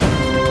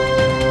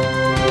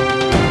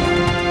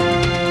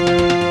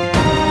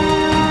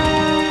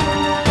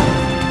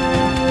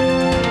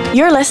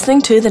You're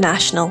listening to The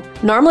National,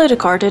 normally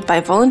recorded by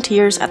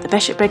volunteers at the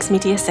Bishopbriggs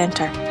Media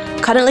Centre,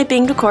 currently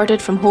being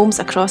recorded from homes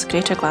across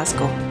Greater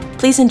Glasgow.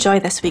 Please enjoy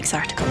this week's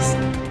articles.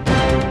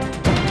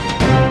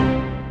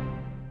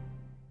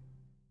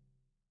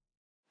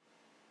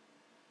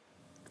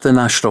 The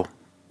National,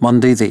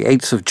 Monday the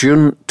 8th of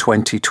June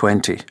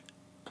 2020.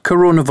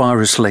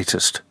 Coronavirus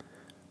Latest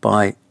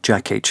by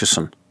Jack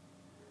Aitchison.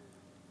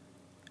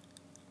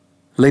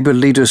 Labour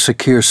leader Sir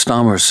Keir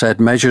Starmer said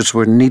measures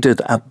were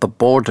needed at the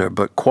border,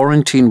 but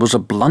quarantine was a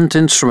blunt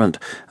instrument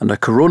and a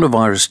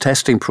coronavirus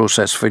testing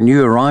process for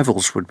new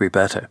arrivals would be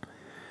better.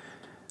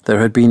 There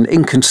had been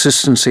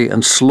inconsistency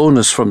and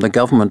slowness from the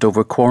government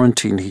over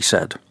quarantine, he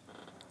said.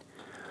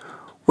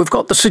 We've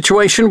got the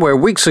situation where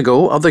weeks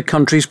ago other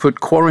countries put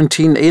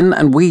quarantine in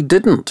and we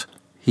didn't,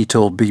 he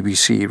told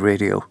BBC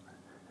Radio.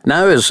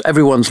 Now, as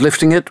everyone's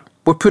lifting it,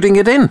 we're putting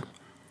it in.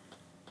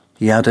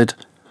 He added,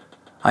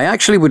 I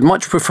actually would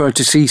much prefer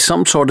to see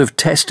some sort of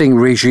testing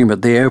regime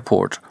at the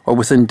airport or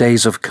within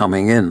days of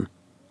coming in.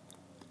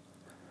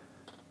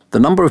 The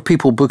number of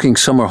people booking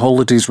summer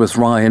holidays with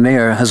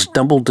Ryanair has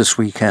doubled this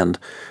weekend,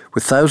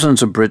 with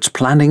thousands of Brits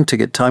planning to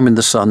get time in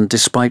the sun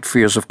despite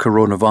fears of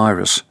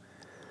coronavirus.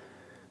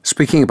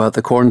 Speaking about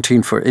the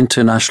quarantine for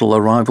international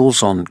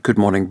arrivals on Good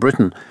Morning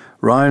Britain,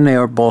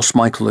 Ryanair boss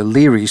Michael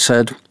O'Leary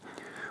said,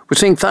 We're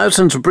seeing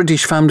thousands of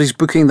British families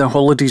booking their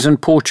holidays in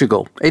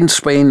Portugal, in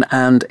Spain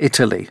and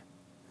Italy.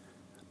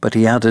 But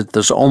he added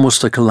there's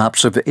almost a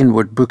collapse of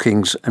inward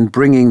bookings and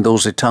bringing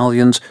those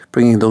Italians,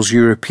 bringing those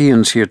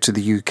Europeans here to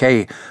the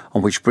UK,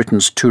 on which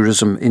Britain's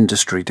tourism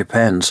industry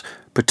depends,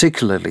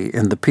 particularly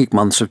in the peak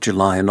months of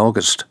July and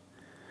August.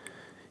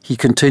 He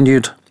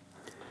continued,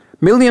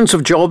 Millions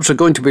of jobs are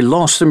going to be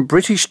lost in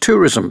British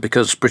tourism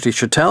because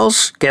British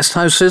hotels, guest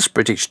houses,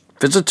 British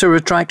visitor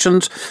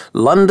attractions,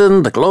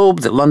 London, the Globe,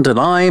 the London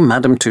Eye,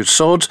 Madame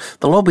Tussauds,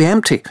 they'll all be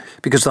empty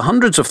because the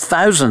hundreds of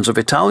thousands of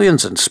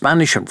Italians and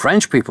Spanish and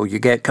French people you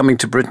get coming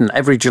to Britain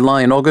every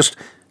July and August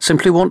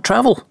simply won't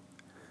travel.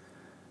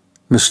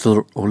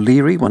 Mr.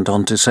 O'Leary went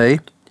on to say,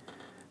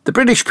 the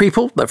British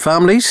people, their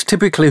families,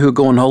 typically who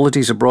go on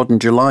holidays abroad in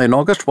July and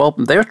August, well,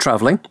 they're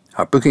travelling.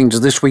 Our bookings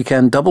this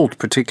weekend doubled,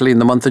 particularly in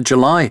the month of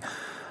July.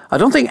 I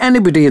don't think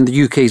anybody in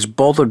the UK is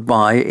bothered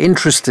by,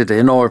 interested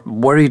in, or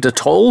worried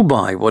at all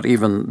by what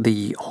even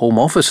the Home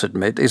Office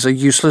admit is a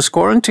useless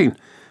quarantine.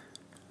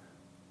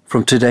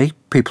 From today,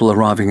 people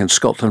arriving in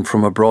Scotland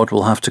from abroad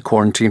will have to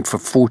quarantine for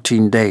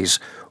 14 days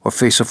or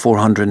face a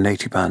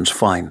 £480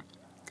 fine.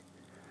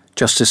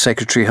 Justice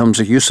Secretary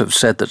Humza Yousaf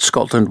said that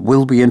Scotland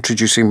will be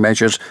introducing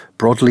measures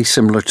broadly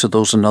similar to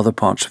those in other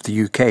parts of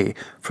the UK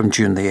from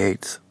June the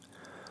 8th.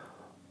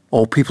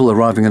 All people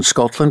arriving in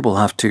Scotland will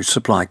have to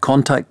supply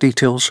contact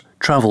details,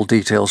 travel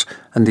details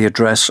and the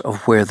address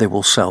of where they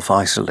will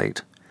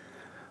self-isolate.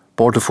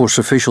 Border Force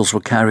officials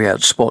will carry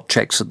out spot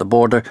checks at the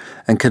border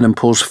and can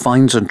impose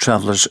fines on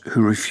travellers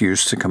who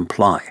refuse to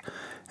comply.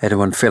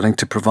 Anyone failing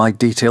to provide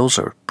details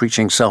or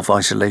breaching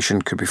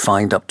self-isolation could be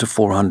fined up to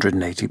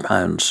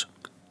 £480.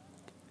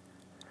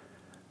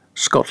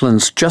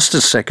 Scotland's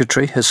Justice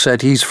Secretary has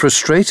said he's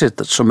frustrated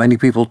that so many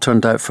people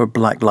turned out for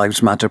Black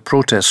Lives Matter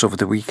protests over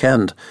the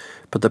weekend,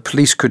 but the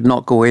police could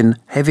not go in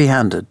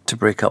heavy-handed to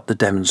break up the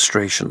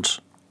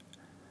demonstrations.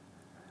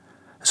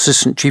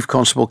 Assistant Chief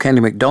Constable Kenny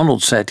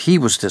MacDonald said he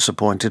was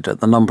disappointed at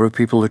the number of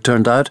people who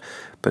turned out,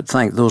 but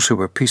thanked those who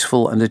were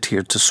peaceful and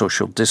adhered to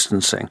social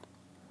distancing.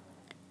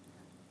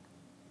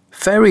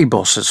 Ferry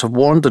bosses have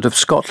warned that if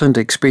Scotland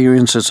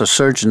experiences a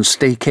surge in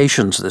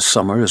staycations this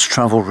summer as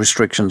travel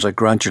restrictions are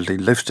gradually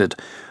lifted,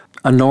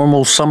 a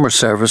normal summer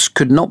service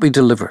could not be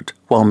delivered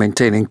while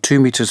maintaining 2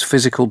 metres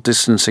physical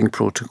distancing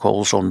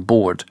protocols on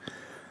board.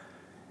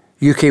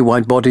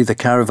 UK-wide body the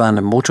Caravan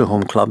and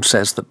Motorhome Club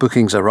says that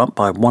bookings are up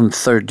by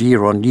 1/3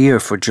 year on year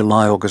for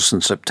July, August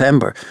and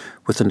September,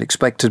 with an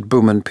expected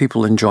boom in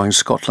people enjoying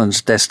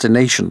Scotland's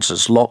destinations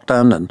as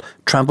lockdown and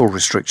travel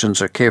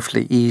restrictions are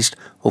carefully eased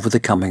over the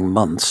coming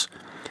months.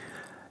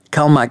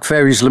 Calmac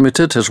Ferries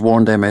Limited has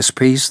warned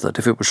MSPs that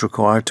if it was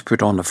required to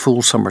put on a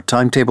full summer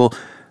timetable,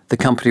 the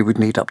company would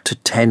need up to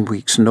 10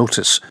 weeks'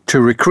 notice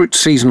to recruit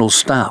seasonal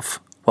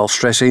staff, while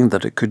stressing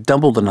that it could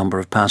double the number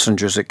of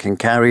passengers it can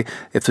carry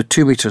if the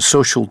 2 metre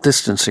social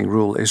distancing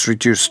rule is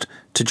reduced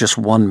to just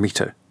 1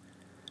 metre.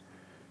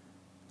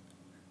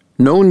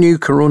 No new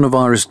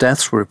coronavirus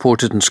deaths were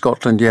reported in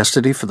Scotland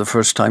yesterday for the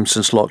first time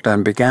since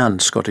lockdown began,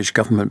 Scottish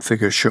Government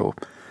figures show.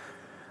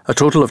 A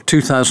total of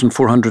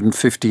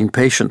 2,415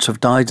 patients have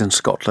died in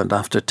Scotland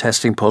after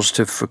testing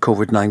positive for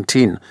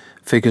COVID-19,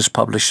 figures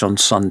published on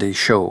Sunday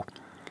show.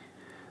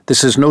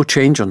 This is no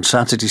change on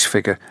Saturday's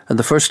figure and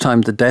the first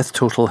time the death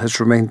total has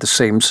remained the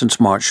same since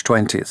March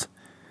 20th.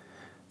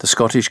 The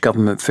Scottish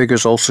Government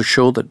figures also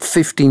show that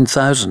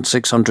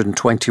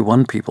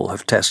 15,621 people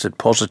have tested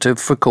positive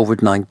for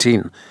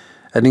COVID-19,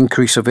 an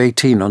increase of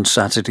 18 on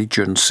Saturday,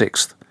 June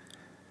 6th.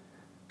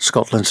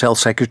 Scotland's Health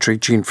Secretary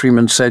Jeane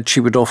Freeman said she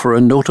would offer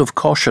a note of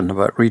caution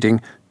about reading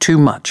too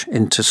much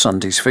into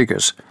Sunday's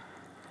figures.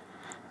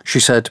 She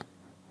said,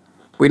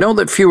 We know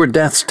that fewer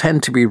deaths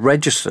tend to be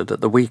registered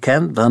at the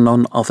weekend than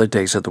on other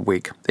days of the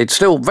week. It's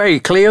still very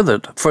clear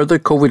that further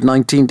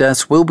COVID-19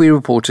 deaths will be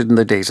reported in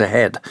the days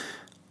ahead.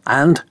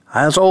 And,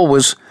 as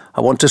always, I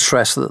want to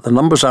stress that the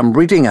numbers I'm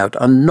reading out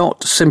are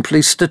not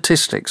simply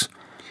statistics.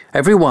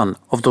 Every one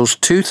of those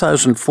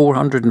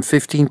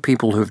 2,415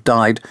 people who've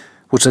died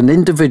was an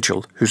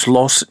individual whose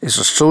loss is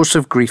a source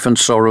of grief and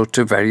sorrow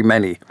to very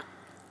many.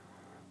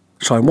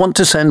 So I want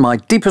to send my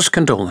deepest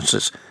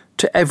condolences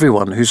to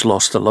everyone who's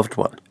lost a loved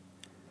one.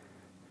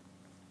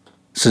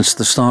 Since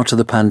the start of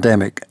the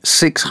pandemic,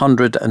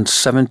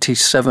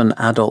 677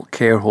 adult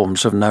care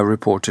homes have now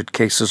reported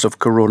cases of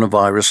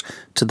coronavirus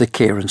to the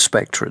Care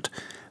Inspectorate.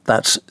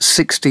 That's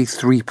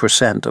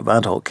 63% of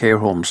adult care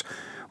homes,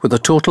 with a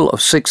total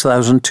of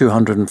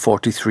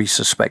 6,243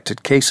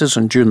 suspected cases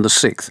on June the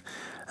 6th,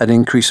 an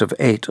increase of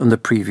 8 on the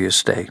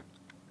previous day.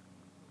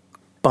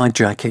 By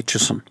Jack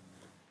Aitchison.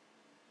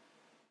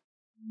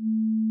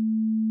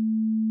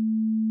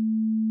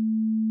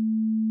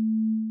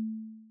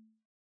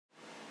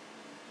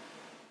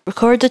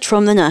 Recorded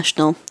from The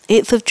National,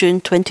 8th of June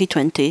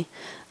 2020.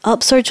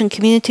 Upsurge in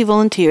community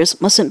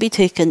volunteers mustn't be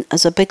taken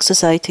as a big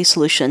society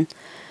solution.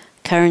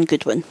 Karen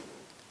Goodwin.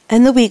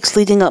 In the weeks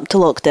leading up to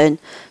lockdown,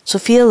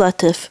 Sophia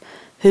Latif,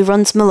 who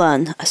runs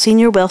Milan, a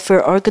senior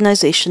welfare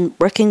organisation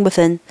working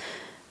within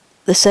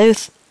the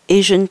South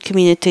Asian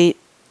community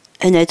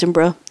in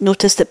Edinburgh,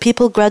 noticed that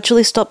people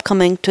gradually stopped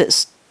coming to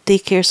its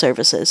daycare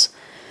services.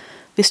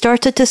 We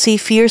started to see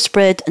fear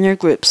spread in our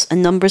groups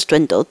and numbers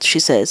dwindled, she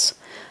says.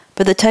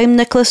 By the time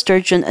Nicola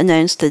Sturgeon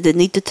announced that it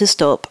needed to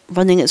stop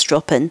running its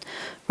drop-in,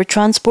 where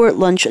transport,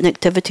 lunch and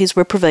activities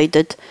were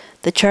provided,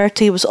 the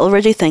charity was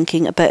already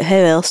thinking about how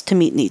else to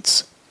meet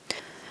needs.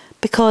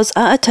 Because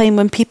at a time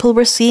when people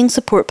were seeing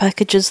support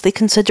packages they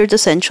considered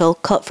essential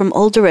cut from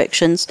all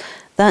directions,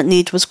 that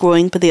need was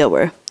growing by the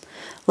hour.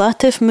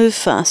 Latif moved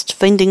fast,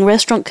 finding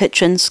restaurant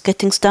kitchens,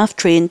 getting staff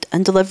trained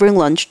and delivering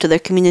lunch to their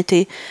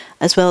community,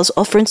 as well as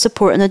offering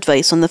support and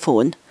advice on the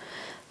phone.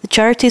 The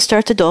charity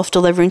started off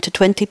delivering to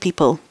 20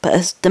 people, but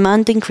as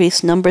demand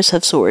increased, numbers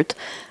have soared,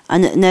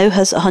 and it now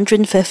has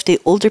 150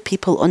 older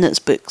people on its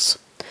books.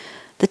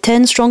 The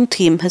 10-strong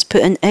team has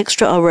put in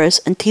extra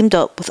hours and teamed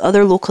up with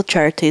other local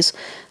charities,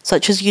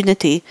 such as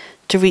Unity,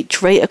 to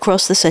reach right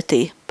across the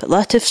city, but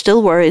Latif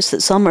still worries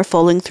that some are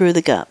falling through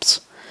the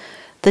gaps.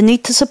 The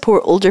need to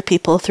support older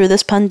people through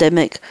this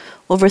pandemic,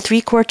 over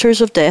 3/4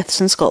 of deaths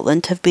in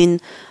Scotland have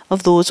been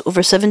of those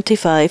over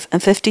 75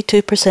 and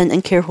 52%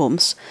 in care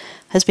homes,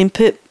 has been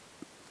put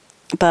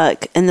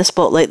back in the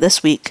spotlight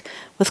this week,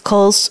 with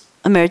calls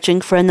emerging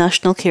for a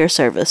national care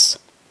service.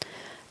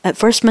 At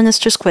First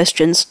Minister's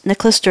questions,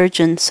 Nicola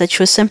Sturgeon said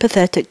she was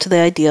sympathetic to the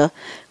idea,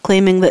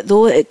 claiming that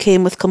though it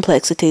came with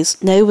complexities,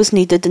 now was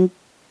needed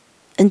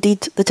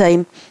indeed the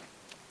time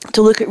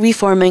to look at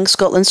reforming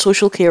Scotland's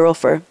social care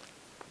offer.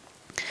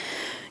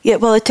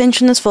 Yet while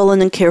attention has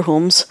fallen in care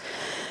homes,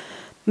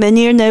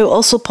 many are now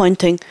also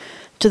pointing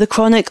to the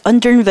chronic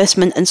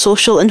underinvestment in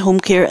social and home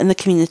care in the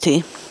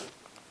community.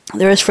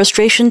 There is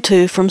frustration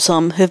too from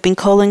some who have been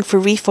calling for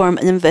reform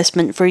and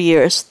investment for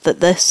years that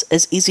this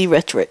is easy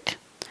rhetoric.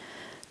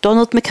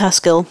 Donald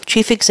McCaskill,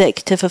 Chief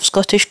Executive of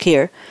Scottish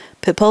Care,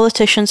 put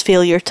politicians'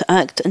 failure to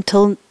act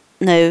until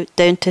now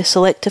down to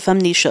selective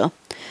amnesia.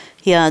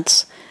 He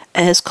adds,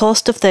 it has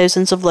cost of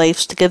thousands of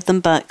lives to give them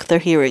back their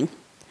hearing.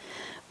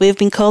 We have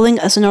been calling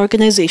as an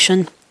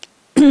organisation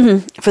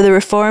for the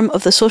reform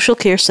of the social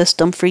care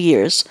system for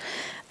years,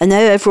 and now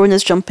everyone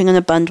is jumping on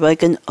a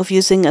bandwagon of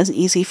using an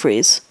easy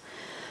phrase.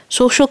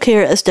 Social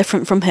care is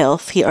different from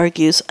health, he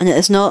argues, and it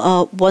is not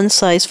a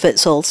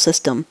one-size-fits-all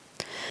system.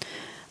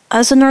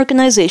 As an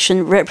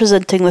organisation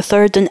representing the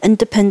third and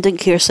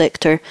independent care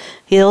sector,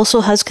 he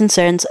also has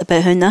concerns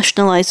about how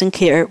nationalising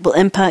care will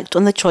impact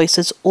on the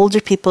choices older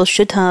people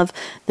should have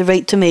the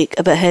right to make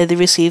about how they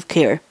receive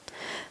care.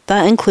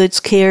 That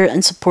includes care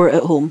and support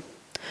at home.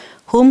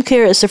 Home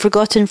care is the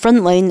forgotten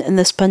front line in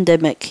this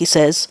pandemic, he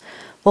says.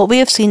 What we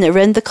have seen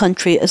around the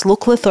country is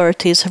local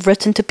authorities have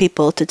written to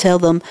people to tell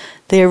them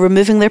they are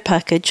removing their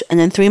package and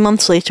then 3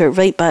 months later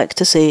write back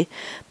to say,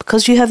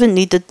 because you haven't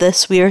needed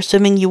this, we are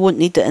assuming you won't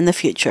need it in the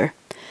future.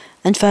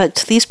 In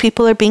fact, these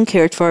people are being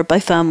cared for by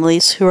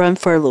families who are on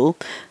furlough.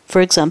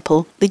 For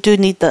example, they do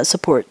need that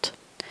support.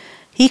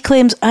 He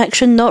claims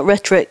action, not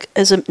rhetoric,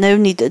 is now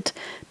needed,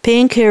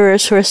 paying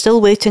carers who are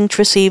still waiting to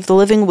receive the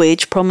living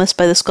wage promised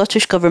by the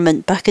Scottish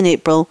Government back in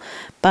April,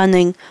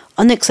 banning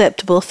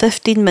unacceptable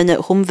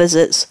 15-minute home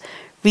visits,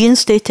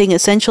 reinstating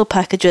essential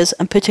packages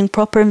and putting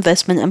proper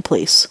investment in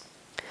place.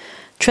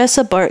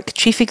 Tressa Burke,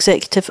 Chief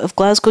Executive of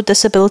Glasgow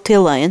Disability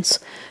Alliance,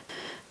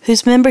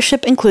 whose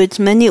membership includes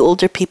many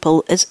older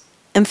people, is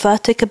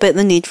emphatic about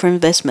the need for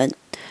investment.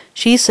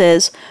 She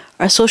says,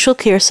 our social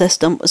care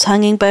system was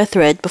hanging by a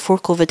thread before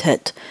COVID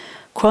hit.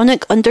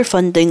 Chronic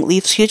underfunding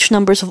leaves huge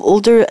numbers of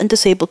older and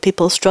disabled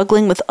people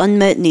struggling with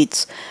unmet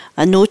needs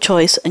and no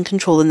choice in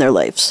controlling their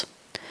lives.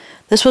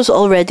 This was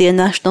already a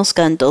national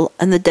scandal,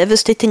 and the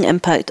devastating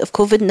impact of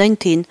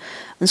COVID-19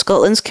 on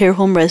Scotland's care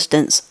home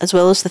residents, as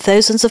well as the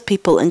thousands of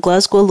people in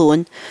Glasgow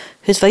alone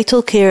whose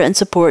vital care and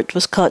support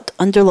was cut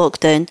under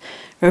lockdown,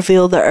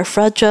 reveal that our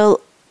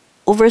fragile,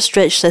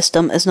 overstretched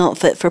system is not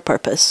fit for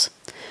purpose.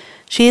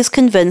 She is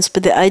convinced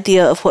by the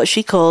idea of what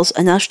she calls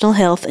a national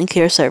health and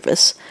care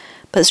service,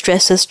 but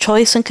stresses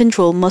choice and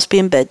control must be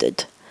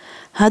embedded.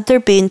 Had there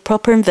been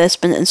proper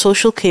investment in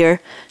social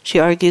care, she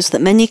argues that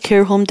many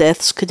care home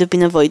deaths could have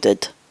been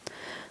avoided.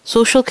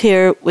 Social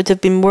care would have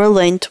been more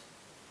aligned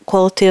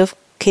quality of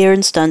care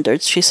and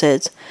standards, she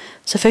said.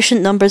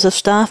 Sufficient numbers of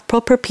staff,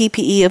 proper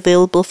PPE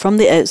available from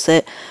the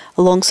outset,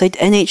 alongside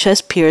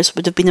NHS peers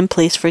would have been in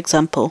place, for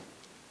example.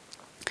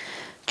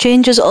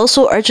 Change is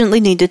also urgently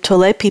needed to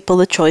allow people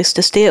the choice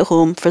to stay at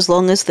home for as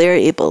long as they are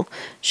able,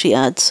 she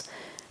adds.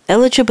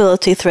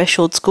 Eligibility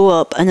thresholds go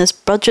up and as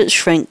budgets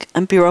shrink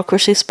and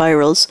bureaucracy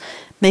spirals,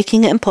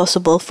 making it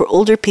impossible for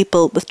older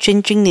people with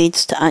changing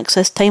needs to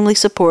access timely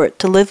support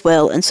to live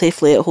well and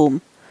safely at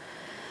home.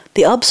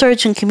 The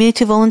upsurge in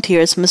community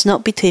volunteers must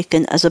not be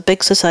taken as a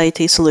big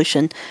society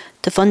solution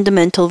to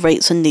fundamental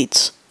rights and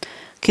needs.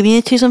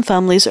 Communities and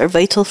families are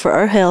vital for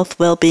our health,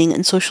 well-being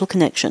and social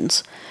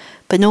connections,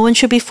 but no one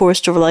should be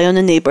forced to rely on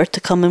a neighbour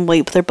to come and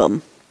wipe their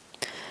bum.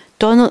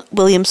 Donald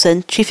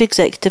Williamson, Chief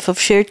Executive of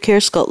Shared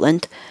Care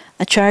Scotland,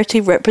 a charity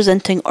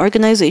representing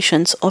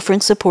organisations offering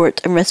support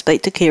and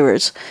respite to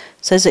carers,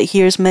 says it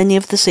hears many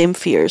of the same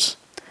fears.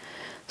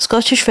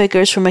 Scottish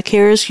figures from a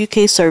Carers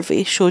UK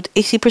survey showed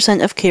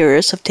 80% of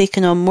carers have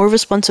taken on more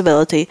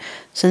responsibility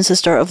since the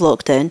start of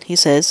lockdown, he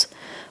says.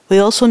 We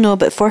also know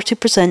about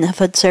 40% have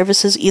had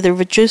services either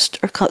reduced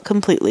or cut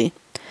completely.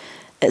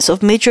 It's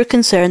of major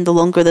concern the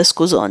longer this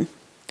goes on.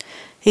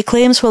 He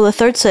claims while the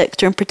third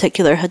sector in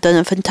particular had done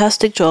a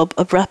fantastic job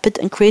of rapid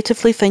and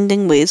creatively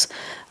finding ways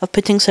of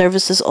putting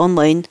services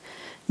online,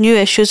 new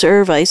issues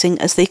are arising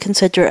as they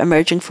consider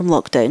emerging from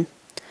lockdown.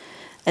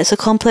 It's a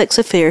complex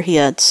affair, he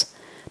adds.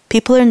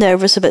 People are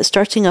nervous about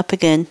starting up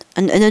again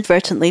and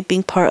inadvertently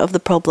being part of the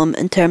problem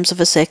in terms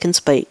of a second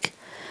spike.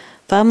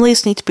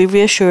 Families need to be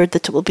reassured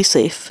that it will be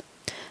safe.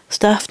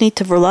 Staff need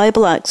to have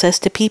reliable access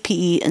to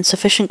PPE in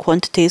sufficient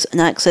quantities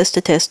and access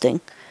to testing.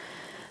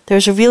 There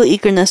is a real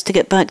eagerness to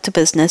get back to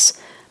business,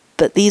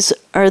 but these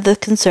are the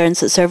concerns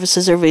that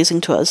services are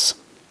raising to us.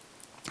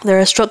 There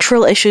are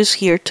structural issues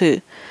here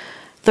too.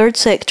 Third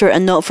sector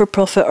and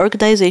not-for-profit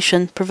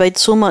organisation provide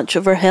so much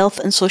of our health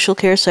and social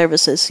care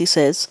services, he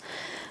says,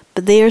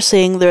 but they are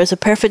saying there is a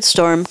perfect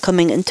storm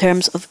coming in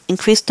terms of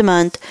increased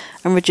demand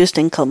and reduced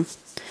income.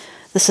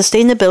 The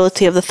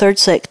sustainability of the third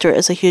sector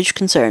is a huge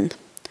concern.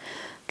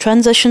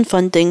 Transition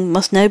funding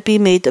must now be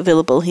made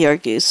available, he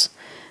argues.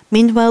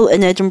 Meanwhile,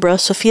 in Edinburgh,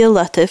 Sophia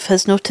Latif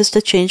has noticed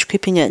a change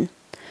creeping in.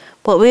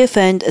 What we have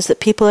found is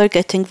that people are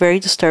getting very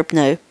disturbed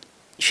now,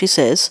 she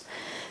says.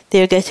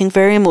 They are getting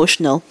very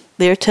emotional.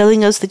 They are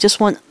telling us they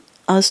just want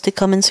us to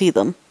come and see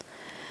them.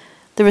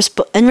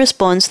 In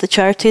response, the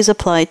charity has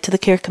applied to the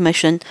Care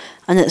Commission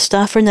and its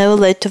staff are now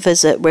allowed to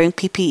visit wearing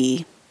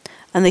PPE,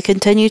 and they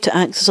continue to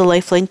act as a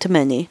lifeline to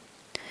many.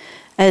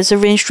 It has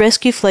arranged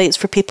rescue flights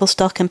for people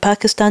stuck in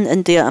Pakistan,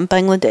 India and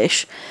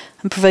Bangladesh,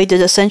 and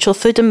provided essential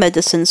food and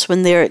medicines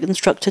when they are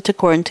instructed to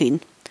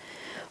quarantine.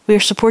 We are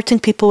supporting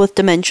people with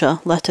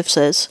dementia, Latif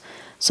says.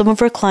 Some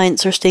of our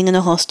clients are staying in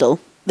a hostel.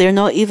 They are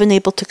not even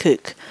able to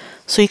cook,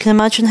 so you can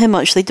imagine how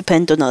much they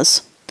depend on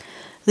us.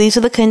 These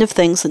are the kind of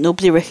things that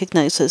nobody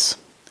recognises.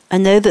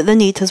 And now that the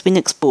need has been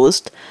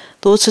exposed,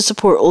 those who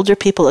support older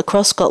people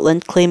across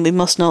Scotland claim we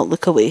must not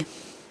look away.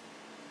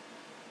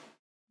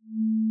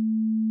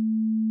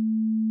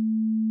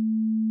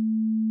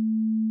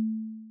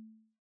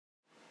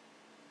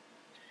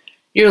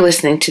 You're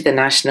listening to The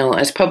National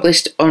as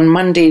published on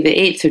Monday the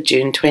 8th of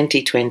June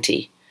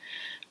 2020.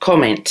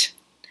 Comment.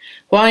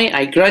 Why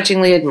I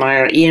grudgingly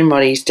admire Ian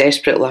Murray's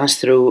desperate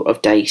last throw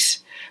of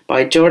dice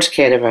by George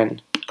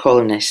Caravan,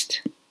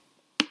 columnist.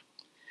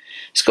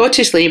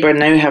 Scottish Labour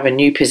now have a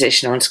new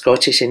position on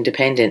Scottish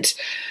independence.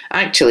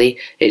 Actually,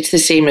 it's the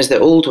same as the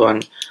old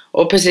one: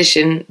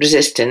 opposition,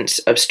 resistance,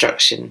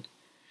 obstruction.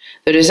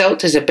 The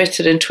result is a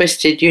bitter and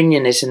twisted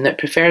unionism that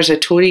prefers a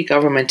Tory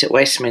government at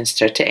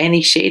Westminster to any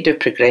shade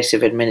of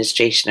progressive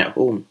administration at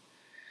home.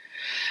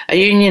 A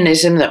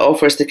unionism that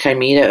offers the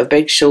chimera of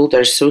big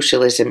shoulders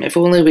socialism if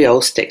only we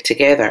all stick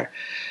together.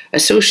 A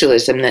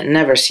socialism that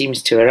never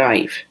seems to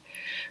arrive.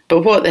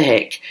 But what the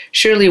heck,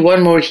 surely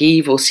one more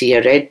heave will see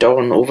a red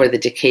dawn over the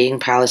decaying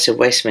Palace of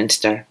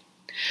Westminster.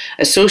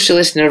 A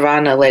socialist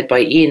nirvana led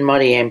by Ian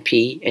Murray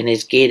MP in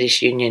his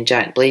garish Union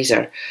Jack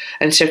blazer,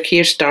 and Sir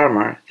Keir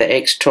Starmer, the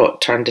ex-trot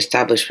turned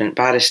establishment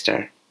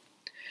barrister.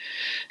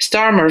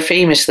 Starmer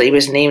famously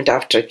was named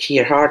after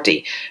Keir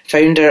Hardie,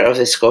 founder of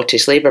the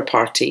Scottish Labour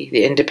Party,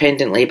 the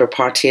Independent Labour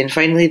Party and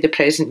finally the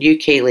present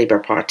UK Labour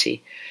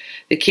Party.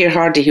 The Keir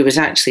Hardie who was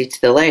actually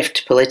to the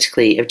left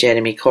politically of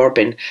Jeremy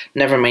Corbyn,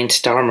 never mind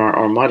Starmer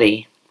or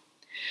Murray.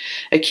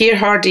 A Keir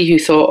Hardie who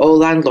thought all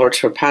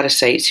landlords were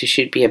parasites who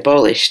should be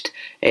abolished,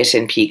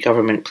 SNP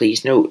government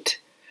please note.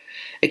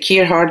 A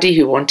Keir Hardie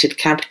who wanted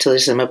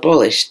capitalism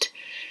abolished,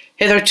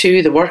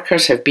 Hitherto, the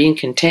workers have been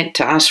content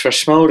to ask for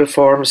small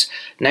reforms.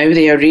 Now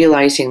they are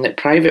realising that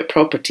private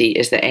property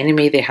is the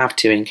enemy they have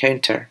to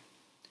encounter.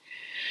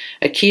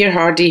 A Keir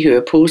Hardie who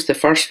opposed the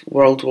First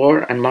World War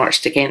and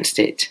marched against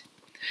it.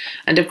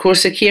 And of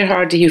course a Keir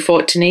Hardie who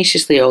fought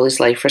tenaciously all his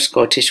life for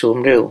Scottish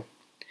Home Rule.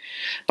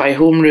 By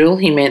Home Rule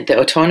he meant the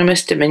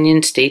autonomous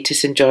dominion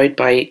status enjoyed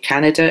by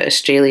Canada,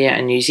 Australia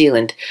and New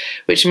Zealand,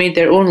 which made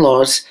their own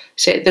laws,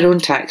 set their own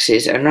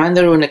taxes and ran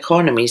their own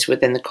economies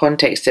within the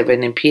context of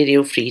an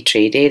imperial free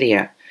trade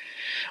area.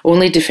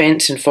 Only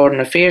defence and foreign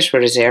affairs were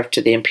reserved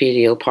to the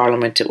Imperial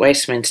Parliament at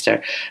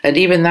Westminster, and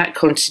even that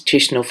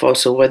constitutional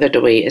fossil withered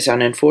away as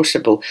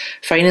unenforceable,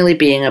 finally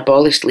being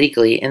abolished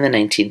legally in the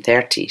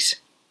 1930s.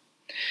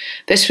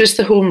 This was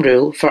the Home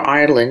Rule for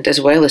Ireland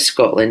as well as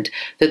Scotland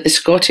that the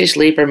Scottish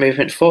Labour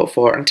movement fought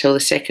for until the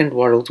Second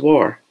World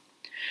War.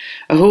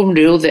 A Home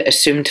Rule that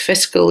assumed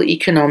fiscal,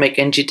 economic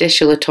and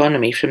judicial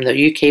autonomy from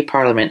the UK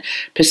Parliament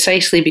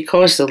precisely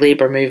because the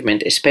Labour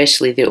movement,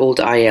 especially the old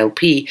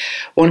ILP,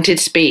 wanted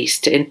space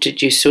to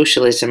introduce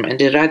socialism and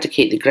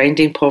eradicate the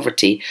grinding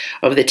poverty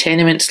of the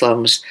tenement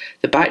slums,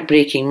 the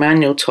back-breaking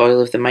manual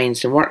toil of the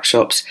mines and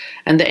workshops,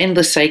 and the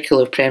endless cycle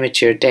of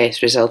premature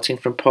death resulting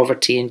from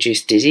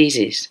poverty-induced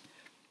diseases.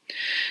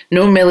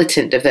 No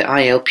militant of the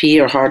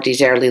ILP or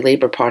Hardie's early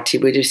Labour Party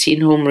would have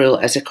seen Home Rule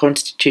as a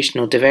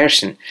constitutional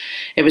diversion.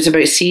 It was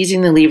about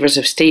seizing the levers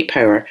of state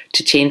power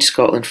to change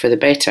Scotland for the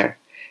better.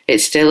 It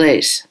still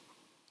is.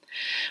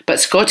 But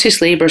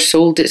Scottish Labour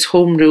sold its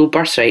Home Rule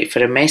birthright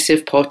for a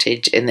massive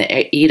pottage in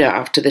the era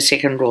after the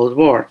Second World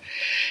War.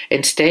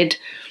 Instead,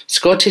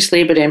 Scottish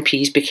Labour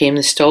MPs became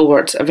the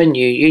stalwarts of a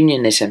new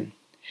unionism.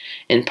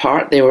 In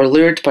part, they were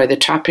lured by the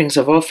trappings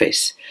of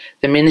office,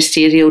 the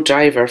ministerial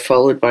driver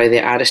followed by the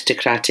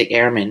aristocratic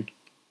ermine.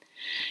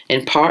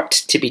 In part,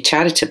 to be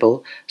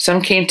charitable,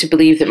 some came to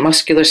believe that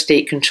muscular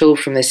state control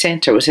from the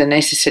centre was a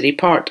necessary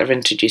part of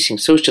introducing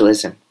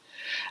socialism.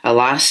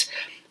 Alas,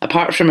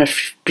 apart from a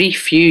brief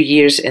few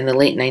years in the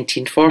late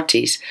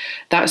 1940s,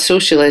 that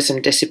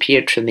socialism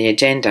disappeared from the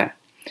agenda.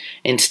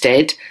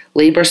 Instead,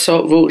 Labour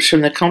sought votes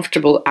from the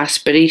comfortable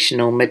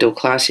aspirational middle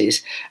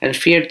classes and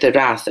feared the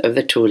wrath of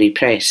the Tory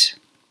press.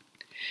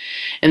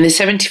 In the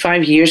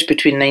 75 years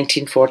between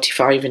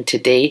 1945 and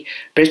today,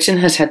 Britain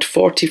has had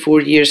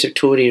 44 years of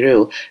Tory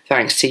rule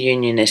thanks to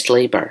Unionist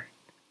Labour.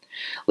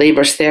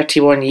 Labour's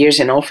 31 years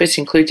in office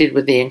included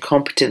with the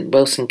incompetent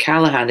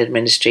Wilson-Callaghan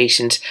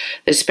administrations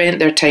that spent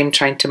their time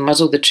trying to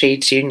muzzle the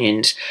trades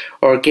unions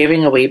or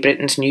giving away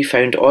Britain's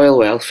newfound oil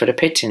wealth for a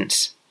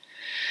pittance.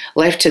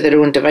 Left to their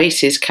own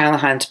devices,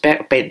 Callaghan's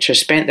backbenchers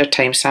spent their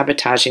time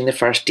sabotaging the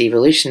first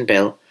devolution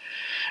bill.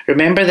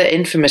 Remember the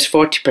infamous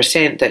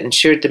 40% that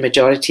ensured the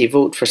majority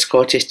vote for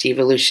Scottish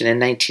devolution in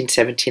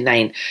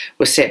 1979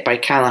 was set by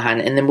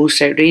Callaghan in the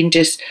most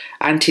outrageous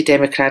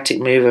anti-democratic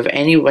move of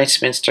any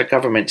Westminster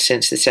government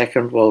since the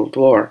Second World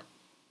War.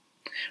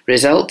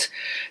 Result?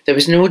 There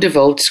was no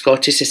devolved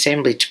Scottish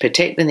Assembly to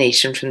protect the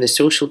nation from the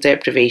social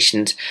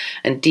deprivations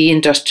and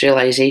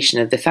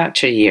deindustrialisation of the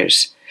Thatcher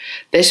years.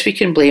 This we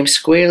can blame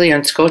squarely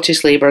on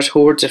Scottish Labour's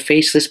hordes of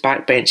faceless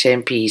backbench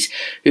MPs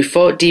who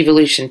fought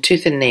devolution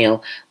tooth and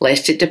nail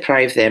lest it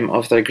deprive them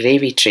of their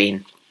gravy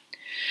train.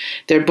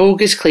 Their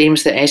bogus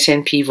claims that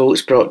SNP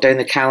votes brought down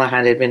the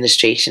Callaghan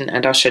administration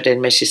and ushered in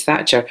Mrs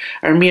Thatcher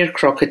are mere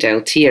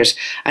crocodile tears,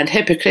 and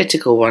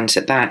hypocritical ones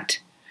at that.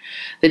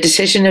 The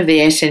decision of the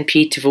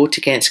SNP to vote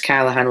against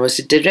Callaghan was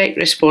a direct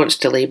response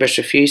to Labour's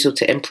refusal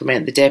to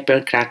implement the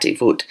democratic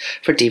vote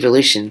for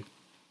devolution.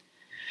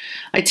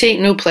 I take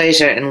no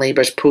pleasure in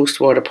Labour's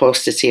post-war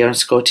apostasy on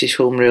Scottish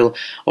Home Rule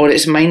or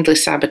its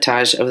mindless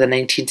sabotage of the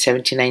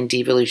 1979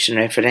 devolution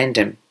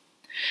referendum.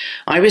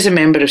 I was a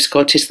member of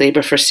Scottish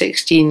Labour for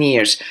 16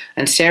 years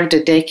and served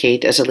a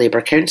decade as a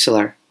Labour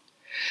councillor.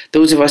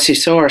 Those of us who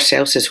saw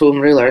ourselves as Home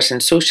Rulers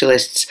and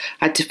socialists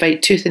had to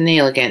fight tooth and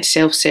nail against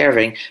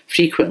self-serving,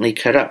 frequently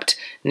corrupt,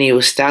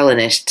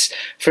 neo-Stalinists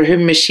for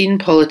whom machine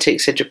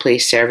politics had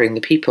replaced serving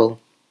the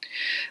people.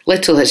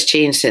 Little has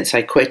changed since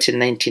I quit in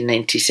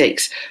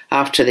 1996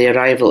 after the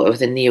arrival of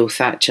the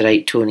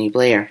neo-Thatcherite Tony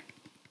Blair.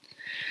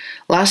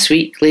 Last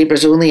week,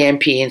 Labour's only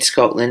MP in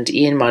Scotland,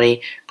 Ian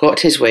Murray,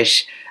 got his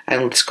wish,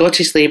 and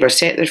Scottish Labour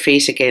set their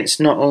face against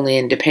not only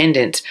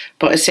independence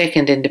but a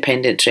second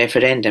independence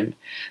referendum.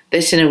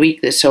 This in a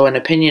week that saw an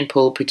opinion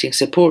poll putting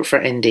support for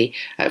Indy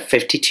at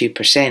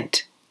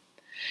 52%.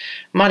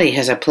 Murray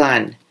has a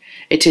plan.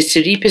 It is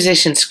to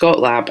reposition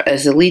Scotlab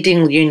as the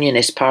leading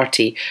unionist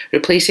party,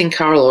 replacing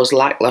Carlaw's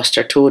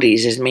lacklustre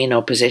Tories as main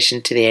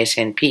opposition to the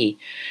SNP.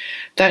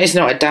 That is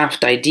not a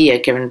daft idea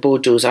given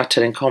Bojo's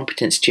utter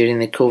incompetence during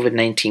the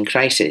COVID-19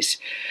 crisis.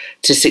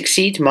 To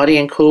succeed, Murray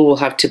and Co will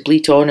have to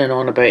bleat on and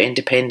on about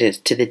independence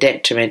to the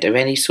detriment of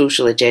any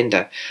social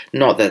agenda,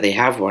 not that they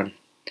have one.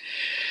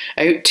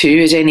 Out too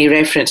is any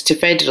reference to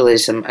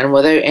federalism, and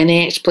without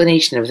any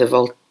explanation of the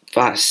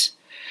volte-face.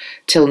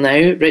 Till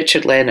now,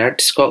 Richard Leonard,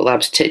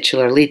 Scotlab's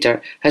titular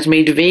leader, has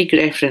made vague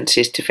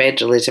references to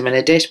federalism in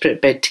a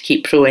desperate bid to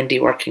keep pro-Indy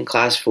working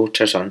class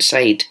voters on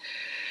side.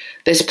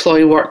 This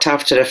ploy worked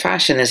after a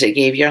fashion as it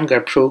gave younger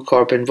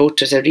pro-Corbyn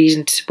voters a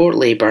reason to support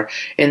Labour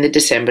in the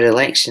December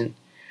election.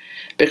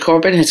 But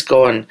Corbyn has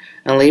gone,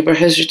 and Labour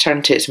has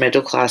returned to its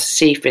middle-class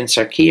safe in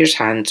Sir Keir's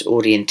hands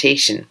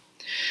orientation.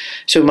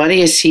 So Murray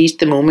has seized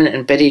the moment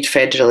and buried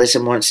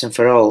federalism once and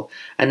for all,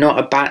 and not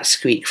a bat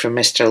squeak from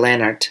Mr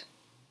Leonard.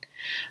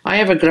 I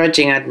have a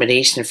grudging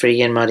admiration for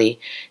Ian Murray.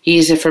 He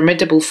is a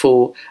formidable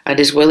foe and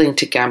is willing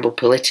to gamble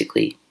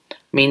politically.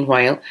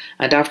 Meanwhile,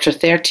 and after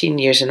 13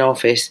 years in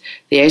office,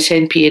 the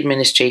SNP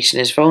administration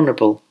is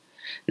vulnerable.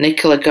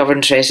 Nicola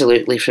governs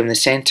resolutely from the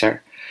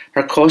centre.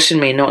 Her caution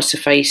may not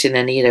suffice in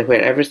an era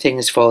where everything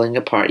is falling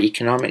apart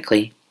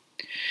economically.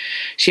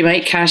 She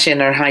might cash in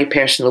her high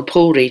personal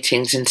poll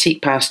ratings and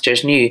seek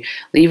pastures new,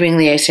 leaving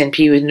the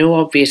SNP with no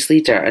obvious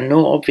leader and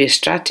no obvious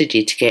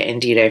strategy to get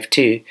Indy Rev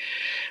 2,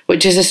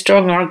 which is a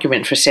strong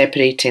argument for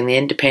separating the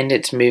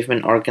independence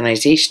movement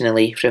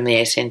organisationally from the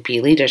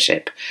SNP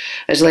leadership,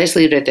 as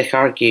Leslie Riddick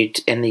argued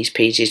in these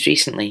pages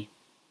recently.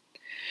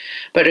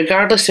 But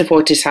regardless of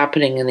what is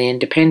happening in the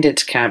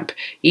independence camp,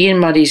 Ian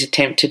Murray's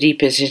attempt to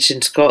reposition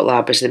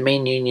ScotLab as the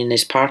main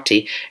unionist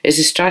party is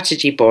a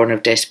strategy born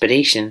of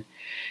desperation.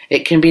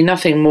 It can be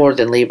nothing more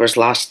than Labour's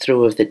last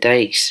throw of the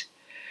dice.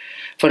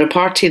 For a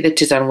party that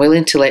is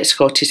unwilling to let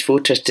Scottish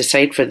voters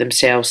decide for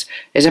themselves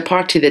is a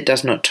party that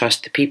does not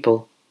trust the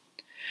people.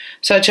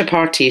 Such a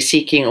party is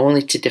seeking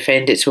only to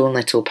defend its own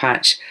little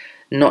patch,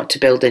 not to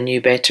build a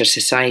new, better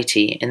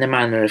society in the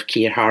manner of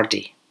Keir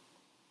Hardie.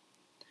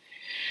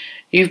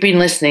 You've been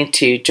listening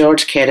to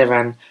George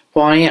Caravan,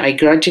 Why I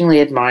Grudgingly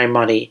Admire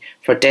Murray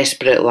for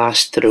Desperate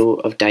Last Throw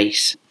of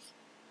Dice.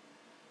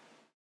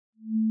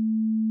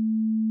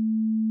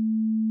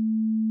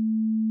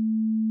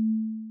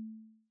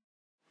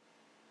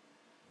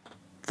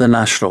 The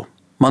National,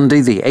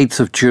 Monday the 8th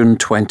of June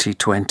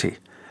 2020.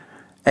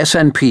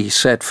 SNP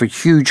set for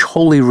huge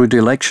Holyrood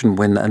election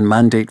win and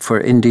mandate for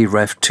Indy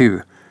Rev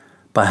 2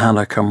 by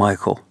Hannah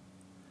Carmichael.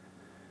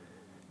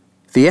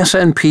 The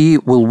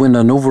SNP will win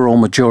an overall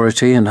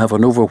majority and have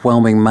an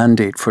overwhelming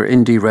mandate for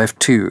Indy Rev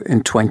 2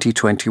 in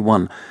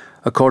 2021,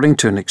 according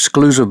to an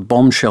exclusive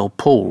bombshell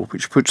poll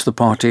which puts the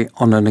party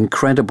on an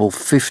incredible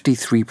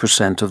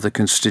 53% of the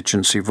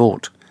constituency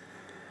vote.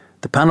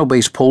 The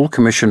panel-based poll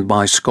commissioned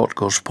by Scott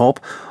Goes Pop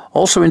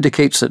also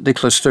indicates that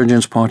Nicola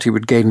Sturgeon's party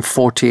would gain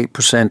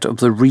 48% of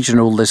the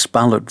regional list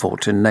ballot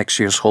vote in next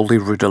year's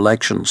Holyrood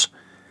elections.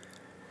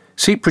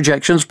 Seat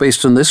projections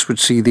based on this would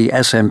see the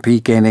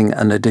SNP gaining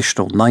an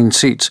additional 9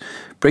 seats,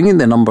 bringing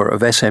the number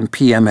of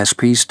SNP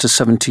MSPs to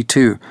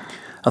 72,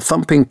 a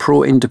thumping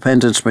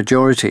pro-independence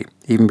majority,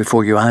 even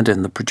before you add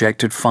in the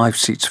projected 5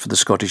 seats for the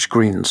Scottish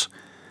Greens.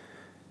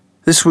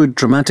 This would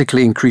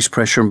dramatically increase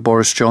pressure on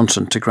Boris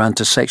Johnson to grant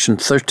a Section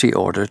 30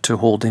 order to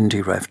hold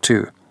Indy Rev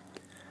 2.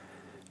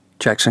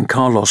 Jackson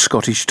Carlos'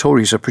 Scottish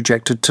Tories are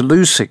projected to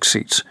lose 6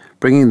 seats,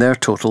 bringing their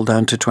total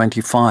down to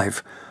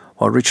 25,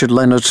 while Richard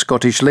Leonard's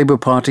Scottish Labour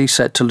Party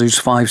set to lose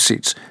 5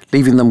 seats,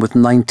 leaving them with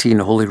 19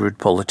 Holyrood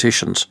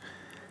politicians.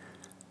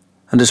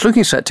 And it's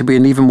looking set to be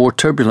an even more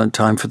turbulent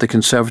time for the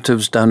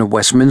Conservatives down in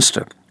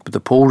Westminster, with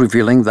the poll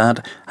revealing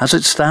that, as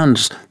it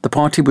stands, the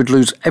party would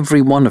lose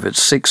every one of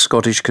its 6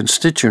 Scottish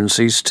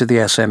constituencies to the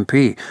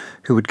SNP,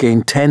 who would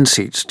gain 10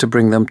 seats to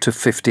bring them to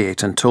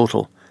 58 in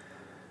total.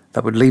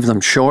 That would leave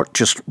them short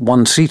just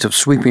 1 seat of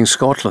sweeping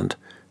Scotland,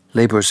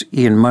 Labour's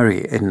Ian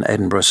Murray in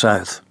Edinburgh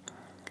South.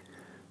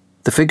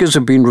 The figures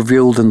have been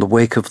revealed in the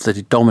wake of the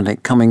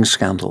Dominic Cummings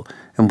scandal,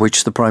 in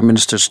which the Prime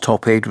Minister's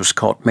top aide was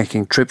caught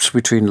making trips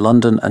between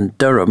London and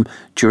Durham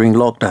during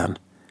lockdown.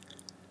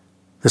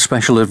 The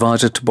special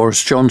advisor to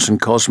Boris Johnson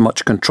caused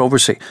much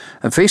controversy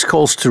and faced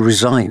calls to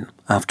resign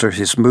after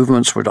his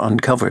movements were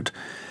uncovered,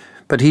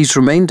 but he's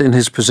remained in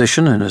his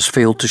position and has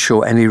failed to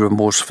show any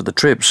remorse for the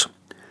trips.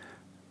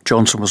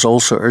 Johnson was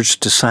also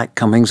urged to sack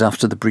Cummings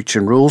after the breach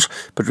in rules,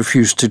 but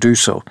refused to do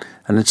so,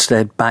 and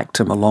instead backed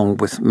him along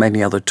with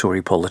many other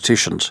Tory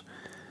politicians.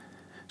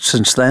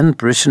 Since then,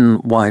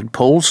 Britain-wide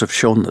polls have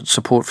shown that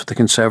support for the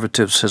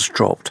Conservatives has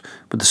dropped,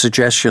 with the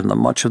suggestion that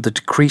much of the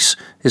decrease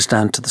is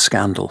down to the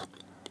scandal.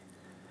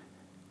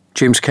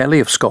 James Kelly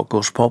of Scott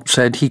Goes Pop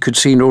said he could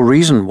see no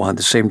reason why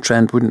the same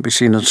trend wouldn't be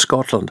seen in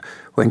Scotland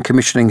when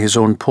commissioning his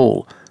own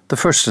poll, the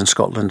first in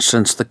Scotland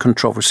since the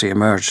controversy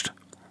emerged.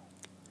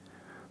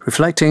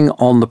 Reflecting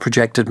on the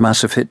projected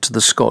massive hit to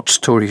the Scots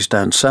Tories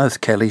down south,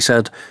 Kelly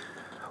said,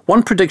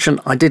 "One prediction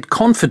I did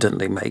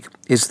confidently make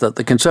is that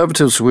the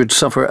Conservatives would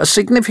suffer a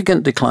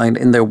significant decline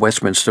in their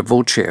Westminster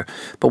vote share,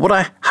 but what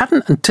I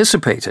hadn't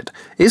anticipated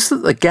is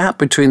that the gap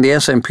between the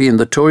SNP and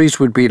the Tories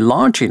would be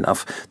large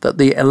enough that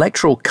the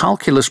electoral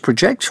calculus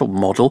projection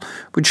model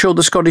would show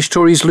the Scottish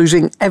Tories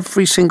losing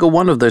every single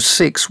one of their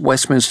 6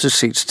 Westminster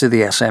seats to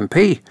the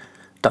SNP.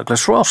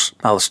 Douglas Ross,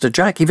 Alistair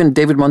Jack, even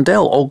David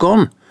Mundell, all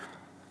gone."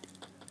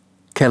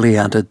 Kelly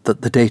added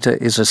that the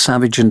data is a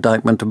savage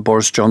indictment of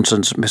Boris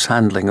Johnson's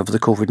mishandling of the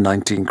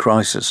COVID-19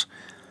 crisis.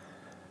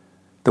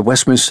 The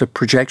Westminster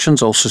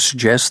projections also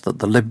suggest that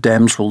the Lib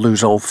Dems will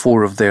lose all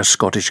 4 of their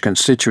Scottish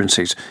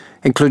constituencies,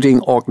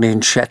 including Orkney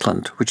and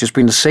Shetland, which has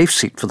been a safe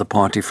seat for the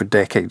party for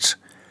decades.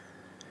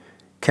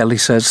 Kelly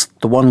says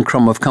the one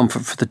crumb of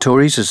comfort for the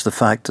Tories is the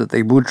fact that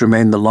they would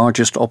remain the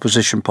largest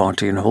opposition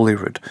party in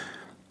Holyrood,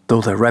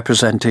 though their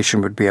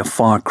representation would be a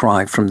far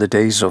cry from the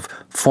days of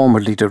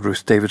former leader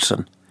Ruth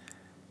Davidson.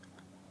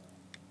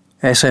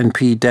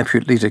 SNP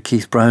Deputy Leader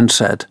Keith Brown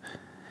said,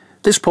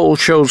 "This poll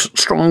shows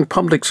strong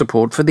public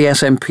support for the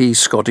SNP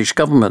Scottish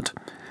Government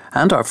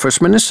and our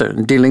First Minister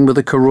in dealing with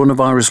the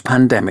coronavirus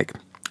pandemic.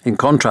 In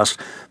contrast,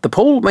 the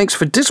poll makes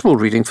for dismal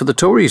reading for the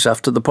Tories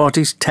after the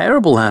party's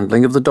terrible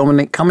handling of the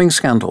Dominic Cummings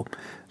scandal.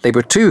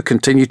 Labour too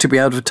continue to be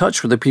out of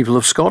touch with the people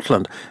of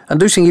Scotland and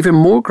losing even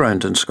more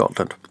ground in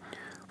Scotland.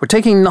 We're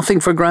taking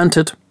nothing for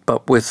granted,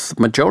 but with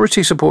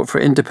majority support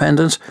for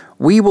independence,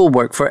 we will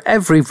work for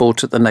every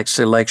vote at the next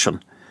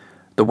election.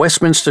 The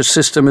Westminster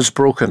system is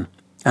broken,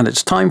 and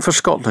it's time for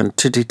Scotland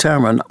to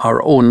determine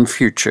our own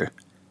future."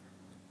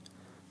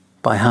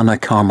 By Hannah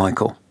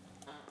Carmichael.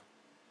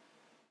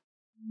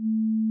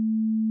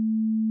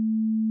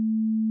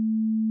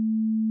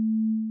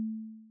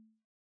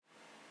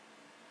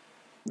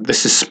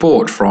 This is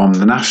Sport from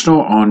The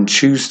National on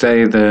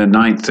Tuesday the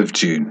 9th of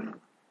June.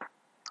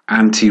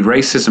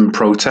 Anti-racism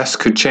protests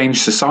could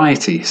change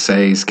society,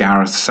 says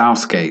Gareth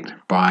Southgate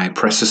by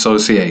Press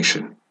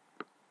Association.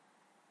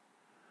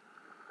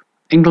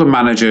 England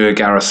manager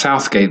Gareth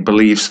Southgate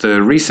believes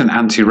the recent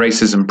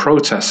anti-racism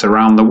protests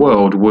around the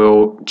world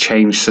will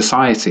change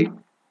society.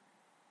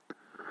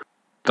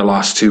 The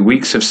last 2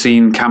 weeks have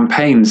seen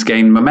campaigns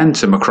gain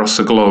momentum across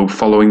the globe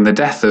following the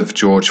death of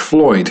George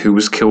Floyd, who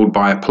was killed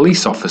by a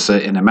police officer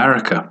in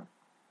America.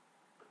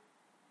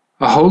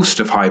 A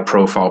host of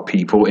high-profile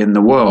people in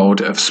the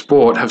world of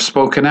sport have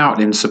spoken out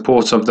in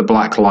support of the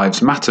Black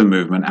Lives Matter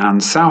movement,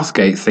 and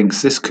Southgate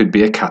thinks this could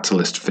be a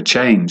catalyst for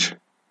change.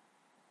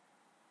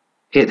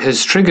 It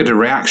has triggered a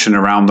reaction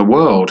around the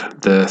world.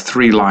 The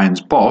Three Lions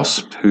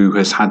boss, who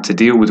has had to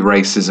deal with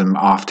racism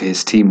after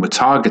his team were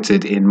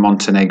targeted in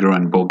Montenegro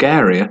and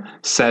Bulgaria,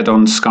 said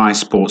on Sky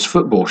Sports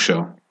football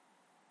show,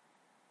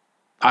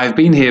 "I've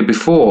been here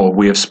before.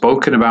 We have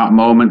spoken about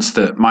moments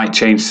that might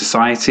change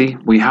society.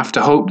 We have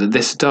to hope that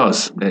this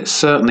does. It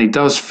certainly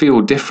does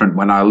feel different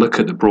when I look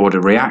at the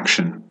broader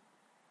reaction.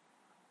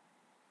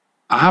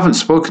 I haven't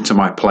spoken to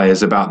my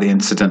players about the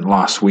incident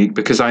last week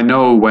because I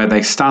know where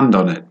they stand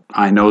on it.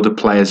 I know the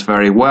players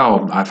very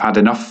well. I've had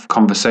enough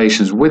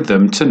conversations with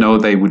them to know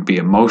they would be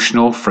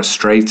emotional,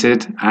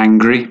 frustrated,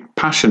 angry,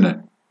 passionate.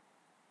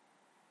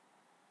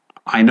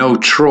 I know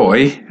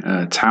Troy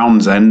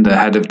Townsend, the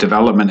head of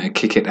development at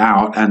Kick It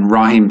Out, and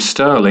Raheem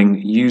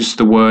Sterling used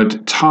the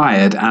word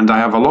tired, and I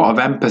have a lot of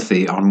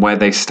empathy on where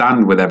they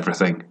stand with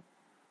everything.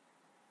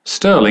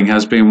 Sterling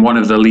has been one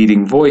of the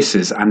leading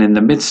voices, and in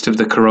the midst of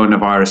the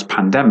coronavirus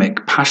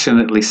pandemic,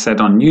 passionately said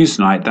on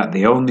Newsnight that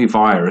the only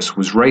virus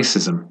was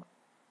racism.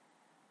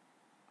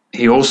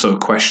 He also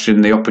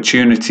questioned the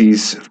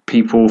opportunities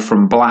people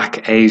from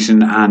Black,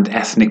 Asian and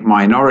ethnic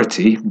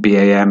minority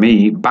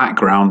 (BAME)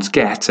 backgrounds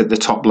get at the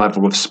top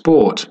level of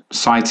sport,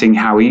 citing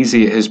how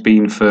easy it has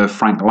been for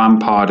Frank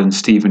Lampard and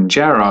Steven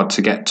Gerrard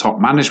to get top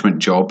management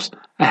jobs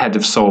ahead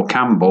of Sol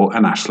Campbell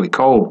and Ashley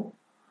Cole.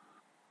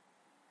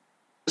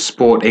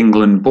 Sport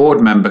England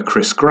board member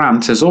Chris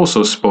Grant has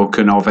also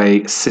spoken of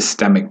a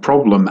systemic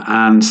problem,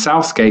 and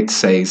Southgate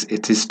says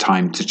it is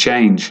time to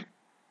change.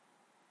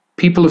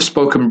 People have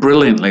spoken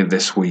brilliantly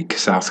this week,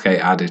 Southgate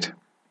added.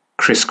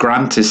 Chris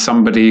Grant is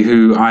somebody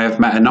who I have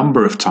met a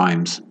number of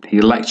times.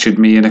 He lectured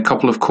me in a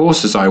couple of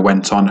courses I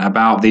went on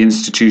about the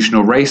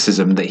institutional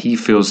racism that he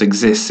feels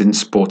exists in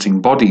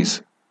sporting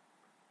bodies.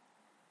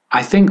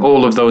 I think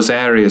all of those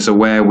areas are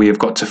where we have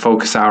got to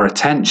focus our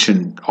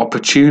attention,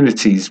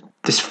 opportunities,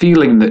 this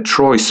feeling that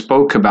Troy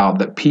spoke about,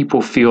 that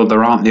people feel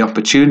there aren't the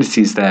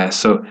opportunities there,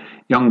 so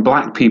young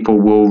black people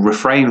will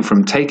refrain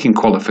from taking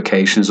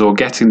qualifications or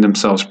getting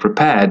themselves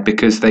prepared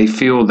because they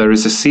feel there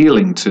is a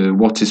ceiling to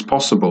what is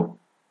possible.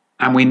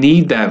 And we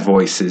need their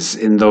voices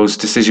in those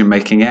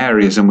decision-making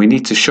areas, and we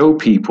need to show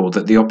people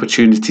that the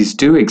opportunities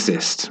do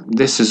exist.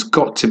 This has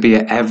got to be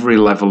at every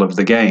level of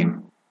the game.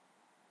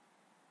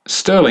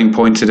 Sterling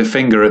pointed a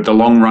finger at the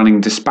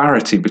long-running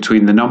disparity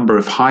between the number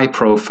of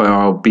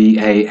high-profile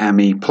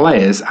BAME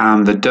players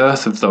and the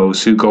dearth of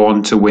those who go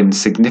on to win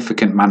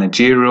significant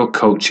managerial,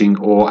 coaching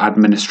or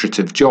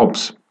administrative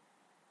jobs.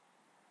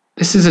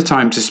 This is a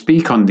time to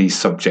speak on these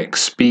subjects,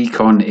 speak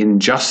on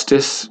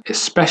injustice,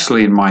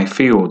 especially in my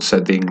field,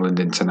 said the England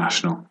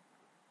international.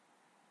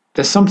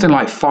 There's something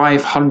like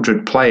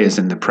 500 players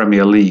in the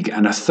Premier League,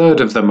 and a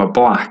third of them are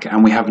black,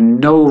 and we have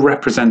no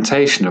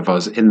representation of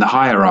us in the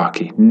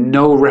hierarchy,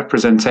 no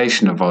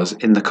representation of us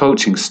in the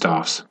coaching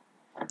staffs.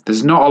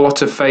 There's not a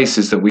lot of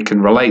faces that we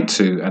can relate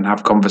to and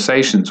have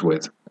conversations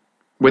with.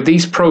 With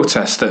these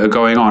protests that are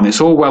going on,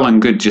 it's all well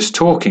and good just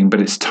talking,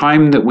 but it's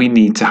time that we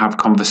need to have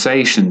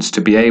conversations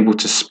to be able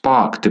to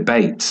spark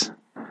debates.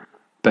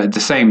 But at the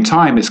same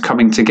time, it's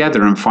coming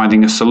together and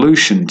finding a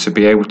solution to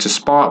be able to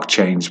spark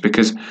change,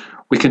 because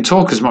we can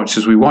talk as much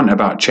as we want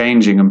about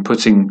changing and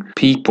putting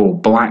people,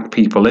 black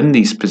people, in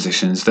these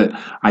positions that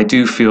I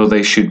do feel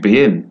they should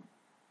be in.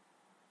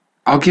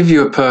 I'll give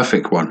you a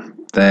perfect one.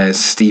 There's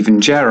Steven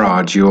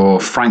Gerrard, your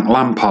Frank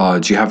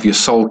Lampard, you have your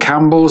Sol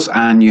Campbells,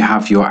 and you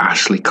have your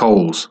Ashley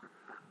Coles.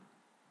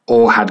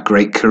 All had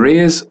great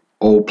careers,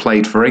 all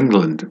played for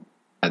England.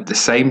 At the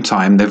same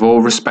time, they've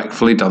all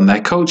respectfully done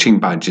their coaching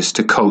badges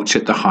to coach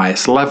at the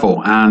highest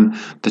level, and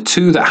the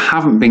two that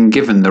haven't been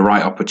given the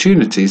right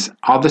opportunities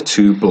are the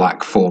two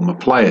black former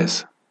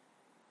players.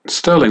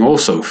 Sterling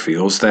also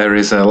feels there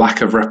is a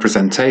lack of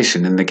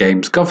representation in the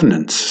game's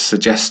governance,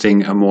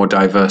 suggesting a more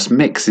diverse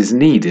mix is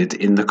needed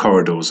in the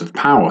corridors of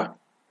power.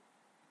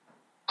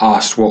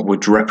 Asked what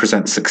would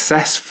represent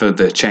success for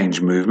the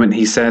change movement,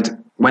 he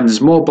said, "When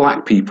there's more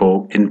black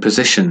people in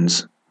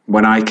positions,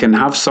 when I can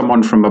have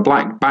someone from a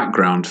black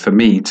background for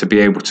me to be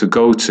able to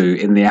go to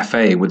in the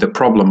FA with the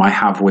problem I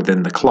have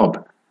within the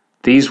club,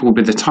 these will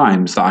be the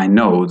times that I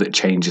know that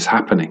change is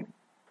happening."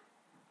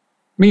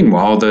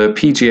 Meanwhile, the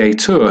PGA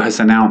Tour has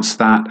announced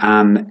that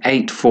an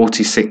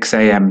 8:46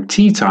 a.m.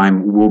 tee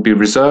time will be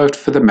reserved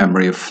for the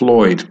memory of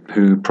Floyd,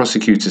 who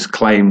prosecutors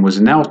claim was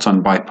knelt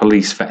on by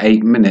police for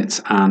 8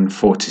 minutes and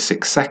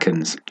 46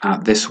 seconds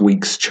at this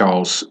week's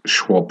Charles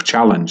Schwab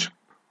Challenge.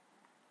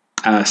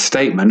 A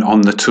statement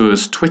on the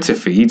Tour's Twitter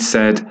feed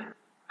said,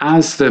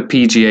 "As the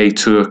PGA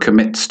Tour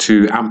commits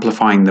to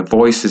amplifying the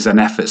voices and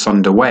efforts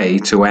underway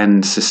to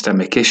end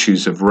systemic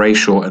issues of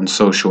racial and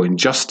social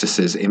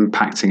injustices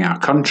impacting our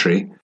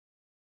country,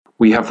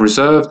 we have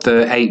reserved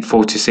the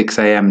 8:46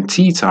 a.m.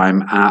 tee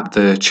time at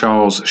the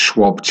Charles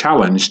Schwab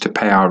Challenge to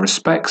pay our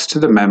respects to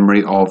the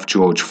memory of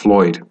George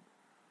Floyd.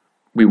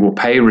 We will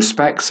pay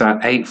respects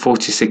at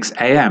 8:46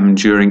 a.m.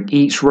 during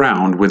each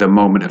round with a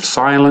moment of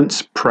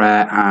silence,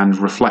 prayer and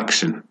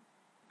reflection."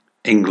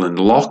 England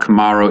lock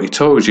Maro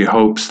Itoje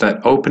hopes that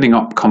opening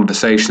up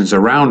conversations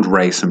around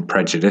race and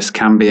prejudice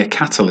can be a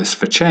catalyst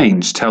for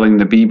change, telling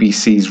the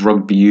BBC's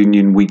Rugby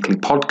Union Weekly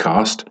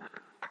podcast,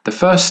 "The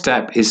first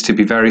step is to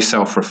be very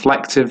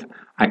self-reflective,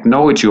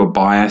 acknowledge your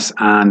bias,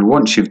 and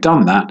once you've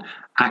done that,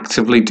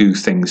 actively do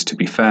things to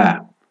be fair."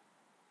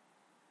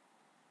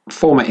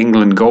 Former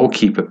England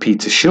goalkeeper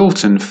Peter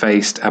Shilton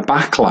faced a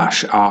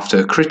backlash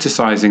after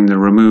criticising the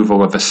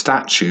removal of a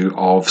statue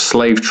of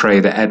slave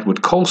trader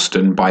Edward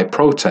Colston by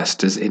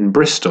protesters in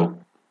Bristol.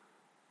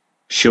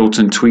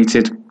 Shilton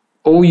tweeted,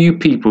 "All you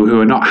people who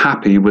are not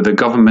happy with a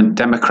government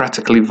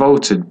democratically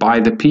voted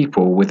by the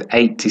people with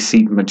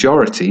 80-seat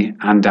majority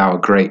and our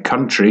great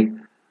country,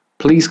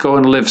 please go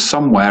and live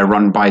somewhere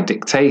run by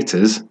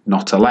dictators,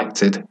 not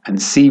elected,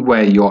 and see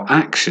where your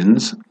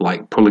actions,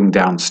 like pulling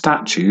down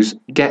statues,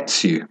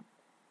 gets you."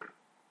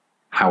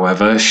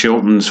 However,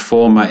 Shilton's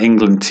former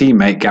England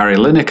teammate Gary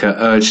Lineker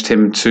urged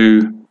him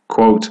to,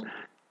 quote,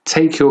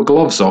 "take your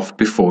gloves off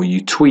before you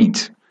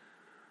tweet."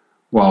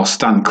 While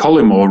Stan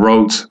Collymore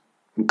wrote,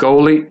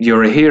 "Goalie,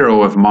 you're a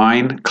hero of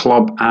mine,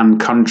 club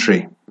and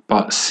country,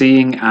 but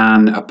seeing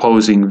an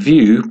opposing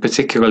view,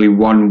 particularly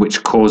one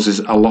which causes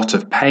a lot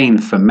of pain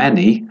for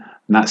many,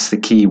 and that's the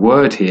key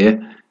word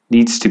here,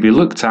 needs to be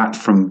looked at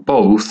from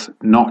both,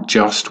 not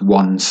just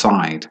one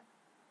side."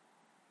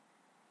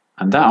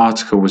 And that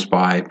article was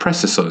by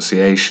Press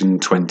Association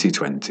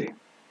 2020.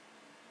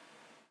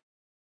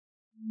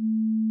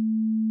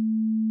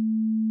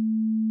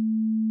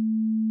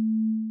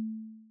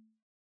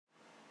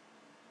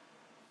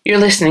 You're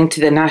listening to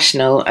The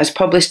National as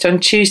published on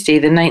Tuesday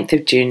the 9th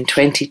of June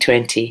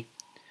 2020.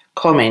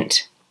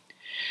 Comment.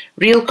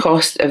 Real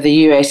cost of the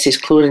US's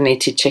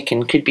chlorinated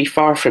chicken could be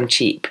far from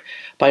cheap,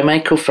 by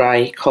Michael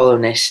Fry,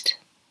 columnist.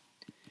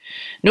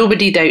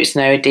 Nobody doubts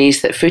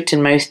nowadays that foot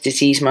and mouth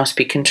disease must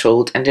be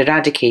controlled and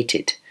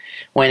eradicated.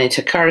 When it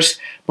occurs,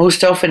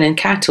 most often in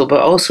cattle but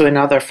also in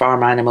other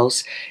farm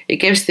animals, it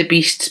gives the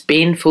beasts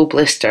baneful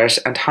blisters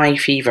and high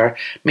fever,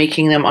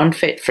 making them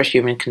unfit for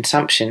human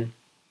consumption.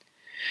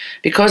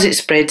 Because it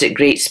spreads at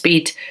great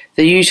speed,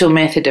 the usual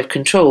method of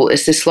control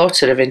is the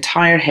slaughter of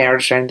entire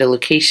herds round the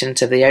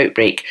locations of the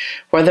outbreak,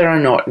 whether or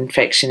not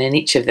infection in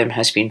each of them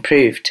has been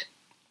proved.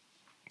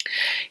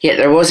 Yet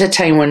there was a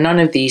time when none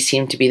of these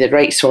seemed to be the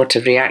right sort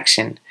of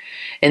reaction.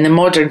 In the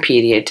modern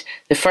period,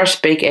 the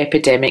first big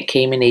epidemic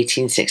came in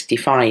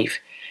 1865.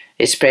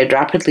 It spread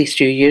rapidly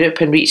through Europe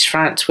and reached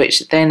France,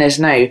 which then as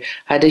now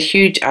had a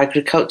huge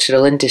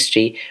agricultural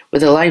industry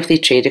with a lively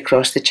trade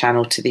across the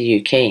Channel to the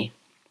UK.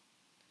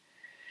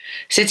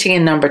 Sitting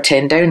in number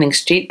 10 Downing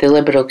Street, the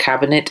Liberal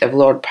cabinet of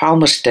Lord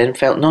Palmerston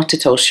felt not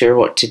at all sure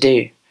what to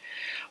do.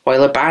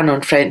 While a ban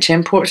on French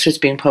imports was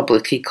being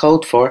publicly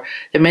called for,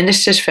 the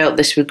ministers felt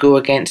this would go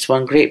against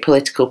one great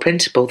political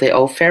principle they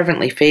all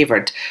fervently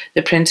favoured,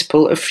 the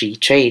principle of free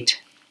trade.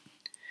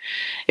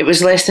 It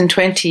was less than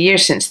 20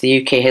 years since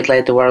the UK had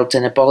led the world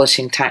in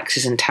abolishing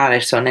taxes and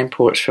tariffs on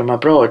imports from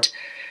abroad.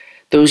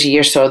 Those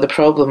years saw the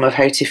problem of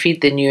how to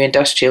feed the new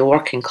industrial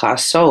working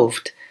class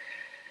solved.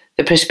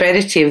 The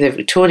prosperity of the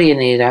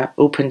Victorian era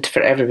opened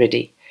for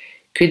everybody.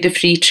 Could the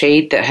free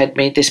trade that had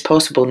made this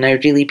possible now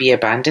really be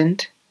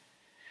abandoned?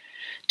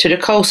 To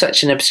recall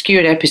such an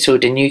obscure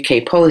episode in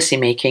UK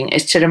policymaking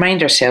is to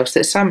remind ourselves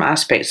that some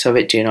aspects of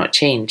it do not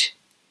change.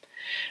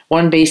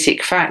 One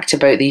basic fact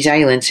about these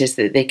islands is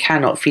that they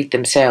cannot feed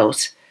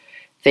themselves.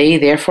 They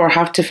therefore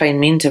have to find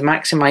means of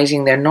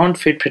maximising their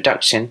non-food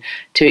production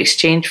to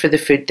exchange for the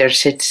food their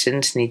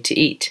citizens need to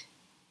eat.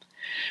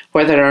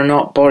 Whether or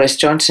not Boris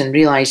Johnson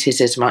realises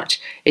as much,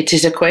 it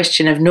is a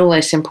question of no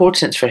less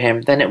importance for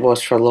him than it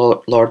was for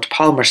Lord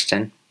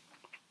Palmerston.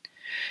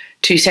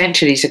 2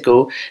 centuries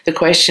ago, the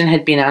question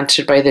had been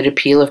answered by the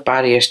repeal of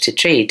barriers to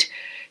trade.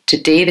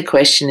 Today, the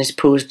question is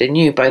posed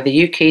anew by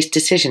the UK's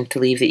decision to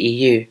leave the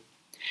EU.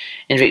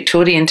 In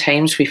Victorian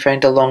times, we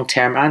found a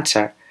long-term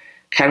answer.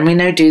 Can we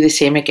now do the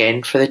same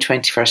again for the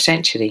 21st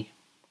century?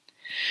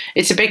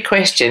 It's a big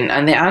question,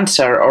 and the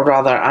answer, or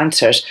rather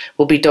answers,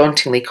 will be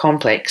dauntingly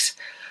complex.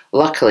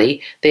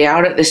 Luckily, they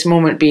are at this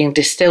moment being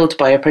distilled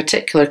by a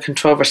particular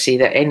controversy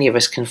that any of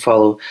us can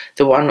follow,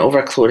 the one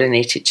over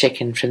chlorinated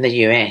chicken from the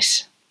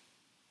US.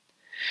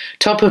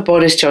 Top of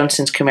Boris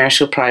Johnson's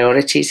commercial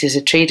priorities is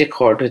a trade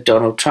accord with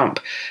Donald Trump,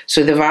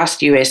 so the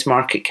vast US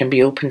market can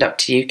be opened up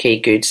to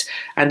UK goods,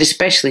 and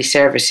especially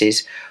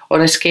services,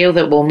 on a scale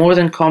that will more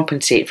than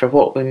compensate for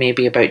what we may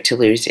be about to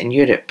lose in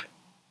Europe.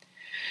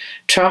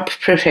 Trump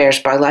prefers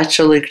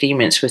bilateral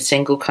agreements with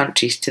single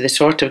countries to the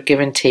sort of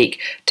give and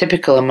take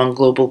typical among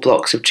global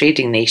blocs of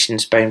trading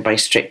nations bound by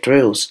strict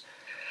rules.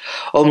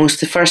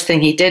 Almost the first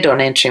thing he did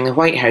on entering the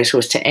White House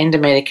was to end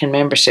American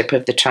membership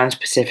of the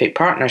Trans-Pacific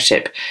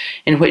Partnership,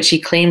 in which he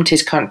claimed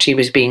his country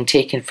was being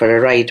taken for a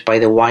ride by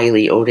the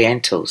wily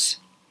Orientals.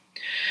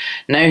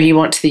 Now he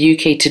wants the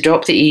UK to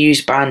drop the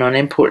EU's ban on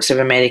imports of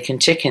American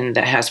chicken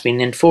that has been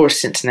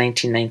enforced since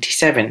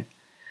 1997.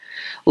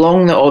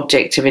 Long the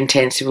object of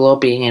intensive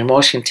lobbying in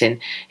Washington,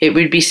 it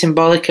would be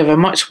symbolic of a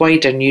much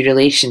wider new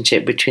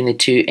relationship between the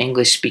two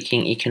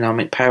English-speaking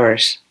economic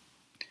powers.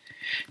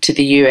 To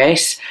the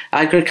US,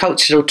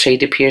 agricultural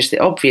trade appears the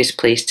obvious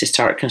place to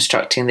start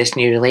constructing this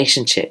new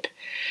relationship.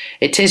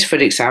 It is, for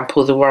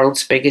example, the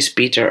world's biggest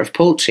breeder of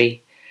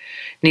poultry.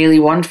 Nearly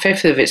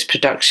 1/5 of its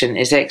production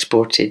is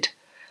exported.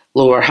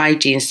 Lower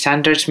hygiene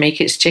standards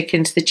make its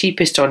chickens the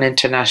cheapest on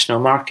international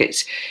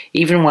markets,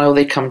 even while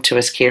they come to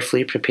us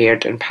carefully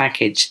prepared and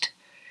packaged.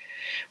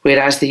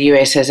 Whereas the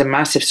US has a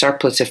massive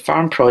surplus of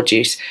farm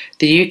produce,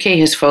 the UK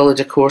has followed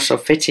a course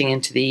of fitting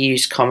into the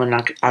EU's common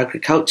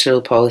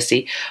agricultural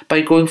policy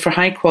by going for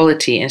high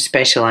quality and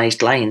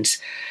specialised lines,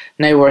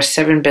 now worth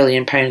 £7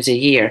 billion a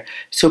year,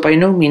 so by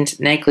no means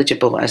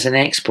negligible as an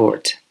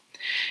export.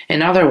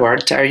 In other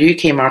words, our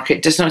UK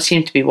market does not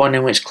seem to be one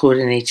in which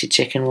chlorinated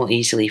chicken will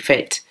easily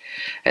fit.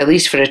 At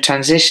least for a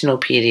transitional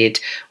period,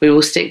 we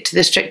will stick to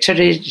the stricter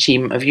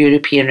regime of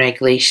European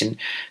regulation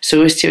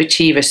so as to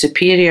achieve a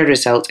superior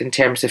result in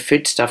terms of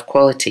foodstuff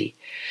quality.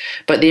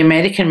 But the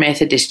American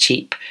method is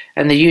cheap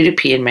and the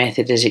European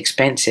method is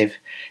expensive.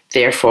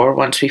 Therefore,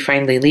 once we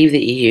finally leave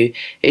the EU,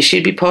 it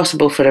should be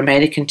possible for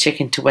American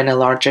chicken to win a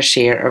larger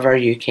share of our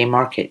UK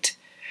market.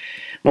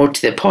 More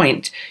to the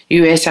point,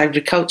 US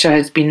agriculture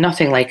has been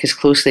nothing like as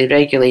closely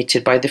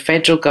regulated by the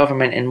federal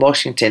government in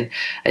Washington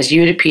as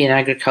European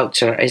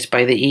agriculture is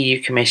by the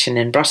EU Commission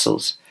in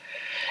Brussels.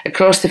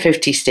 Across the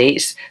 50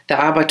 states, the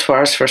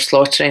abattoirs for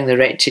slaughtering the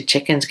wretched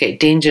chickens get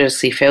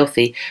dangerously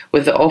filthy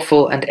with the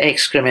offal and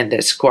excrement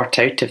that squirt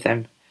out of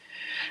them.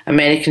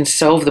 Americans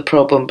solve the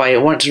problem by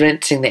at once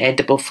rinsing the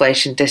edible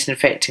flesh in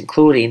disinfectant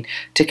chlorine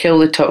to kill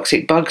the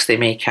toxic bugs they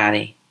may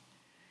carry.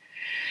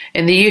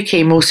 In the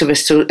UK, most of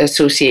us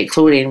associate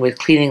chlorine with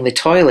cleaning the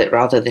toilet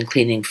rather than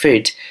cleaning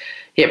food,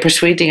 yet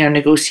persuading our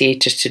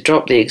negotiators to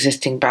drop the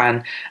existing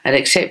ban and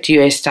accept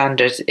US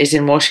standards is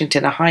in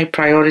Washington a high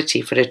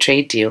priority for a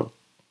trade deal.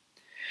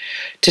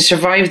 To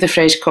survive the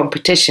fresh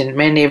competition,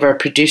 many of our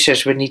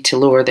producers would need to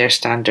lower their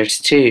standards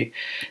too.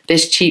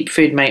 This cheap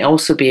food might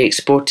also be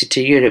exported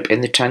to Europe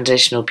in the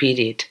transitional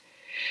period.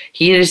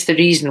 Here is the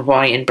reason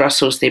why in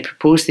Brussels they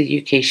propose the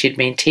UK should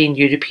maintain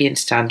European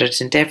standards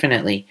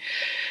indefinitely.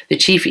 The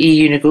chief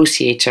EU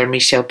negotiator,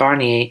 Michel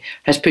Barnier,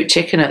 has put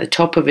chicken at the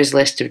top of his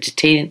list of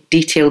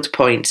detailed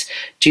points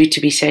due to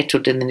be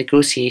settled in the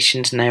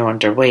negotiations now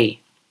underway.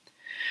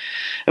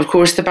 Of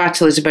course, the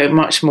battle is about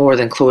much more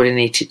than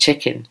chlorinated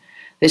chicken.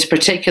 This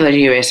particular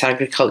US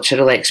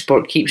agricultural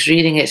export keeps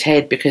rearing its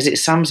head because it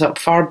sums up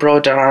far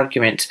broader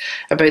arguments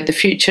about the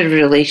future of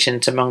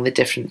relations among the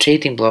different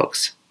trading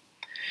blocs.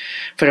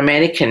 For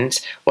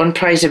Americans, one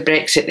prize of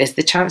Brexit is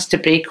the chance to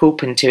break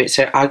open to its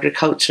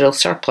agricultural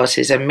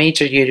surpluses a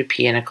major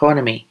European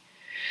economy.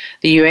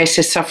 The US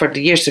has suffered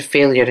years of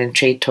failure in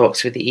trade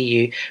talks with the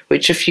EU,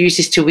 which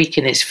refuses to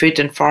weaken its food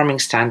and farming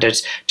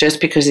standards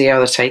just because the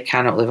other side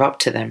cannot live up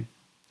to them.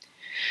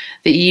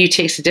 The EU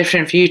takes a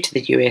different view to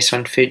the US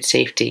on food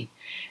safety.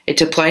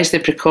 It applies the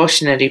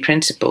precautionary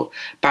principle,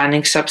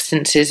 banning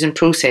substances and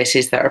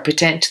processes that are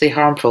potentially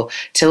harmful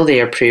till they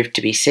are proved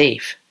to be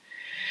safe.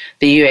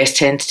 The US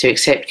tends to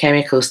accept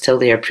chemicals till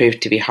they are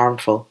proved to be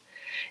harmful.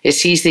 It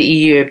sees the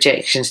EU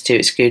objections to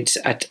its goods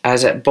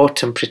as at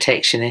bottom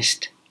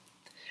protectionist.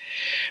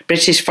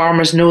 British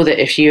farmers know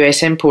that if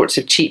US imports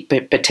of cheap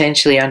but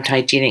potentially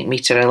unhygienic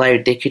meat are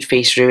allowed, they could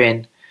face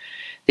ruin.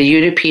 The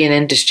European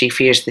industry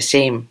fears the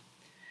same.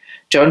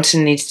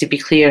 Johnson needs to be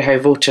clear how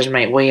voters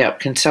might weigh up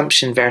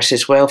consumption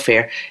versus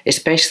welfare,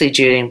 especially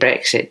during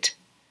Brexit.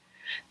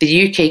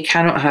 The UK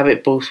cannot have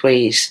it both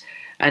ways,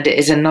 and it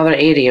is another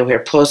area where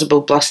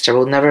plausible bluster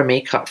will never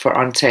make up for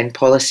unsound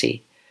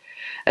policy.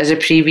 As a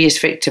previous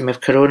victim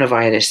of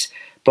coronavirus,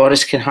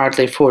 Boris can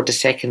hardly afford a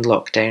second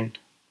lockdown.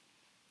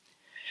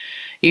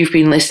 You've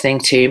been listening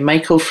to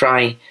Michael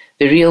Fry,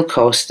 The Real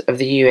Cost of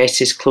the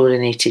US's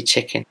Chlorinated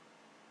Chicken.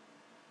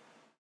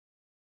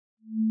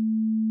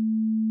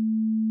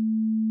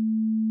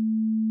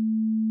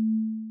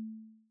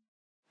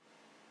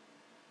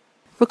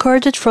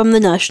 Recorded from The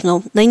National,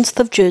 9th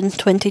of June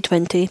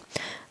 2020.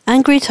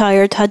 Angry,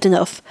 tired, had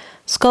enough.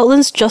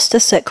 Scotland's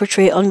Justice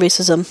Secretary on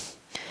racism.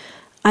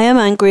 I am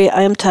angry,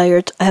 I am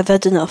tired, I have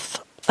had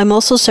enough. I'm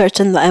also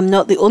certain that I am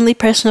not the only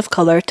person of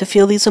colour to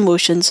feel these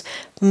emotions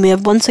when we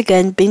have once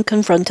again been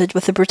confronted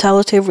with the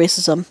brutality of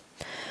racism.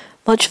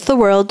 Much of the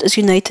world is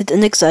united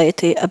in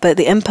anxiety about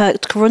the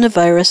impact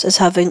coronavirus is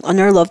having on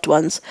our loved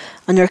ones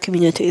and our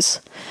communities.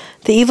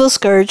 The evil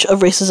scourge of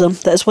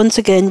racism that has once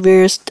again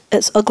reared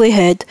its ugly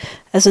head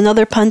is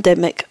another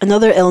pandemic,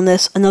 another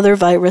illness, another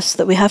virus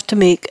that we have to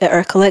make it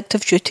our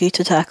collective duty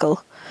to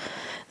tackle.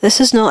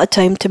 This is not a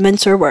time to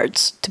mince our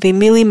words, to be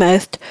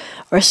mealy-mouthed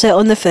or sit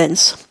on the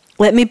fence.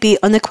 Let me be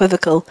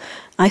unequivocal.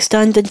 I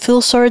stand in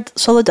full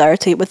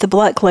solidarity with the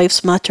Black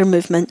Lives Matter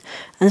movement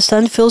and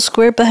stand full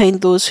square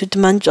behind those who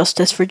demand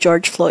justice for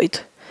George Floyd.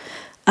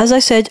 As I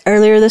said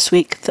earlier this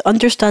week, the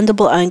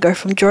understandable anger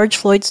from George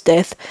Floyd's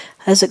death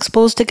has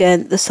exposed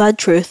again the sad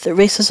truth that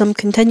racism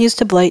continues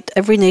to blight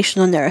every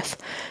nation on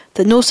earth,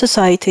 that no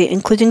society,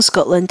 including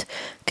Scotland,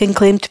 can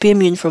claim to be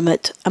immune from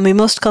it, and we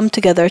must come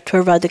together to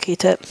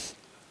eradicate it.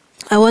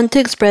 I want to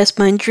express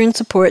my enduring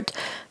support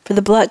for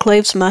the Black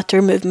Lives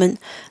Matter movement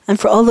and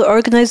for all the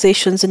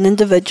organisations and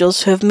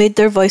individuals who have made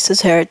their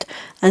voices heard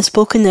and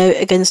spoken out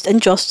against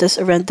injustice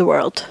around the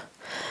world.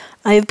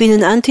 I have been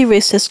an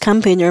anti-racist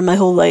campaigner my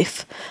whole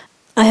life.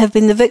 I have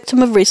been the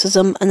victim of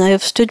racism and I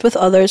have stood with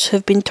others who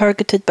have been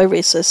targeted by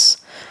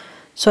racists.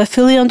 So I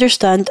fully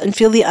understand and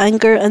feel the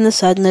anger and the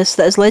sadness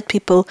that has led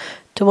people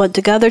to want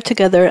to gather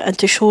together and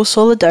to show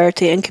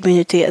solidarity and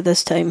community at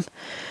this time.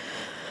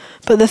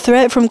 But the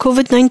threat from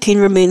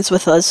COVID-19 remains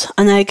with us,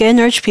 and I again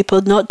urge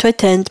people not to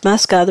attend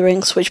mass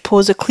gatherings which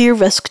pose a clear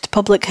risk to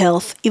public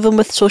health, even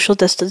with social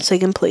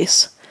distancing in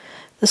place.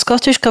 The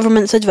Scottish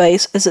Government's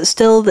advice is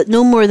that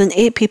no more than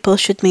 8 people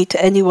should meet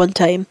at any one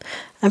time,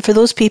 and for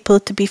those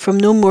people to be from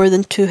no more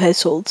than 2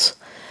 households.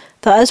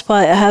 That is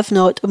why I have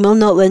not and will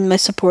not lend my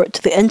support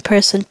to the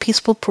in-person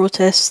peaceful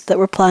protests that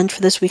were planned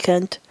for this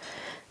weekend.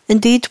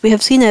 Indeed, we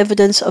have seen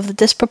evidence of the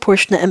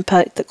disproportionate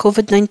impact that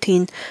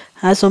COVID-19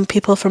 has on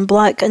people from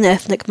black and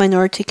ethnic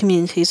minority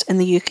communities in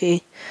the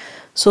UK.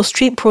 So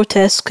street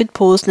protests could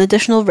pose an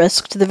additional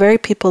risk to the very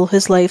people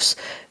whose lives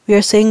we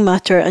are saying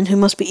matter and who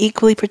must be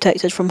equally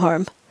protected from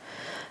harm.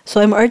 So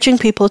I'm urging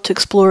people to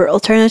explore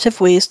alternative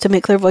ways to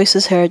make their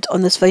voices heard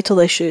on this vital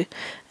issue,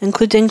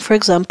 including, for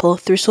example,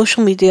 through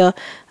social media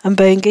and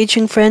by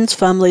engaging friends,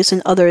 families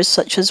and others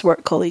such as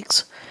work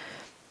colleagues.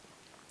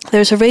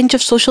 There's a range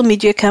of social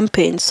media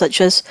campaigns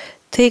such as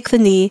Take the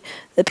Knee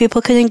that people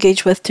can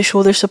engage with to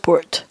show their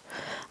support.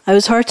 I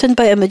was heartened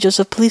by images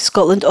of Police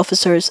Scotland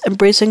officers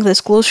embracing this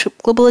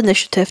global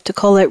initiative to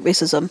call out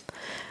racism.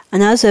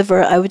 And as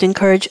ever, I would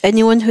encourage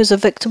anyone who is a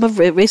victim of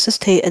a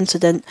racist hate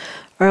incident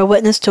or a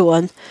witness to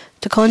one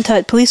to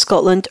contact Police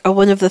Scotland or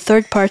one of the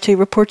third-party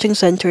reporting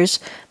centres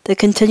that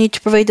continue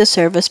to provide a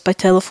service by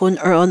telephone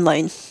or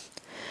online.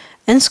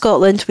 In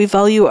Scotland, we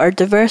value our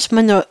diverse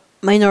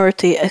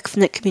minority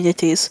ethnic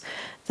communities,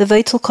 the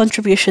vital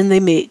contribution they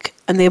make,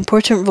 and the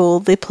important role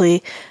they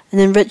play in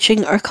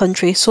enriching our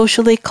country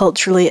socially,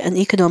 culturally and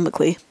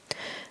economically.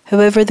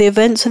 However, the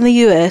events in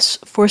the US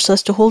force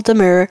us to hold a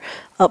mirror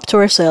up to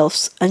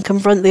ourselves and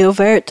confront the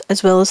overt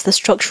as well as the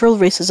structural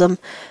racism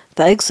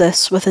that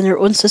exists within our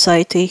own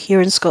society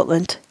here in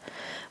Scotland.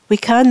 We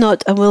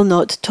cannot and will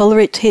not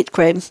tolerate hate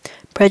crime,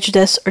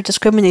 prejudice or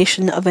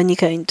discrimination of any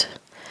kind.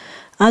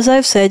 As I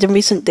have said in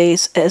recent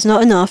days, it is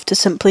not enough to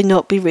simply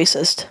not be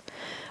racist.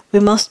 We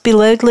must be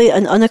loudly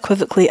and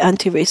unequivocally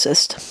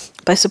anti-racist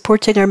by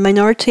supporting our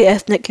minority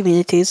ethnic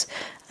communities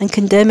and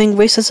condemning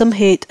racism,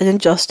 hate and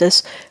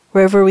injustice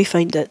wherever we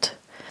find it.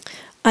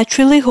 I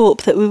truly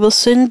hope that we will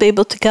soon be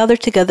able to gather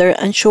together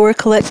and show our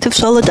collective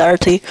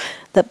solidarity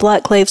that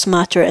Black Lives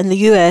Matter in the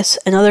US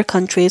and other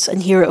countries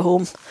and here at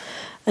home.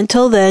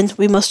 Until then,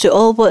 we must do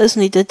all what is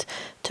needed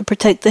to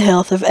protect the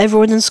health of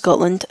everyone in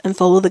Scotland and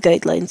follow the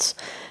guidelines.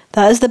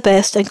 That is the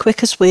best and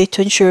quickest way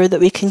to ensure that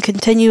we can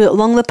continue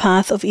along the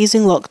path of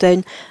easing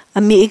lockdown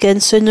and meet again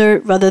sooner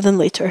rather than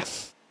later.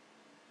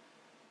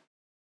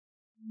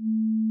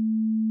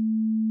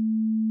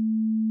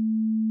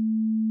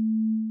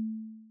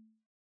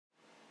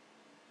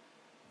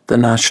 The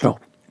National.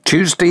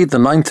 Tuesday, the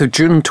 9th of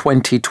June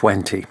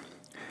 2020.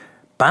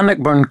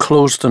 Bannockburn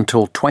closed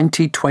until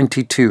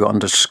 2022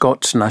 under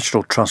Scots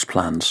National Trust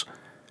plans.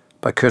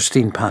 By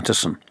Kirstine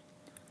Pattison.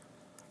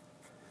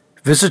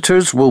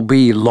 Visitors will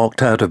be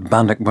locked out of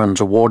Bannockburn's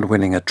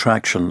award-winning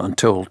attraction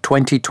until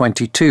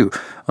 2022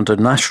 under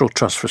National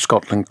Trust for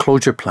Scotland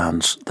closure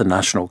plans, the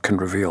National can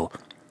reveal.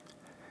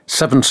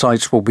 7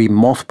 sites will be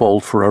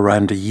mothballed for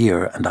around a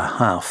year and a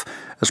half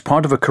as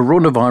part of a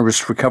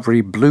coronavirus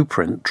recovery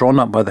blueprint drawn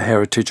up by the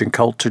Heritage and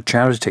Culture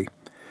charity.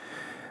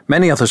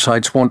 Many other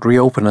sites won't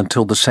reopen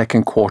until the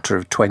second quarter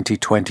of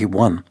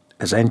 2021,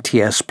 as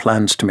NTS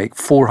plans to make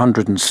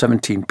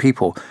 417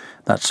 people,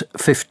 that's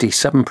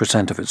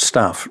 57% of its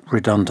staff,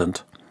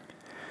 redundant.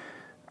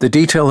 The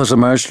detail has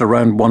emerged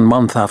around 1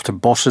 month after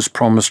bosses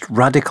promised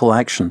radical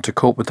action to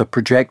cope with a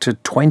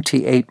projected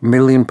 £28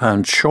 million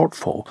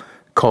shortfall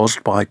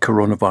caused by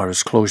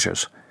coronavirus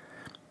closures.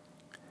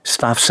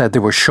 Staff said they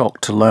were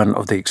shocked to learn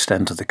of the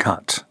extent of the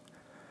cuts.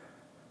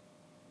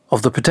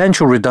 Of the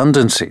potential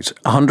redundancies,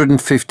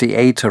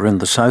 158 are in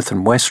the South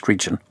and West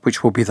region,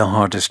 which will be the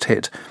hardest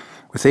hit,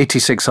 with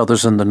 86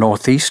 others in the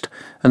North East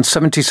and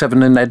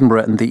 77 in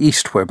Edinburgh and the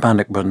East, where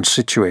Bannockburn is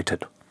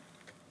situated.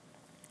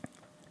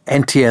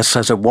 NTS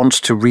says it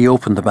wants to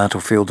reopen the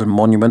battlefield and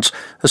monuments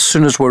as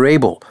soon as we're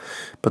able,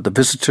 but the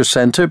visitor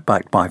centre,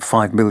 backed by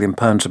 £5 million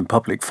in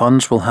public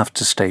funds, will have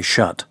to stay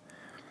shut.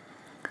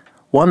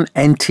 One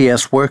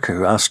NTS worker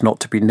who asked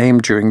not to be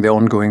named during the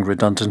ongoing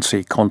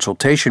redundancy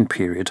consultation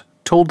period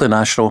told The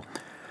National,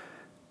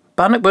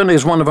 "Bannockburn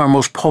is one of our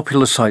most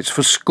popular sites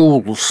for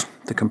schools.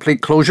 The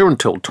complete closure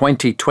until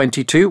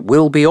 2022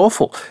 will be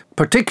awful,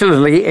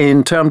 particularly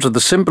in terms of the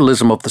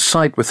symbolism of the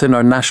site within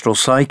our national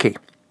psyche.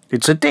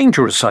 It's a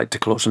dangerous site to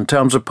close in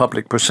terms of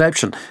public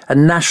perception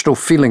and national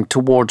feeling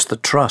towards the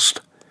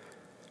trust."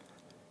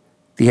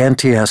 The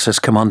NTS has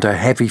come under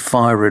heavy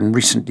fire in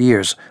recent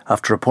years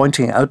after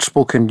appointing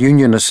outspoken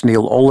unionist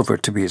Neil Oliver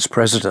to be its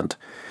president.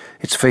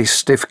 It's faced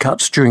stiff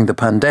cuts during the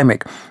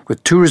pandemic,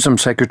 with Tourism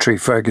Secretary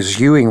Fergus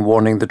Ewing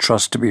warning the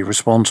trust to be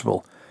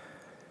responsible.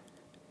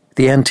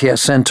 The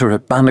NTS Centre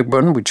at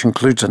Bannockburn, which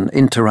includes an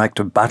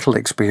interactive battle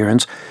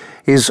experience,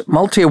 is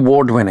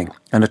multi-award winning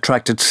and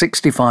attracted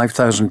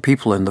 65,000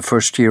 people in the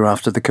first year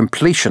after the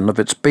completion of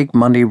its big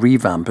money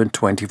revamp in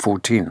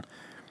 2014.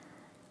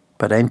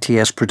 But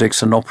NTS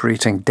predicts an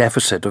operating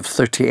deficit of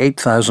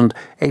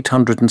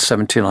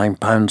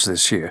 £38,879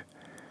 this year.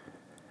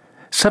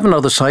 7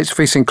 other sites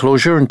facing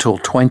closure until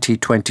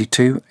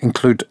 2022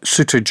 include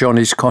Suitor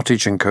Johnny's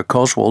Cottage in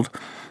Kirkoswald,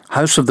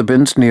 House of the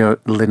Binns near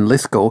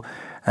Linlithgow,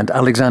 and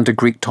Alexander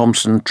Greek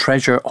Thompson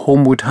Treasure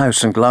Homewood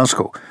House in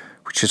Glasgow,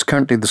 which is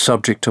currently the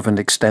subject of an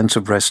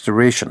extensive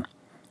restoration.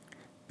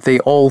 They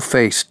all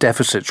face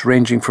deficits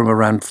ranging from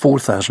around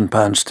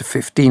 £4,000 to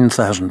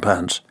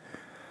 £15,000.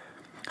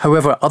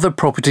 However, other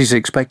properties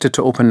expected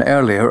to open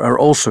earlier are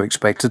also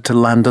expected to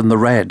land in the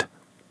red.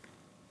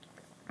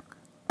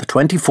 The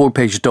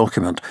 24-page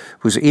document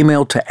was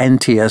emailed to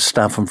NTS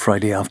staff on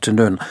Friday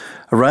afternoon.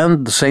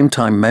 Around the same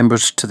time,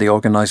 members to the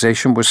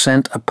organisation were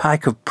sent a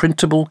pack of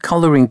printable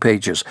colouring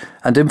pages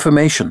and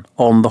information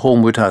on the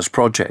Homewood House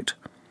project.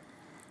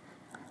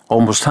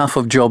 Almost half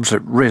of jobs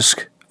at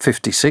risk,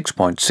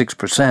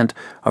 56.6%,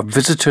 are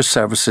visitor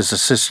services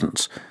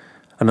assistants.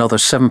 Another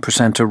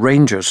 7% are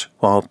rangers,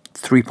 while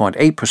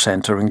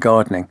 3.8% are in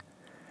gardening.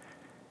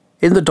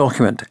 In the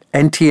document,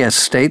 NTS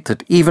state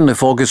that even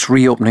if August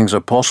reopenings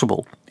are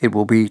possible, it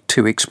will be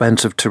too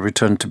expensive to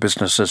return to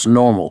business as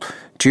normal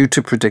due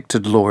to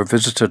predicted lower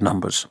visitor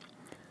numbers.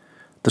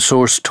 The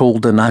source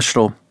told The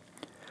National,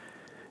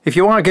 "If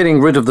you are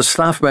getting rid of the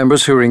staff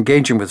members who are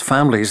engaging with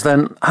families,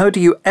 then how do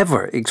you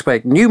ever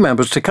expect new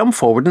members to come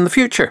forward in the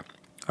future?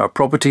 Our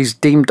properties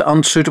deemed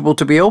unsuitable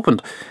to be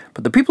opened,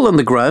 but the people on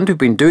the ground who've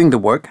been doing the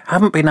work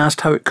haven't been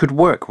asked how it could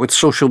work with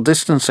social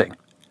distancing."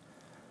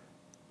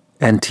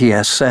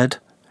 NTS said,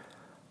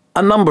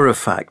 "A number of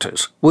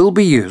factors will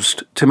be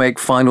used to make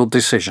final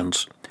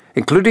decisions,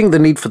 including the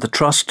need for the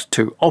Trust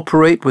to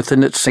operate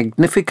within its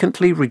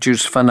significantly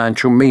reduced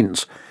financial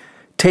means,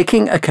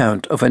 taking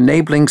account of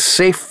enabling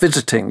safe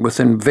visiting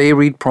within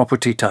varied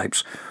property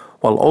types,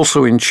 while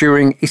also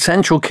ensuring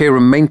essential care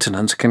and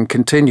maintenance can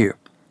continue.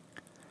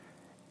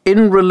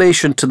 In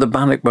relation to the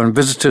Bannockburn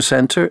Visitor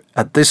Centre,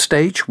 at this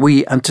stage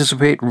we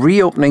anticipate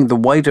reopening the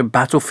wider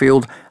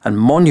battlefield and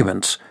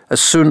monuments as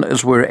soon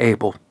as we're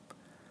able."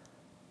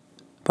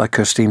 By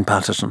Kirstine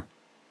Patterson.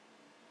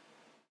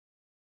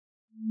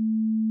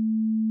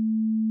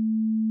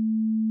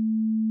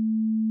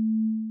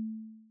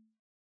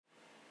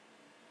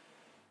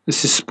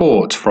 This is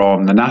sport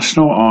from The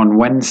National on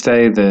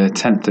Wednesday, the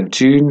 10th of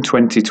June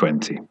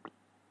 2020.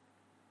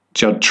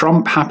 Judd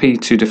Trump happy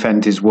to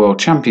defend his World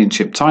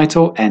Championship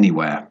title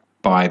anywhere,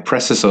 by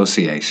Press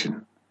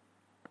Association.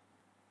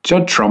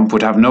 Judd Trump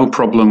would have no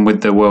problem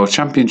with the World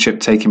Championship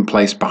taking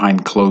place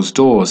behind closed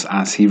doors,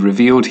 as he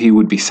revealed he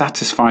would be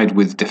satisfied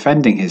with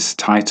defending his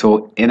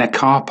title in a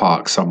car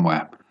park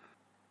somewhere.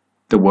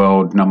 The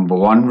world number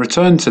 1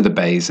 returned to the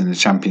Bays in the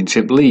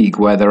Championship League,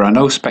 where there are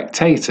no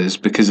spectators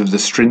because of the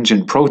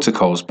stringent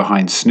protocols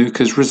behind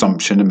snooker's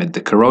resumption amid the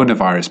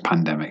coronavirus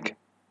pandemic.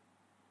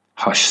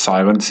 Hushed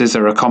silences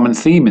are a common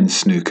theme in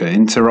snooker,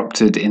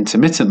 interrupted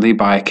intermittently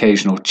by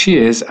occasional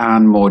cheers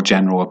and more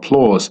general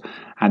applause,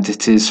 and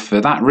it is for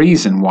that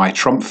reason why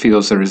Trump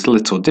feels there is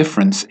little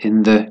difference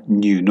in the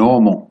new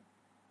normal.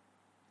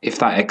 If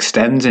that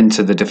extends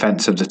into the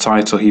defence of the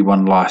title he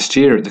won last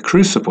year at the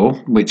Crucible,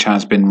 which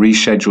has been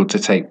rescheduled to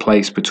take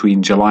place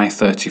between July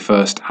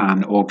 31st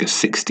and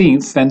August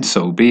 16th, then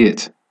so be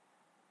it.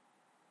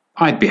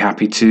 "I'd be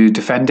happy to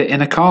defend it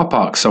in a car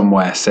park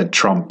somewhere," said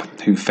Trump,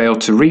 who failed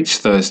to reach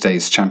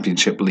Thursday's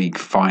Championship League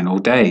final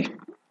day.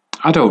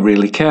 "I don't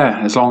really care.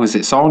 As long as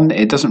it's on,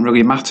 it doesn't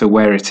really matter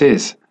where it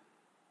is."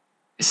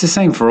 It's the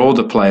same for all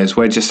the players.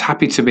 We're just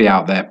happy to be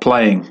out there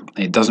playing.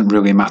 It doesn't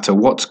really matter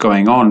what's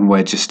going on.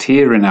 We're just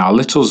here in our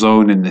little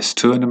zone in this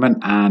tournament,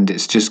 and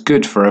it's just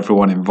good for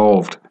everyone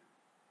involved.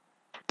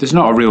 There's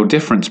not a real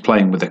difference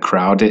playing with a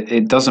crowd.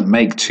 It doesn't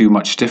make too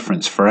much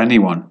difference for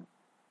anyone.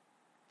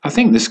 I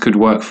think this could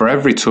work for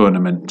every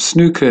tournament.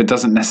 Snooker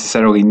doesn't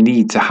necessarily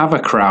need to have a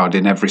crowd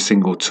in every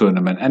single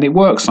tournament, and it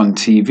works on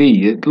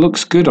TV. It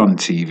looks good on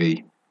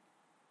TV.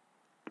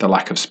 The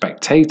lack of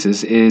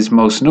spectators is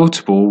most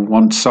notable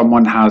once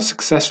someone has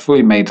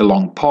successfully made a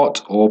long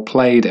pot or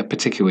played a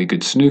particularly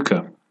good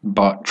snooker.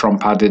 But,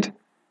 Trump added,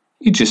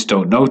 you just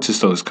don't notice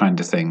those kind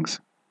of things.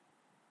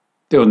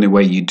 The only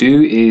way you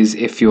do is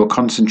if your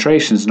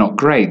concentration's not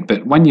great,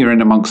 but when you're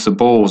in amongst the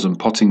balls and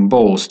potting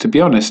balls, to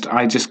be honest,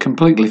 I just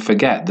completely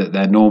forget that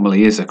there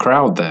normally is a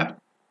crowd there.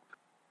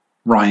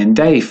 Ryan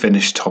Day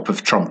finished top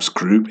of Trump's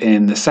group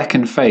in the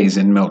second phase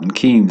in Milton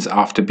Keynes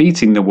after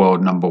beating the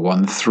world number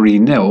 1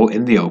 3-0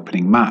 in the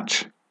opening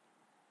match.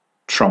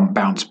 Trump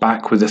bounced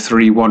back with a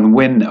 3-1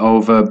 win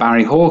over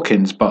Barry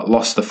Hawkins, but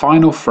lost the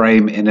final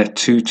frame in a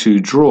 2-2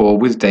 draw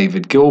with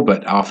David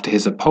Gilbert after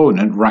his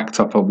opponent racked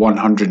up a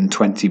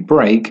 120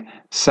 break,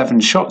 7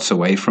 shots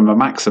away from a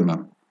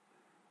maximum.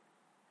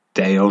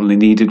 Day only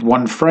needed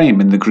 1 frame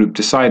in the group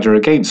decider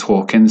against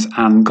Hawkins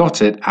and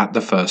got it at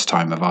the first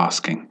time of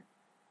asking.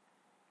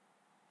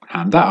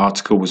 And that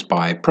article was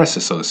by Press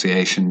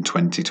Association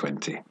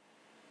 2020.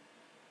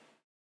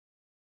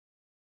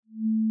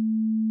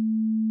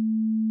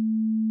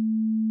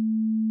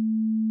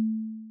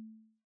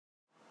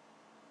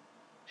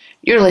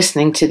 You're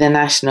listening to The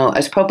National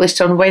as published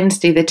on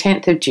Wednesday the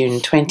 10th of June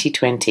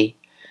 2020.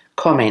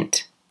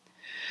 Comment.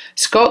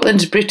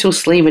 Scotland's brutal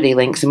slavery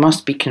links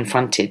must be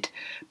confronted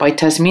by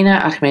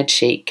Tasmina Ahmed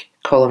Sheikh,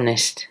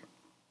 columnist.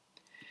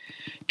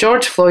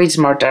 George Floyd's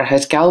murder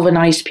has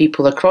galvanised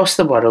people across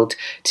the world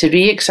to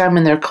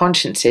re-examine their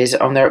consciences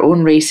on their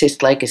own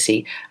racist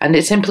legacy and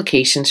its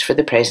implications for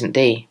the present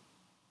day.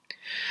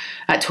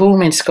 At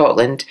home in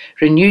Scotland,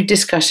 renewed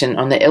discussion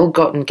on the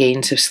ill-gotten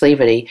gains of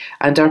slavery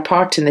and our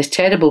part in this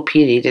terrible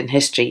period in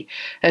history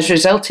has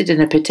resulted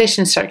in a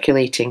petition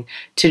circulating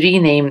to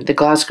rename the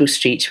Glasgow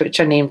streets which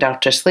are named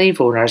after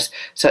slave owners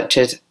such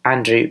as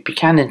Andrew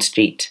Buchanan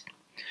Street.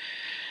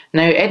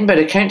 Now,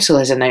 Edinburgh Council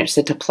has announced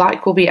that a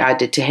plaque will be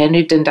added to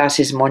Henry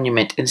Dundas's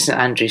monument in St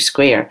Andrew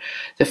Square,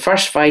 the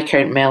first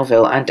Viscount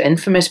Melville and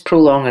infamous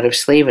prolonger of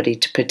slavery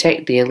to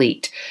protect the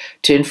elite,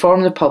 to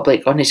inform the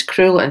public on his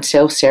cruel and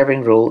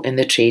self-serving role in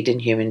the trade in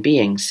human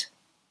beings.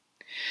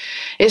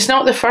 It's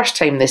not the first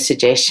time this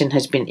suggestion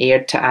has been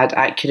aired to add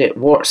accurate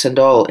warts and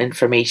all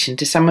information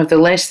to some of the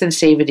less than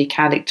savoury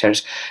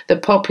characters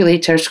that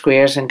populate our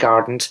squares and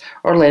gardens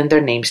or lend their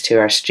names to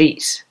our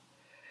streets.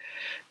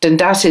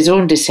 Dundas's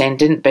own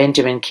descendant,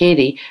 Benjamin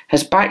Carey,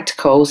 has backed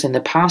calls in the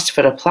past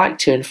for a plaque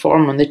to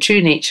inform on the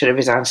true nature of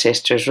his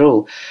ancestors'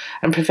 role,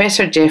 and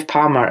Professor Jeff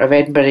Palmer of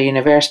Edinburgh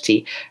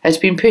University has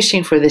been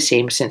pushing for the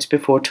same since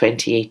before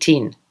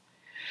 2018.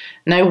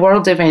 Now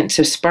world events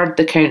have spurred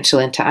the council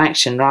into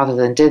action rather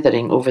than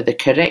dithering over the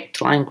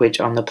correct language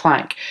on the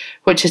plaque,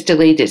 which has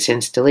delayed its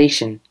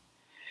installation.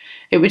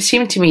 It would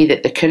seem to me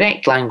that the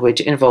correct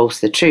language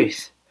involves the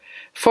truth.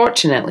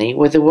 Fortunately,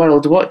 with the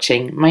world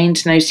watching,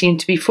 minds now seem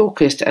to be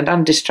focused and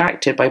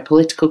undistracted by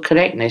political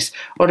correctness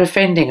or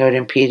offending our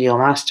imperial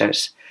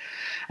masters.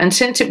 And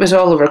since it was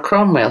Oliver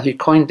Cromwell who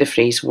coined the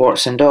phrase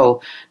warts and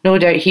all, no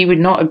doubt he would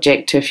not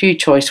object to a few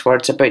choice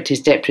words about his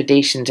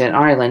depredations in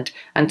Ireland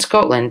and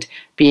Scotland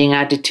being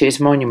added to his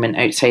monument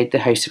outside the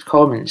House of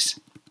Commons.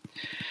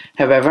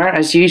 However,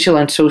 as usual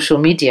on social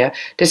media,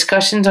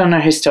 discussions on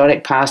our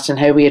historic past and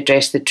how we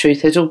address the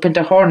truth has opened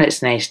a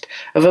hornet's nest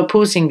of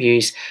opposing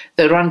views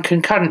that run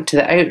concurrent to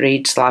the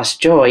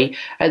outrage/joy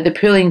at the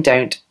pulling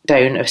down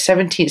of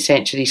 17th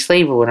century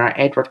slave owner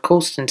Edward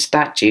Colston's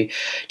statue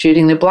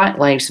during the Black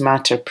Lives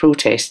Matter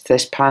protests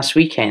this past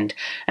weekend,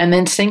 and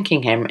then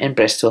sinking him in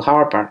Bristol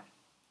Harbour.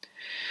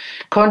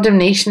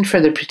 Condemnation for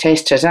the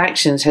protesters'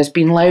 actions has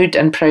been loud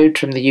and proud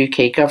from the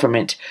UK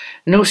government,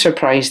 no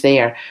surprise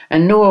there,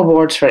 and no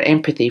awards for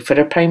empathy for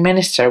a Prime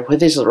Minister with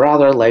his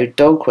rather loud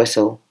dog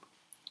whistle.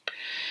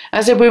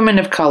 As a woman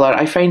of colour,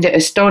 I find it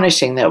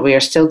astonishing that we are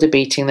still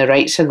debating the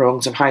rights and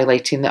wrongs of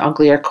highlighting the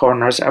uglier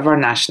corners of our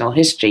national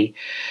history.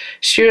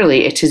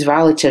 Surely it is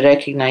valid to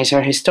recognise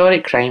our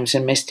historic crimes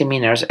and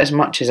misdemeanours as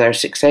much as our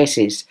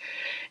successes.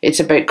 It's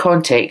about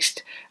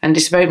context, and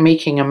it's about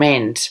making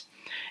amends.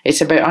 It's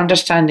about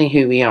understanding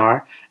who we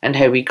are and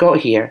how we got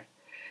here.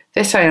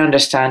 This I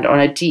understand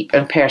on a deep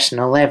and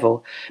personal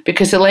level,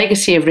 because the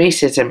legacy of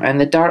racism and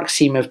the dark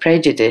seam of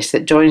prejudice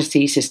that joins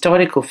these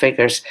historical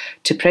figures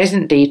to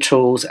present-day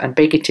trolls and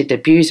bigoted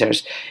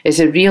abusers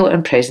is a real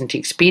and present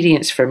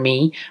experience for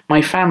me,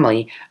 my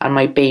family, and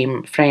my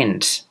BAME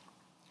friends.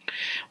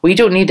 We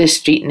don't need a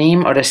street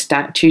name or a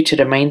statue to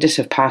remind us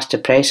of past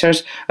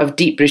oppressors, of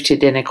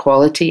deep-rooted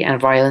inequality and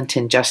violent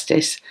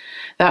injustice.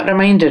 That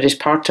reminder is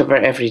part of our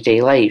everyday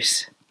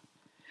lives.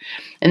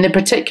 In the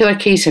particular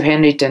case of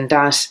Henry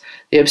Dundas,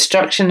 the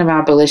obstruction of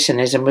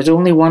abolitionism was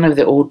only one of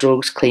the old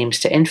rogue's claims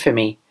to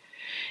infamy.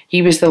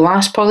 He was the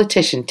last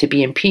politician to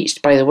be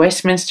impeached by the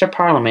Westminster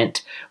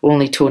Parliament,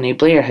 only Tony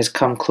Blair has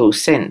come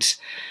close since,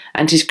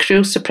 and his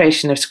cruel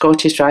suppression of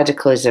Scottish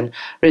radicalism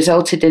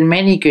resulted in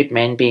many good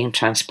men being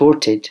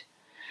transported.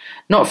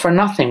 Not for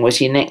nothing was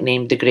he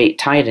nicknamed the Great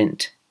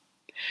Tyrant.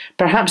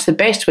 Perhaps the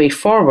best way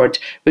forward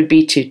would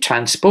be to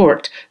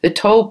transport the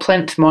tall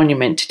plinth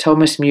monument to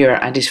Thomas Muir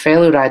and his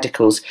fellow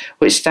radicals,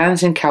 which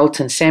stands in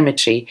Calton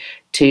Cemetery,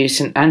 to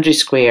St Andrew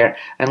Square,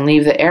 and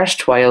leave the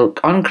erstwhile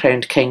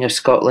uncrowned King of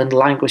Scotland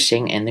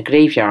languishing in the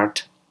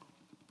graveyard.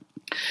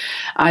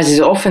 As is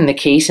often the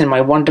case in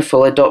my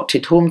wonderful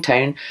adopted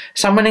hometown,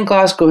 someone in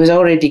Glasgow has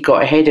already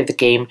got ahead of the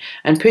game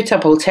and put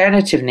up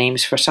alternative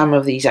names for some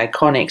of these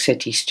iconic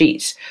city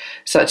streets,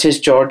 such as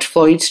George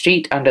Floyd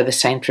Street under the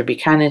sign for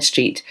Buchanan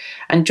Street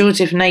and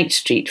Joseph Knight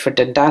Street for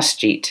Dundas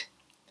Street.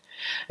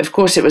 Of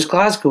course, it was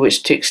Glasgow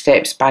which took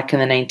steps back in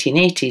the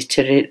 1980s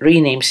to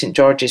rename St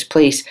George's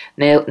Place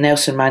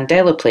Nelson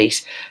Mandela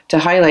Place to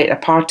highlight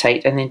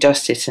apartheid and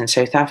injustice in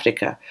South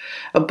Africa,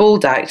 a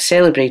bold act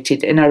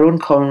celebrated in our own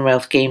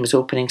Commonwealth Games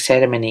opening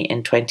ceremony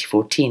in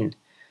 2014.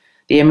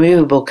 The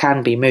immovable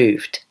can be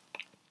moved.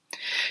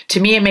 To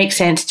me, it makes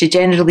sense to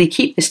generally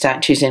keep the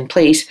statues in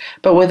place,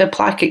 but with a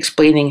plaque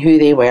explaining who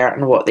they were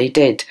and what they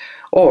did,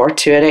 or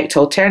to erect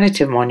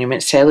alternative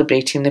monuments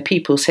celebrating the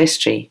people's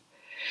history.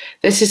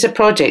 This is a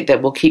project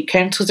that will keep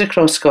councils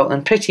across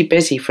Scotland pretty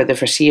busy for the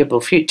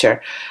foreseeable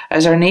future,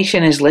 as our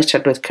nation is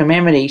littered with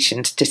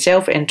commemorations to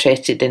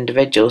self-interested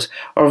individuals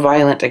or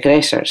violent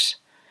aggressors.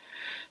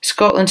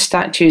 Scotland's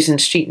statues and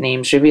street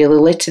names reveal a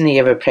litany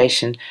of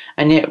oppression,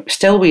 and yet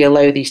still we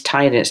allow these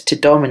tyrants to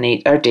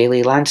dominate our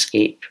daily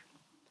landscape.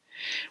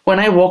 When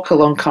I walk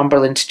along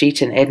Cumberland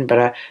Street in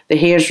Edinburgh, the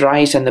hairs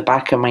rise on the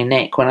back of my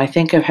neck when I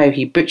think of how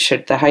he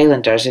butchered the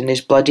Highlanders in his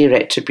bloody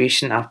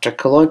retribution after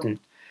Culloden.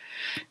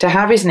 To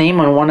have his name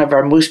on one of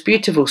our most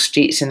beautiful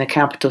streets in the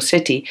capital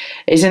city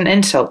is an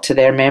insult to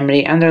their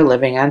memory and their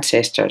living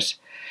ancestors.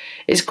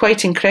 It's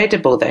quite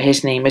incredible that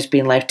his name has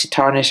been left to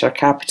tarnish our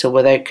capital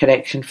without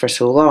correction for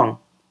so long.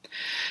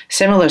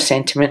 Similar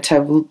sentiments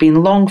have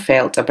been long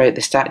felt about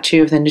the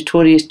statue of the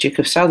notorious Duke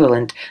of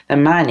Sutherland, the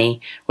Manny,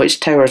 which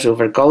towers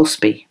over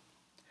Golspie.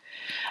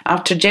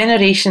 After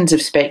generations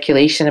of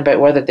speculation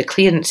about whether the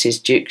Clearances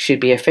Duke should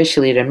be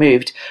officially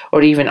removed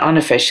or even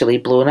unofficially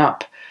blown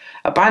up,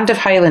 a band of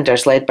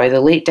Highlanders led by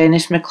the late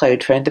Dennis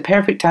MacLeod found the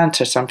perfect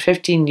answer some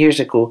 15 years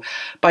ago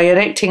by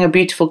erecting a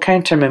beautiful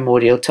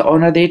counter-memorial to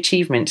honour the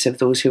achievements of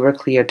those who were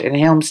cleared in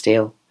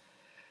Helmsdale.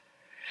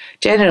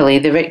 Generally,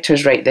 the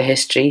victors write the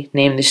history,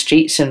 name the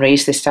streets and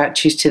raise the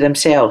statues to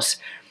themselves.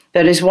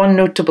 There is one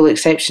notable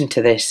exception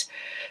to this.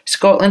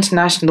 Scotland's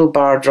national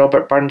bard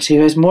Robert Burns, who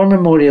has more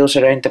memorials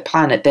around the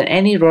planet than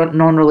any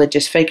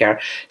non-religious figure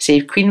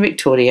save Queen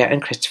Victoria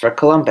and Christopher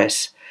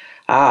Columbus.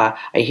 Ah,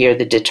 I hear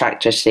the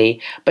detractors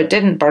say, but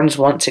didn't Burns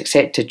once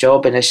accept a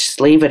job in a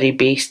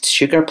slavery-based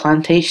sugar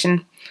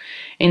plantation?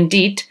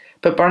 Indeed,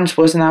 but Burns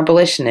was an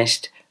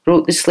abolitionist,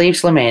 wrote The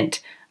Slave's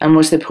Lament, and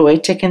was the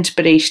poetic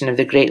inspiration of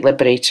the great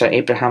liberator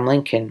Abraham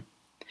Lincoln.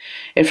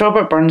 If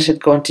Robert Burns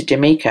had gone to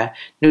Jamaica,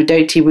 no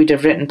doubt he would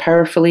have written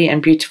powerfully and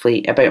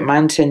beautifully about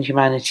man's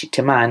inhumanity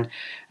to man,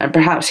 and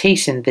perhaps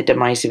hastened the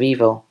demise of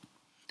evil.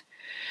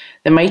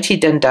 The mighty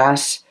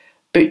Dundas,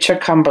 Butcher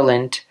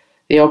Cumberland,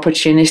 the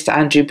opportunist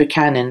Andrew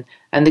Buchanan,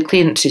 and the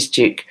Clearances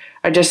Duke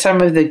are just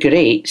some of the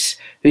greats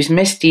whose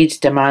misdeeds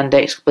demand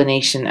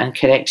explanation and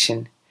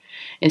correction.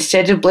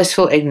 Instead of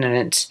blissful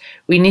ignorance,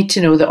 we need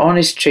to know the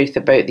honest truth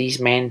about these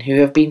men who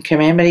have been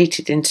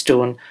commemorated in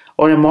stone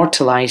or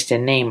immortalised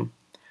in name.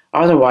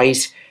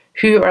 Otherwise,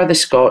 who are the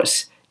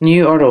Scots,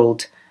 new or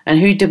old, and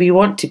who do we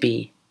want to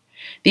be?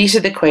 These are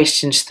the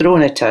questions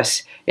thrown at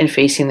us in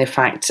facing the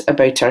facts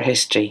about our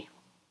history.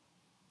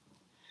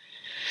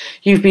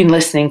 You've been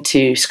listening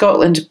to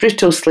Scotland's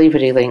Brutal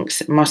Slavery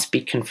Links Must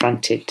Be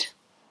Confronted.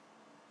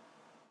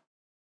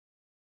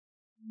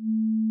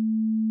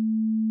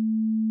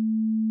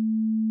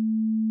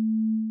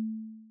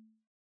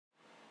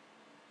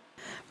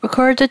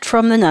 Recorded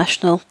from The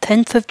National,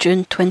 10th of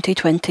June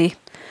 2020.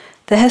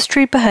 The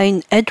history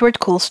behind Edward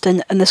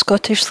Colston and the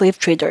Scottish slave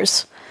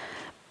traders.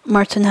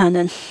 Martin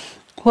Hannon.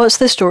 What's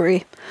the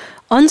story?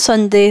 On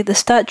Sunday, the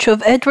statue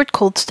of Edward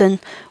Colston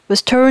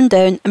was torn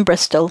down in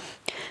Bristol.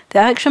 The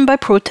action by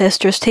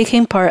protesters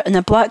taking part in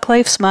a Black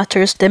Lives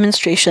Matter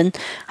demonstration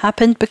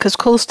happened because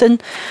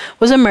Colston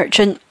was a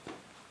merchant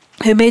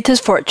who made his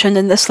fortune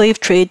in the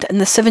slave trade in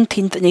the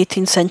 17th and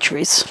 18th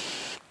centuries.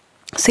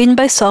 Seen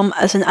by some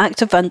as an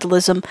act of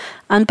vandalism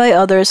and by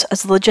others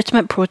as a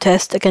legitimate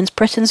protest against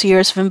Britain's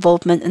years of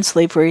involvement in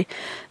slavery,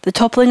 the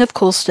toppling of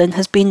Colston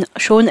has been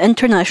shown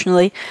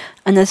internationally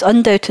and is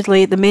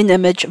undoubtedly the main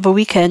image of a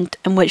weekend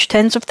in which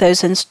tens of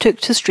thousands took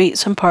to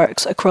streets and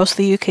parks across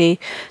the UK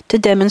to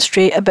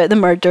demonstrate about the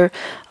murder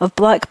of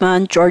black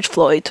man George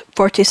Floyd,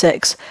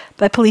 46,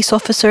 by police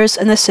officers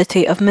in the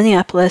city of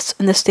Minneapolis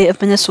in the state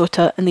of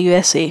Minnesota in the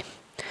USA.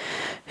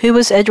 Who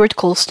was Edward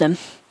Colston?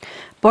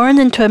 Born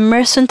into a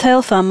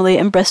mercantile family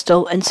in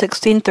Bristol in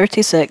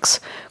 1636,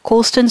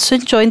 Colston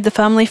soon joined the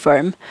family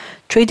firm,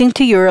 trading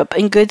to Europe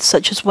in goods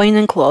such as wine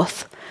and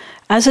cloth.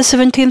 As the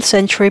 17th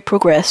century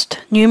progressed,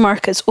 new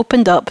markets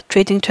opened up,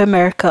 trading to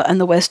America and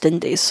the West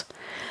Indies.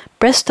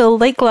 Bristol,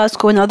 like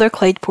Glasgow and other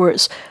Clyde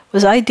ports,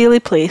 was ideally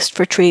placed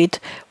for trade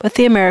with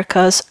the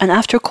Americas, and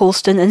after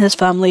Colston and his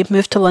family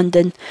moved to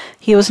London,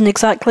 he was in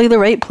exactly the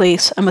right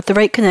place and with the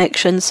right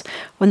connections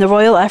when the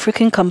Royal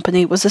African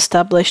Company was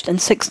established in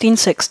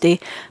 1660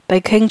 by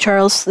King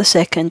Charles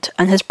II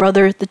and his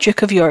brother, the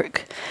Duke of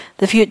York,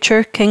 the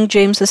future King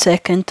James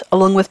II,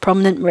 along with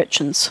prominent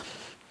merchants.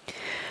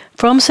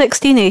 From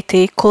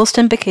 1680,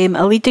 Colston became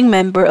a leading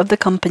member of the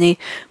company,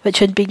 which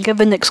had been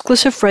given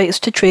exclusive rights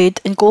to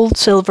trade in gold,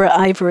 silver,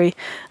 ivory,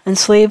 and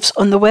slaves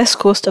on the west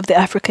coast of the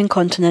African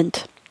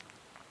continent.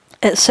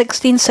 Its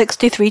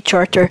 1663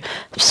 charter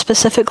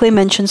specifically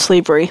mentioned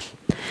slavery.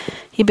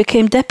 He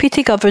became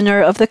deputy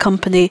governor of the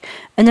company,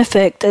 in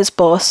effect its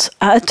boss,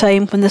 at a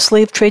time when the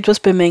slave trade was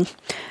booming.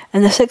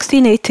 In the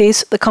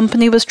 1680s, the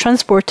company was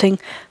transporting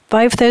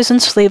 5,000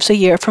 slaves a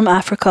year from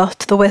Africa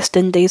to the West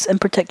Indies in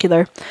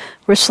particular,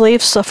 where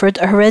slaves suffered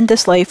a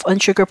horrendous life on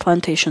sugar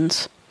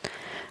plantations.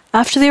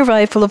 After the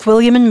arrival of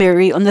William and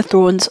Mary on the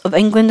thrones of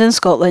England and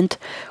Scotland,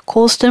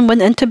 Colston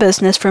went into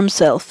business for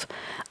himself,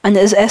 and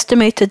it is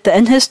estimated that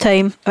in his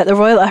time at the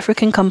Royal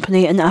African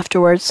Company and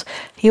afterwards,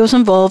 he was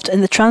involved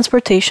in the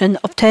transportation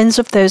of tens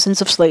of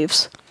thousands of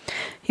slaves.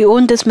 He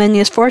owned as many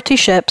as 40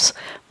 ships,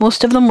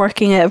 most of them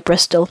working out of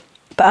Bristol.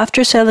 But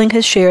after selling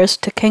his shares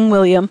to King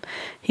William,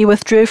 he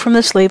withdrew from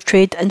the slave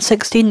trade in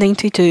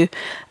 1692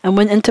 and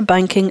went into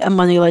banking and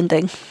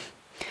moneylending.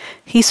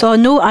 He saw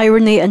no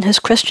irony in his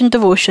Christian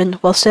devotion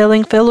while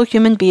selling fellow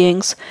human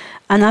beings,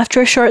 and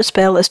after a short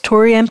spell as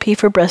Tory MP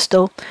for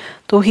Bristol,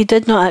 though he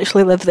did not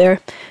actually live there,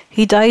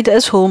 he died at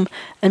his home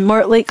in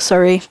Mortlake,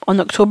 Surrey, on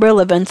October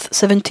 11th,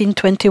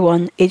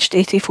 1721, aged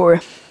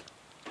 84.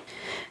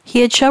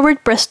 He had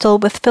showered Bristol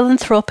with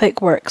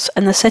philanthropic works,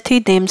 and the city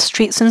named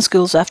streets and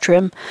schools after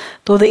him,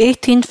 though the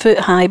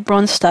 18-foot-high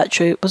bronze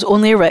statue was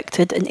only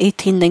erected in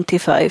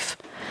 1895.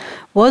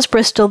 Was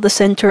Bristol the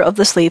centre of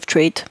the slave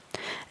trade?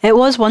 It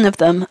was one of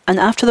them, and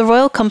after the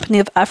Royal Company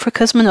of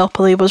Africa's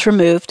monopoly was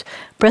removed,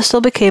 Bristol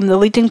became the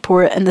leading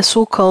port in the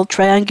so-called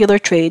triangular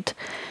trade.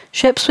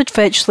 Ships would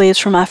fetch slaves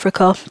from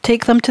Africa,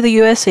 take them to the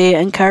USA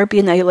and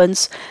Caribbean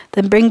islands,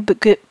 then bring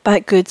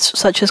back goods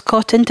such as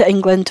cotton to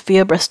England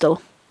via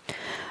Bristol.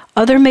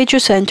 Other major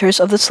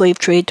centres of the slave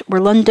trade were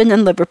London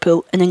and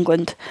Liverpool in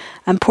England,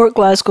 and Port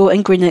Glasgow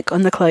and Greenock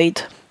on the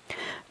Clyde.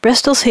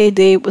 Bristol's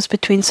heyday was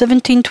between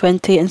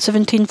 1720 and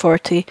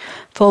 1740,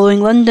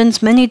 following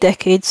London's many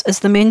decades as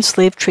the main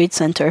slave trade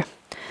centre.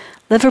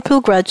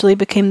 Liverpool gradually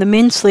became the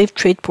main slave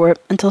trade port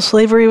until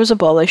slavery was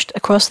abolished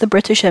across the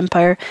British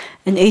Empire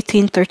in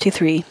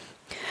 1833.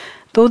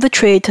 Though the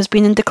trade has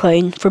been in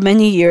decline for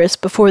many years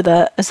before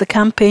that as the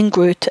campaign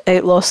grew to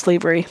outlaw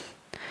slavery.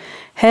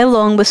 How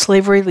long was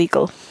slavery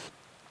legal?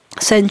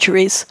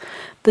 Centuries.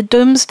 The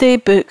Domesday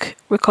Book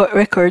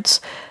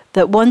records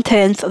that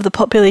 1/10 of the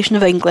population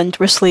of England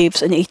were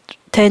slaves in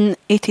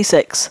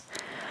 1086.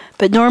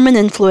 But Norman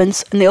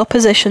influence and the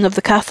opposition of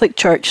the Catholic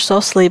Church saw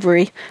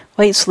slavery,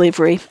 white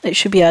slavery, it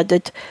should be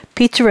added,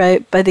 peter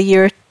out by the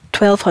year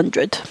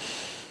 1200.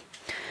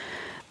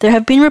 There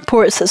have been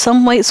reports that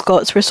some white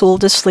Scots were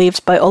sold as slaves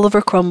by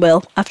Oliver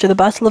Cromwell after the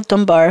Battle of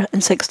Dunbar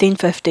in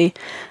 1650,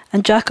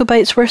 and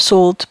Jacobites were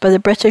sold by the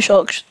British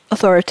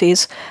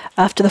authorities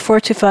after the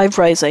 45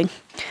 Rising.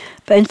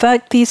 But in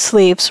fact these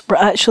slaves were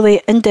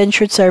actually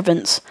indentured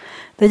servants.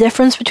 The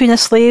difference between a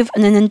slave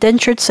and an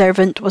indentured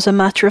servant was a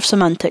matter of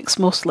semantics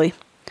mostly.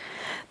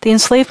 The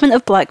enslavement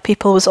of black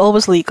people was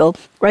always legal,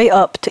 right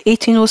up to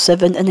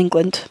 1807 in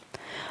England.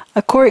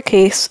 A court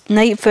case,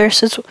 Knight v.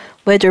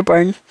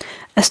 Wedderburn,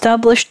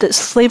 established that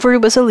slavery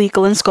was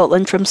illegal in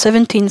Scotland from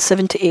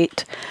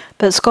 1778,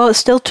 but Scots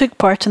still took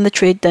part in the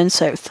trade down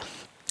south.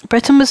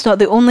 Britain was not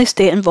the only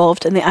state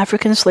involved in the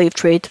African slave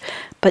trade,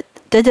 but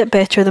did it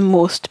better than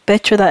most.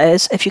 Better, that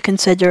is, if you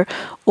consider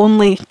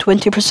only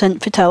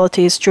 20%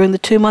 fatalities during the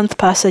 2-month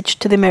passage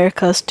to the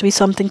Americas to be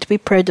something to be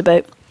proud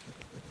about.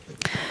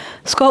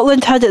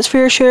 Scotland had its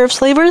fair share of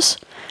slavers?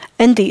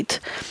 Indeed.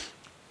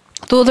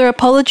 Though their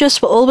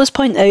apologists will always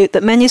point out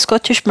that many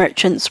Scottish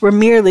merchants were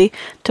merely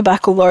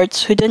tobacco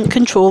lords who didn't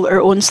control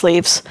or own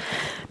slaves,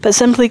 but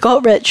simply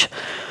got rich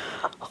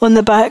on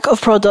the back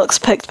of products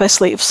picked by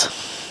slaves.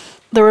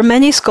 There were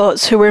many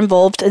Scots who were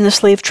involved in the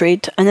slave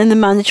trade and in the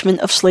management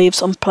of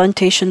slaves on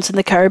plantations in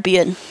the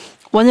Caribbean.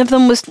 One of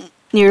them was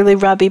nearly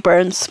Rabbie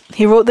Burns.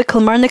 He wrote the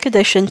Kilmarnock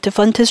edition to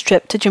fund his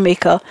trip to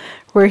Jamaica,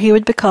 where he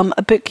would become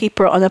a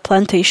bookkeeper on a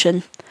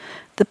plantation.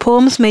 The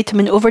poems made him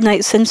an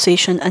overnight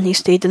sensation and he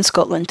stayed in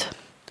Scotland.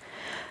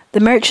 The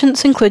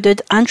merchants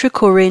included Andrew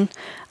Coleraine,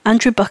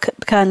 Andrew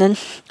Buchanan,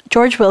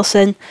 George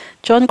Wilson,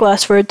 John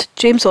Glassford,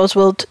 James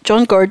Oswald,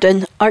 John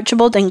Gordon,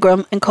 Archibald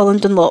Ingram and Colin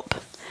Dunlop.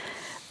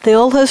 They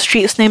all have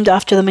streets named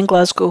after them in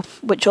Glasgow,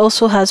 which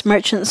also has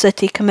Merchant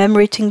City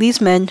commemorating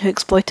these men who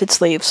exploited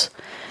slaves.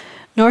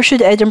 Nor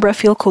should Edinburgh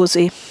feel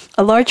cosy.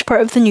 A large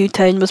part of the new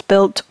town was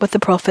built with the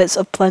profits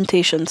of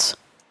plantations.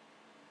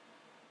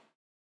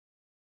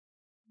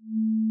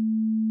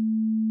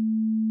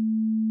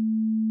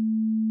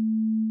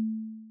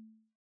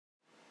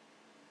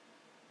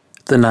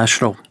 The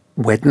National,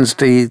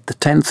 Wednesday, the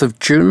 10th of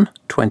June,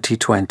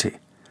 2020.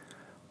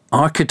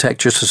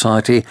 Architecture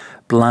Society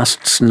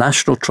blasts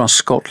National Trust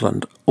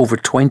Scotland over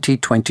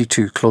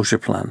 2022 closure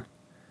plan.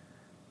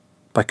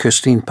 By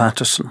Christine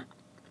Patterson.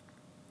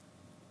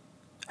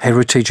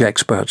 Heritage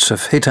experts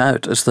have hit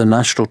out as the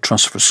National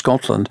Trust for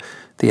Scotland,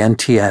 the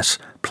NTS,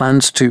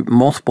 plans to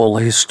mothball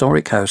a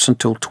historic house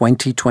until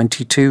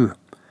 2022.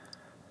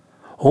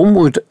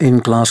 Homewood in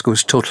Glasgow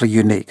is totally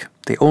unique,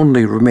 the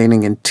only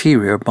remaining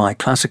interior by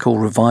classical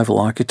revival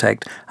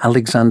architect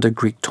Alexander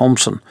Greek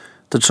Thomson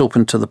that's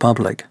open to the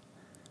public.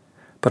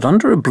 But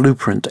under a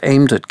blueprint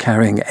aimed at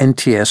carrying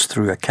NTS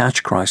through a cash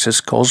crisis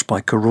caused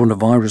by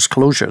coronavirus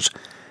closures,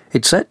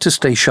 it's set to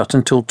stay shut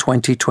until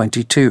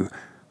 2022,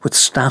 with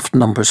staff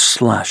numbers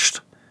slashed.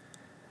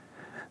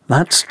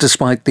 That's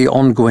despite the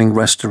ongoing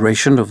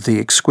restoration of the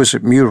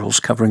exquisite murals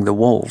covering the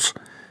walls,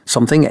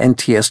 something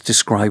NTS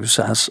describes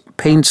as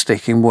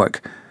painstaking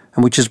work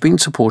and which has been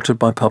supported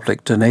by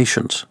public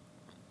donations.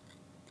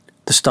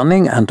 The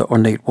stunning and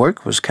ornate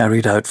work was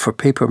carried out for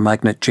paper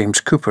magnate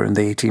James Cooper in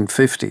the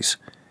 1850s.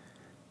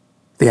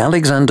 The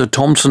Alexander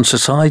Thomson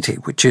Society,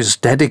 which is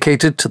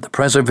dedicated to the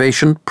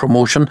preservation,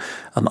 promotion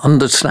and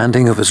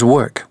understanding of his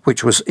work,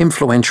 which was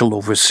influential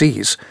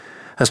overseas,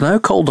 has now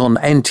called on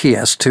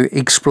NTS to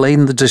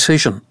explain the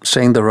decision,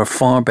 saying there are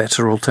far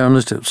better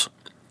alternatives.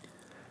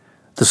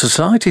 The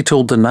Society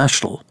told The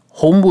National,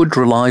 Homewood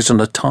relies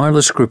on a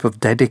tireless group of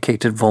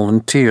dedicated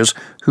volunteers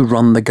who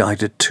run the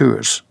guided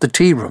tours, the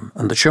tea room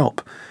and the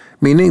shop,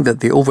 meaning that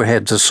the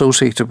overheads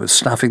associated with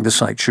staffing the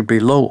site should be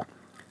low.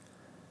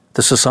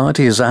 The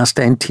Society has asked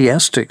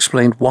NTS to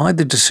explain why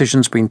the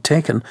decision's been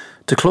taken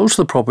to close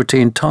the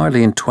property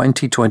entirely in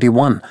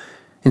 2021,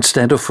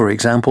 instead of, for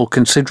example,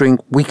 considering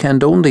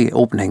weekend-only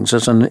openings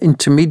as an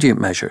intermediate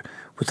measure,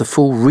 with the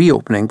full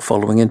reopening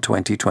following in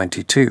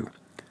 2022.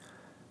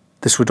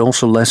 This would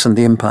also lessen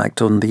the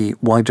impact on the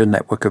wider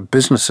network of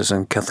businesses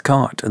in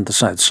Cathcart and the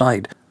South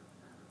Side.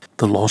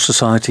 The Law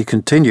Society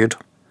continued,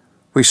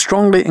 "We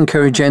strongly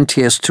encourage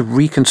NTS to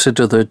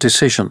reconsider their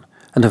decision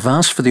and have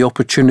asked for the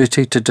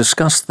opportunity to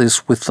discuss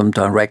this with them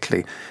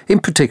directly, in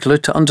particular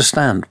to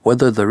understand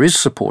whether there is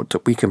support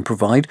that we can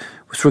provide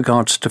with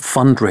regards to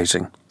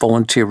fundraising,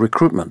 volunteer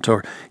recruitment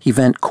or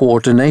event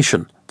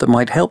coordination that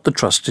might help the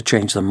Trust to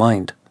change their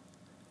mind."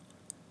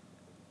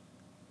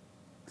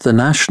 The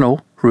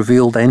National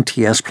revealed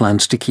NTS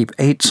plans to keep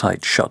 8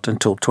 sites shut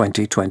until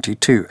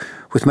 2022,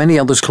 with many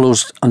others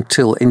closed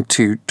until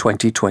into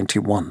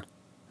 2021.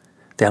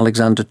 The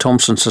Alexander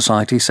Thomson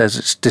Society says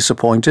it's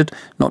disappointed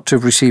not to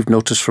have received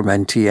notice from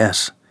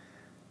NTS.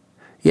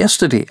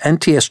 Yesterday,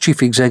 NTS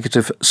Chief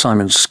Executive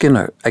Simon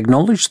Skinner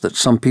acknowledged that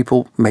some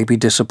people may be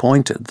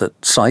disappointed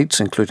that sites,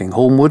 including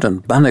Homewood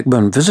and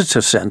Bannockburn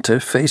Visitor Centre,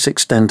 face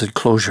extended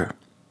closure.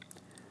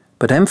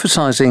 But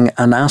emphasising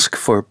an ask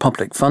for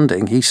public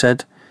funding, he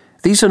said,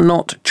 "These are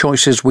not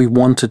choices we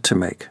wanted to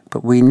make,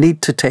 but we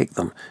need to take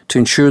them to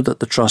ensure that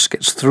the Trust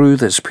gets through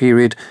this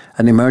period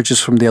and emerges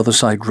from the other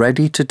side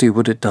ready to do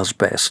what it does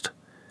best."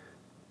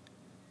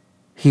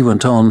 He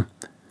went on,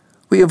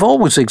 "We have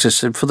always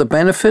existed for the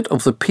benefit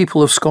of the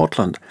people of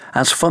Scotland,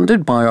 as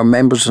funded by our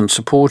members and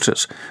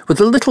supporters. With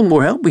a little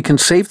more help we can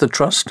save the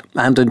Trust,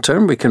 and in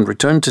turn we can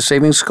return to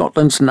saving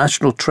Scotland's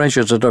national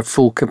treasures at our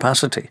full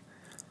capacity."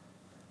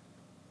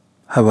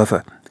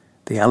 However,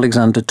 the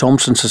Alexander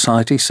Thomson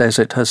Society says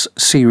it has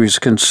serious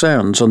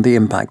concerns on the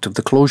impact of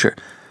the closure,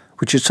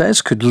 which it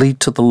says could lead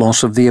to the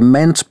loss of the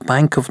immense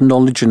bank of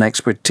knowledge and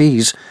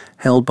expertise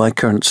held by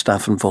current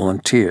staff and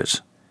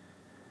volunteers.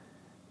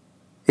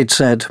 It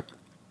said,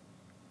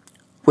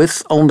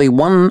 "With only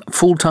one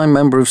full-time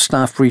member of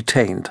staff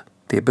retained,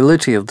 the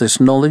ability of this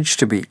knowledge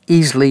to be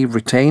easily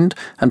retained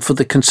and for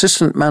the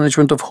consistent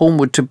management of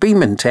Homewood to be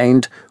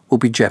maintained will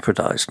be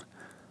jeopardised.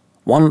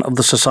 One of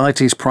the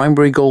Society's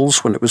primary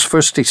goals when it was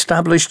first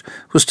established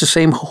was to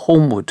save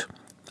Homewood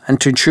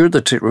and to ensure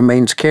that it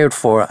remains cared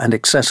for and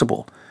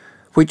accessible,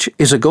 which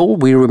is a goal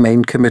we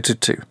remain committed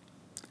to.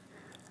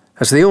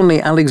 As the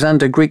only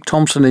Alexander Greek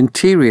Thomson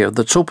interior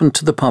that's open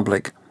to the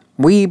public,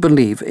 we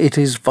believe it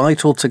is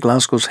vital to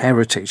Glasgow's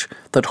heritage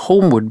that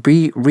Homewood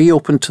be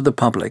reopened to the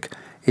public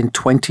in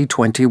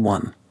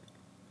 2021.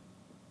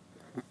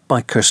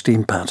 By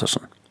Christine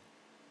Patterson.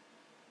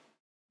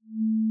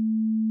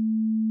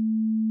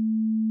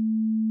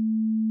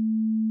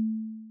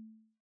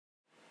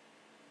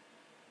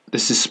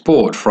 This is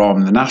sport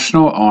from The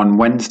National on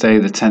Wednesday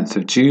the 10th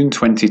of June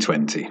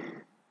 2020.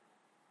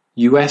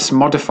 US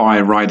modify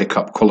Ryder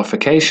Cup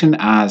qualification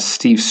as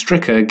Steve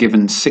Stricker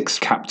given 6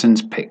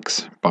 captains'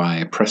 picks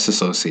by Press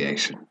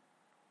Association.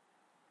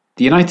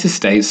 The United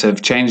States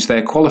have changed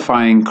their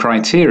qualifying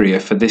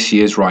criteria for this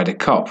year's Ryder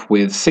Cup,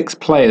 with 6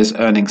 players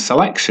earning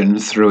selection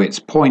through its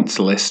points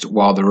list,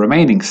 while the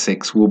remaining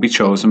 6 will be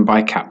chosen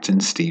by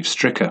captain Steve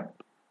Stricker.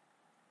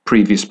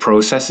 Previous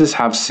processes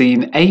have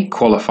seen 8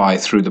 qualify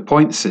through the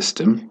points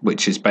system,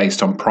 which is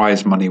based on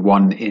prize money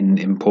won in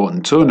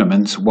important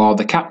tournaments, while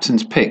the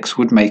captain's picks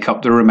would make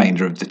up the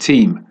remainder of the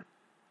team.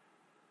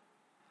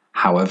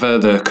 However,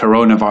 the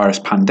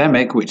coronavirus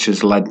pandemic, which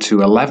has led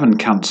to 11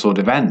 cancelled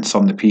events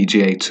on the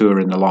PGA Tour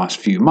in the last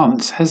few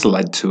months, has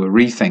led to a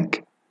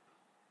rethink.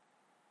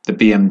 The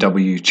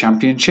BMW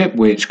Championship,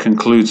 which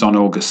concludes on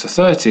August the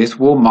 30th,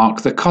 will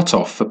mark the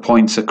cut-off for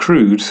points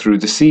accrued through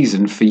the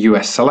season for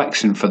US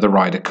selection for the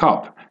Ryder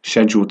Cup,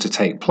 scheduled to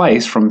take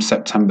place from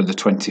September the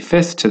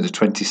 25th to the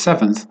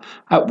 27th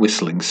at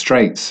Whistling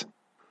Straits.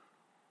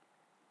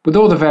 With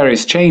all the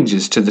various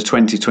changes to the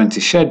 2020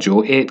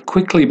 schedule, it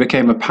quickly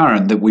became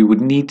apparent that we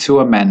would need to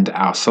amend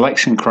our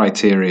selection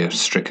criteria,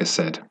 Stricker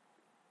said.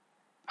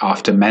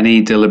 After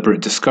many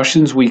deliberate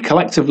discussions, we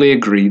collectively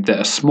agreed that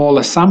a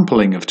smaller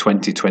sampling of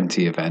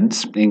 2020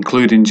 events,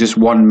 including just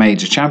one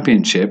major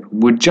championship,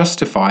 would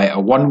justify a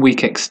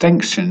 1-week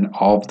extension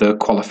of the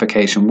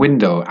qualification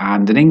window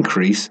and an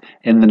increase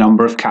in the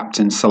number of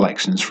captain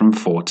selections from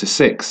 4 to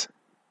 6.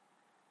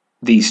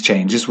 These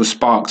changes were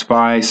sparked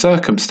by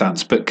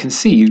circumstance, but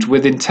conceived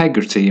with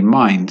integrity in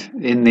mind.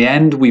 In the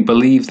end, we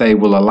believe they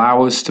will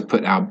allow us to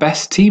put our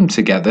best team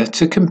together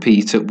to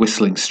compete at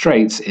Whistling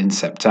Straits in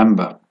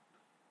September.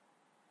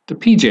 The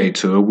PGA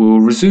Tour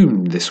will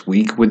resume this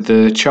week with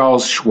the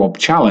Charles Schwab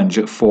Challenge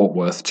at Fort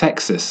Worth,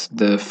 Texas,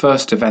 the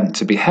first event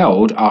to be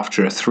held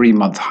after a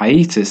 3-month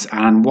hiatus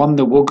and one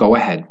that will go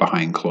ahead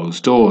behind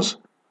closed doors.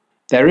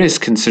 There is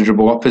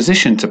considerable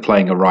opposition to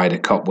playing a Ryder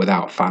Cup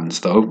without fans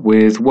though,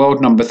 with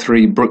world number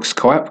 3 Brooks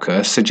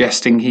Koepka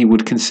suggesting he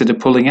would consider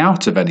pulling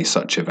out of any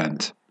such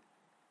event.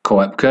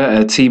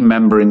 Koepka, a team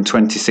member in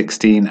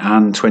 2016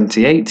 and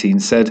 2018,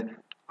 said,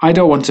 "I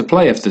don't want to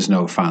play if there's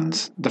no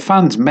fans. The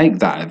fans make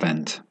that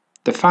event.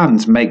 The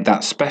fans make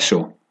that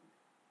special.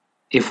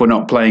 If we're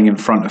not playing in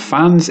front of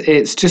fans,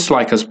 it's just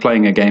like us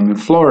playing a game in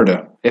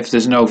Florida. If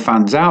there's no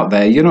fans out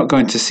there, you're not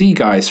going to see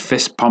guys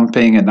fist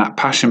pumping and that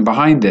passion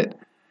behind it.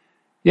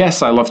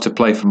 Yes, I love to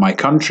play for my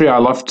country, I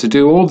love to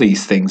do all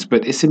these things,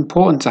 but it's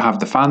important to have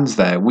the fans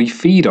there. We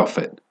feed off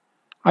it.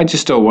 I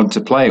just don't want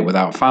to play it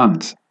without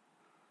fans."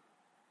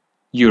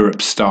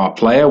 Europe's star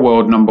player,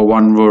 world number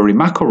 1 Rory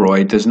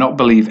McIlroy, does not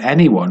believe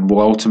anyone will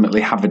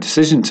ultimately have a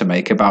decision to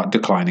make about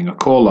declining a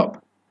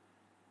call-up.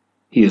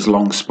 He has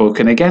long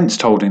spoken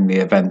against holding the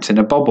event in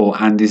a bubble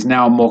and is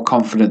now more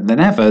confident than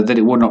ever that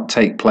it will not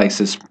take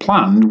place as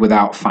planned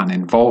without fan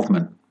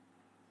involvement.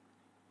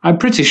 "I'm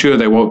pretty sure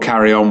they won't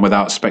carry on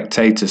without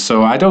spectators,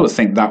 so I don't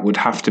think that would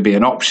have to be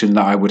an option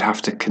that I would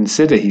have to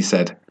consider," he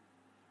said.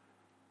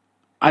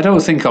 "I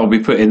don't think I'll be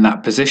put in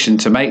that position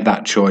to make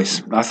that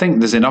choice. I think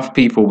there's enough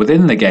people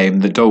within the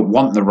game that don't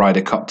want the Ryder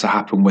Cup to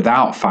happen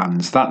without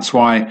fans. That's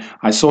why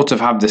I sort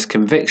of have this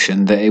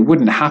conviction that it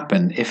wouldn't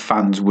happen if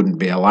fans wouldn't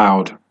be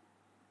allowed."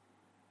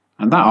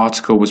 And that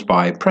article was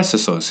by Press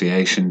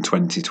Association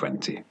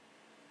 2020.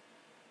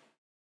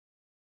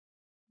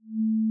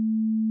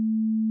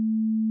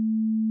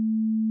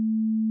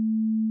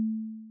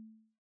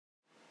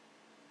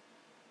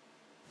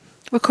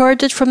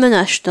 Recorded from The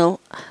National,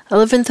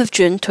 11th of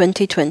June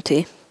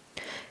 2020.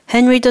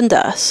 Henry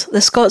Dundas, the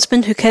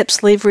Scotsman who kept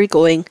slavery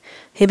going,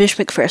 Hamish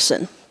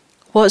Macpherson.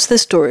 What's the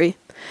story?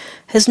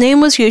 His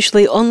name was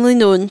usually only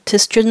known to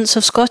students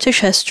of Scottish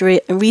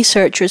history and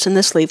researchers in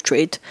the slave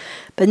trade,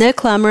 but now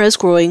clamour is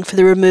growing for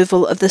the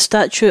removal of the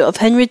statue of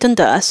Henry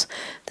Dundas,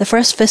 the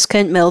first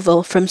Viscount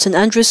Melville, from St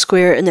Andrew's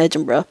Square in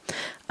Edinburgh,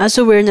 as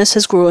awareness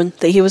has grown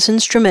that he was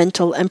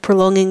instrumental in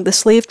prolonging the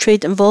slave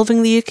trade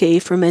involving the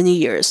UK for many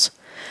years.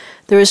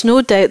 There is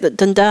no doubt that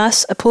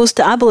Dundas opposed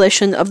the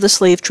abolition of the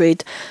slave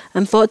trade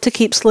and fought to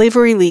keep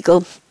slavery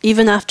legal,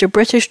 even after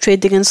British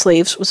trading in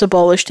slaves was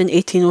abolished in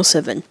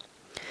 1807.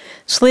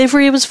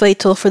 Slavery was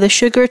vital for the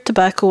sugar,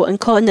 tobacco and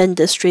cotton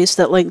industries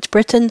that linked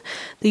Britain,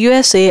 the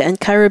USA and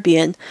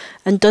Caribbean,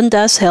 and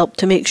Dundas helped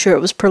to make sure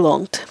it was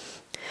prolonged.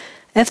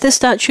 If the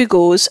statue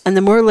goes, and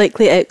the more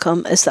likely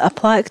outcome is that a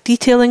plaque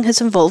detailing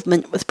his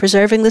involvement with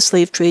preserving the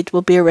slave trade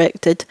will be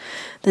erected,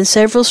 then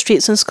several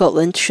streets in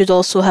Scotland should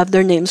also have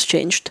their names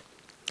changed.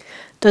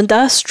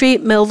 Dundas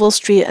Street, Melville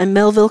Street and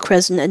Melville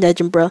Crescent in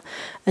Edinburgh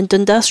and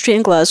Dundas Street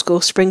in Glasgow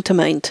spring to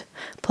mind,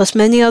 plus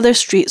many other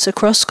streets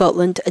across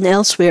Scotland and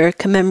elsewhere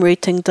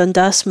commemorating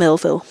Dundas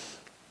Melville.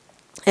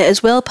 It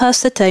is well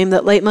past the time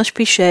that light must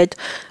be shed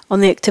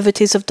on the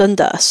activities of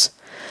Dundas.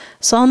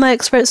 Some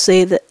experts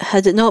say that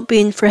had it not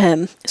been for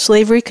him,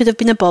 slavery could have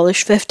been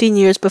abolished 15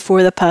 years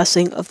before the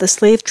passing of the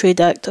Slave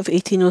Trade Act of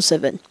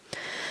 1807.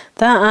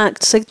 That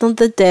act signalled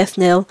the death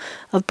knell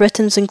of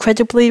Britain's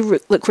incredibly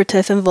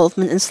lucrative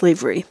involvement in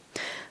slavery.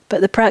 but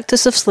the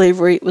practice of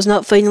slavery was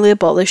not finally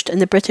abolished in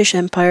the British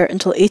Empire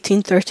until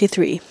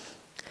 1833.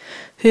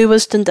 Who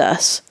was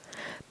Dundas?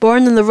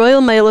 Born in the Royal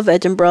Mile of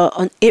Edinburgh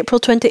on April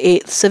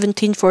 28,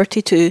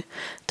 1742,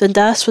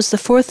 Dundas was the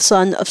fourth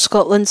son of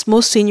Scotland's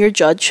most senior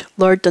judge,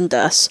 Lord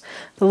Dundas,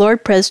 the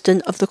Lord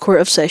President of the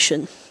Court of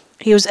Session.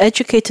 He was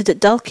educated at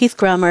Dalkeith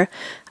Grammar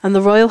and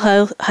the Royal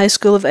High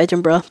School of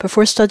Edinburgh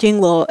before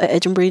studying law at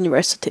Edinburgh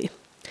University.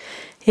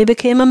 He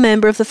became a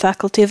member of the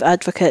Faculty of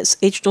Advocates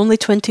aged only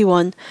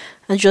 21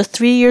 and just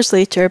 3 years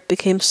later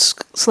became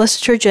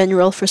Solicitor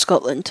General for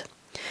Scotland.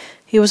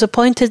 He was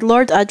appointed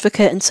Lord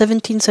Advocate in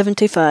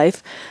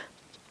 1775,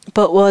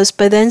 but was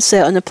by then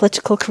set on a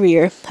political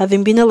career,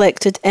 having been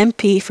elected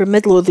MP for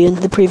Midlothian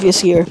the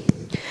previous year.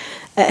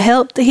 It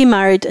helped that he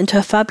married into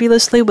a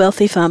fabulously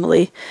wealthy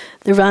family,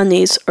 the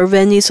Rannies or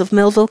Rennies of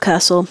Melville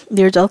Castle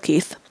near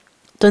Dalkeith.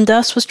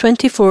 Dundas was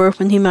 24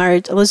 when he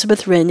married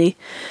Elizabeth Rennie,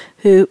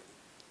 who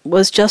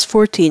was just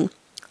 14,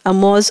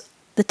 and was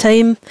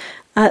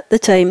at the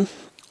time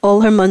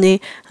all her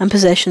money and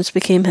possessions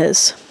became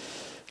his.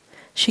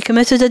 She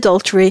committed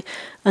adultery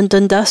and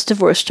Dundas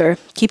divorced her,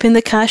 keeping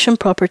the cash and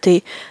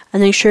property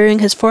and ensuring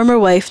his former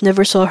wife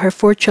never saw her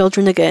 4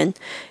 children again,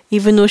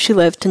 even though she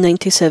lived to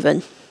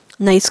 97.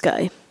 Nice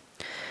guy.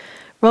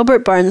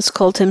 Robert Burns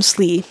called him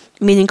Slee,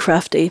 meaning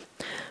crafty,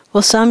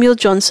 while Samuel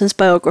Johnson's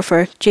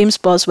biographer, James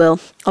Boswell,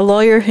 a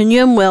lawyer who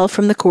knew him well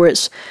from the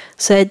courts,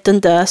 said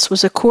Dundas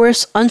was a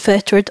coarse,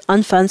 unfettered,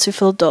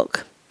 unfanciful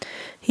dog.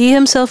 He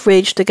himself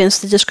raged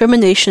against the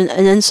discrimination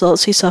and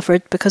insults he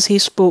suffered because he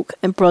spoke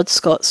in broad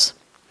Scots.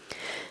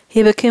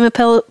 He became a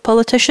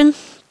politician.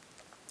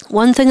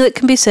 One thing that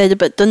can be said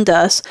about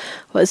Dundas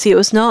was he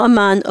was not a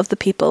man of the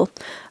people,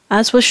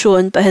 as was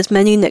shown by his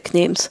many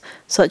nicknames,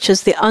 such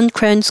as the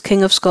Uncrowned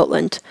King of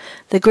Scotland,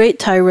 the Great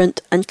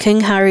Tyrant, and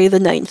King Harry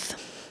IX.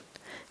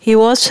 He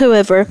was,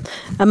 however,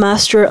 a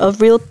master of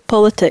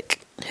realpolitik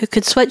who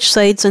could switch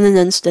sides in an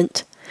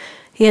instant.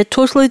 He had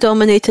totally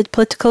dominated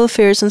political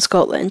affairs in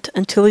Scotland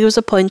until he was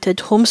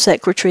appointed Home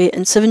Secretary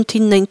in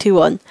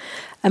 1791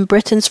 and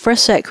Britain's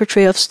first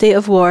Secretary of State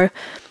of War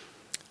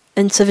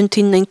in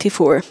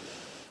 1794.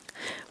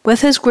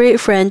 With his great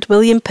friend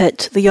William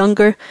Pitt, the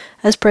younger,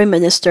 as Prime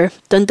Minister,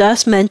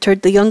 Dundas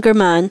mentored the younger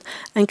man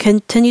and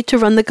continued to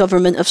run the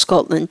government of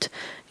Scotland,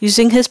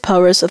 using his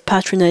powers of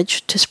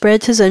patronage to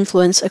spread his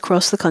influence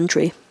across the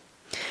country.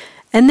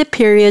 In the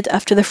period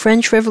after the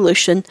French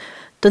Revolution,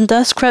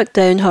 Dundas cracked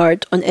down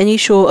hard on any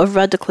show of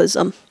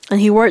radicalism,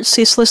 and he worked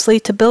ceaselessly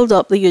to build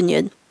up the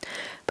Union.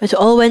 But it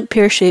all went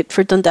pear-shaped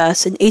for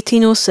Dundas in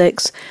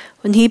 1806,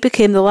 when he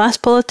became the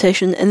last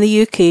politician in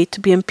the UK to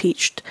be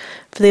impeached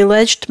for the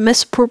alleged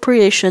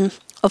misappropriation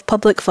of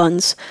public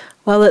funds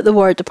while at the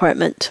War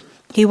Department.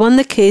 He won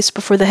the case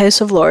before the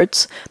House of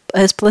Lords,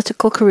 but his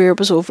political career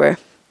was over.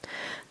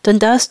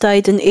 Dundas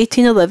died in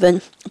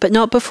 1811, but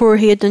not before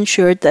he had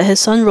ensured that his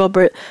son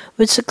Robert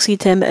would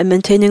succeed him in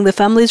maintaining the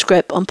family's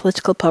grip on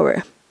political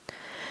power.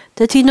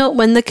 Did he not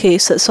win the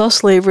case that saw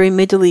slavery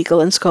made illegal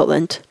in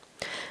Scotland?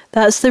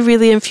 That's the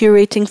really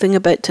infuriating thing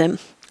about him.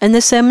 In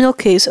the seminal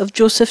case of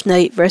Joseph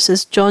Knight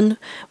versus John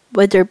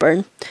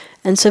Wedderburn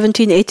in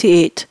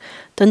 1788,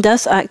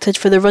 Dundas acted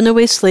for the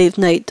runaway slave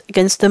Knight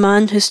against the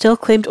man who still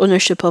claimed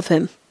ownership of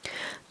him.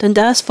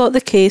 Dundas fought the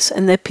case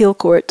in the appeal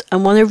court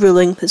and won a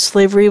ruling that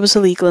slavery was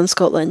illegal in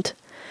Scotland.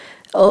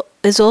 It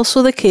is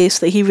also the case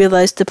that he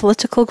realised the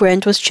political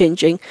ground was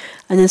changing,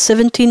 and in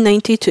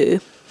 1792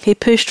 he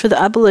pushed for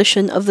the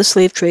abolition of the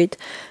slave trade,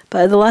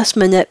 but at the last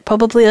minute,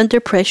 probably under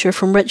pressure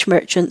from rich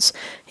merchants,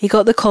 he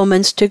got the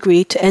Commons to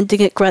agree to ending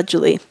it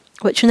gradually,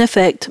 which in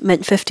effect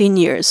meant 15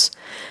 years.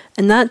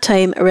 In that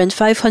time, around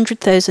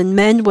 500,000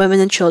 men, women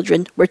and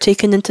children were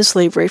taken into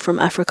slavery from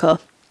Africa.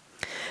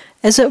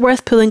 Is it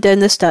worth pulling down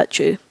the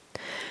statue?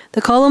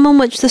 The column on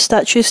which the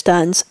statue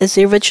stands is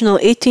the original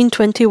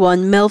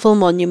 1821 Melville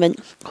Monument,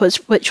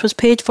 which was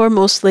paid for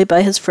mostly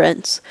by his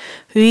friends,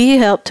 who he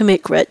helped to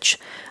make rich,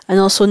 and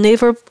also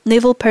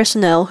naval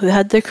personnel who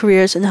had their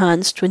careers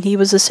enhanced when he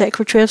was the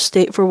Secretary of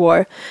State for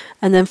War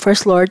and then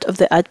First Lord of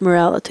the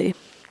Admiralty.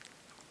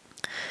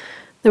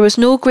 There was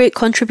no great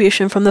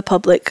contribution from the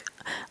public,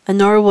 and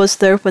nor was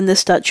there when the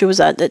statue was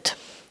added.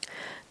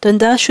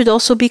 Dundas should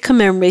also be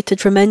commemorated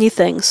for many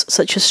things,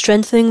 such as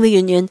strengthening the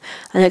Union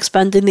and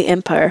expanding the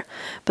Empire,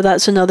 but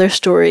that's another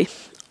story.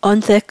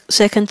 On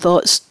second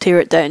thoughts, tear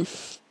it down.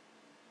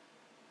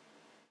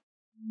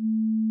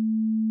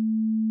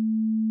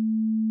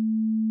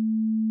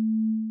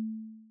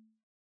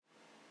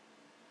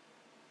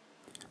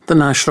 The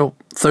National,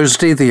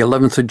 Thursday, the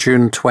 11th of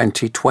June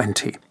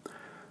 2020.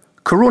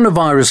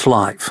 Coronavirus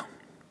Live.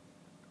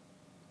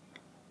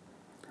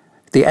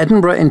 The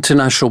Edinburgh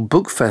International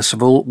Book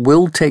Festival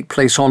will take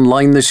place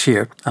online this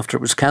year after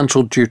it was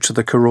cancelled due to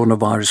the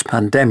coronavirus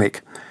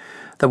pandemic.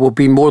 There will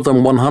be more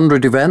than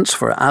 100 events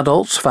for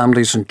adults,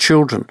 families and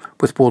children,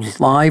 with both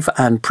live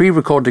and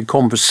pre-recorded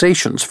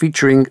conversations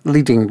featuring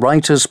leading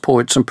writers,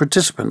 poets and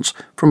participants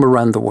from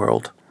around the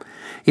world.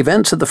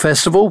 Events at the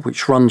festival,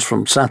 which runs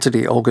from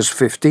Saturday, August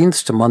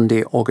 15th to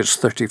Monday,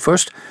 August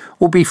 31st,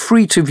 will be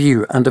free to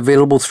view and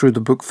available through the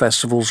Book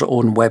Festival's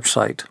own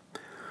website.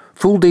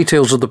 Full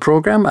details of the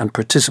programme and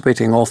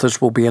participating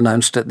authors will be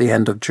announced at the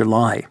end of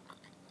July.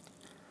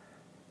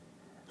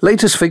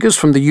 Latest figures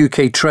from the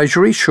UK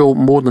Treasury show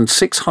more than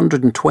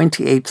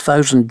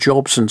 628,000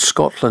 jobs in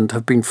Scotland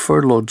have been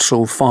furloughed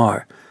so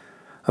far.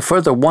 A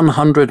further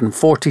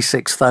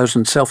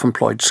 146,000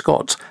 self-employed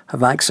Scots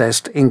have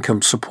accessed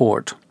income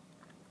support.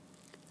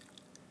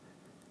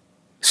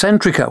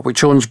 Centrica,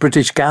 which owns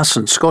British Gas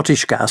and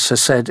Scottish Gas,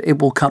 has said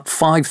it will cut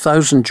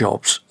 5,000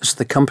 jobs as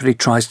the company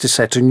tries to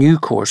set a new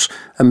course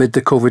amid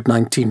the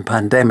COVID-19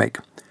 pandemic.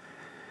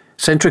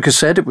 Centrica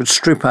said it would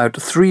strip out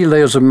 3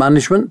 layers of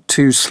management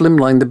to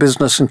slimline the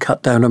business and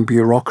cut down on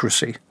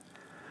bureaucracy.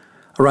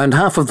 Around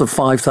half of the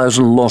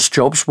 5,000 lost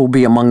jobs will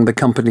be among the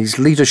company's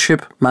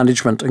leadership,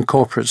 management and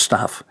corporate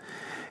staff.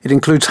 It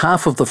includes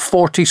half of the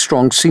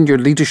 40-strong senior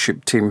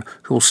leadership team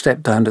who will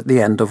step down at the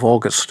end of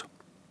August.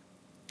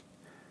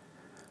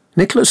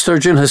 Nicola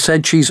Sturgeon has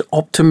said she's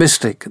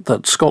optimistic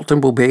that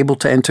Scotland will be able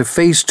to enter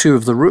Phase 2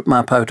 of the route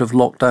map out of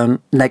lockdown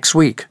next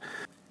week.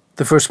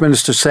 The First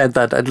Minister said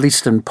that, at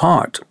least in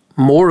part,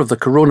 more of the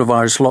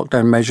coronavirus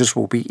lockdown measures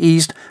will be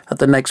eased at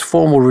the next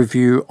formal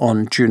review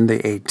on June the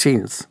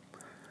 18th.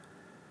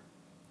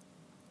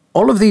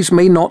 All of these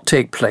may not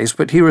take place,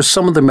 but here are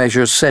some of the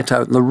measures set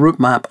out in the route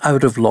map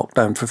out of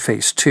lockdown for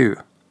Phase 2.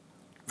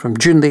 From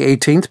June the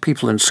 18th,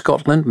 people in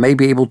Scotland may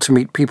be able to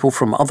meet people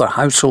from other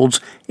households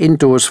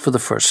indoors for the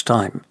first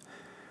time.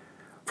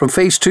 From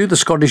Phase 2, the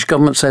Scottish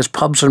Government says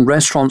pubs and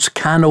restaurants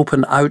can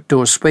open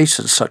outdoor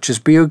spaces such as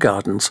beer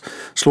gardens,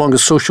 so long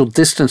as social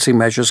distancing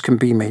measures can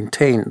be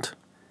maintained.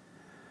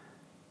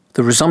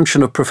 The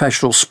resumption of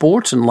professional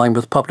sport in line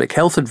with public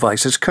health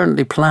advice is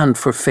currently planned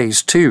for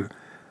Phase 2.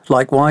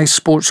 Likewise,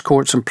 sports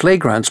courts and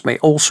playgrounds may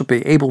also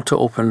be able to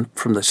open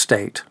from the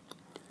state.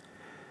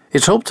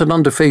 It's hoped that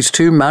under Phase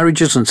 2,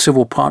 marriages and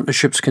civil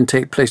partnerships can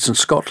take place in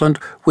Scotland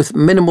with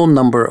minimal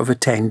number of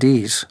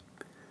attendees.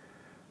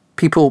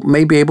 People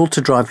may be able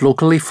to drive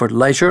locally for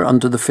leisure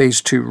under the Phase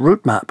 2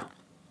 route map.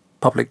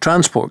 Public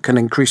transport can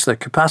increase their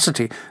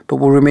capacity, but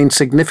will remain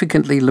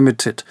significantly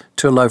limited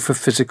to allow for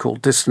physical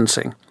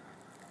distancing.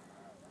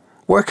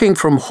 Working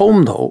from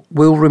home, though,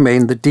 will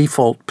remain the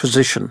default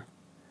position.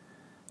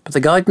 But the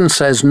guidance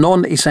says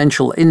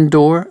non-essential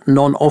indoor,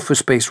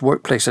 non-office-based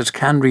workplaces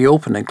can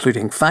reopen,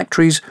 including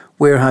factories,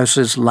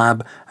 warehouses,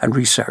 lab and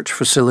research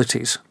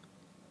facilities.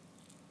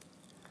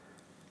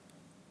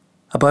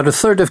 About a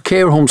third of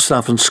care home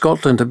staff in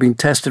Scotland have been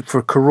tested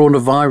for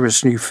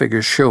coronavirus, new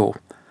figures show.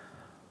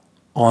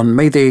 On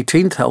May the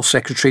 18th, Health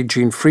Secretary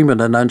Jeane Freeman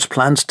announced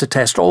plans to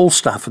test all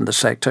staff in the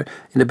sector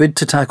in a bid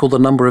to tackle the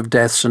number of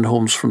deaths in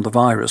homes from the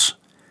virus.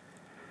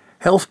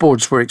 Health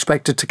boards were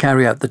expected to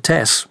carry out the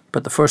tests,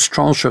 but the first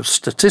tranche of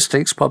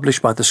statistics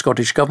published by the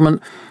Scottish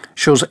Government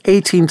shows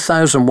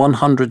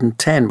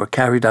 18,110 were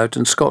carried out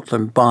in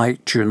Scotland by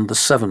June the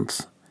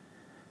 7th.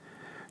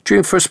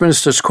 During First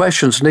Minister's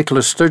questions,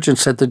 Nicola Sturgeon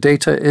said the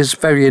data is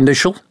very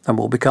initial and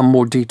will become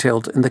more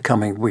detailed in the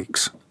coming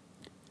weeks.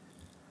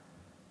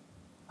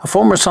 A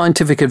former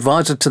scientific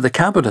advisor to the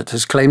Cabinet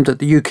has claimed that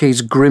the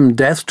UK's grim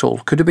death toll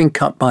could have been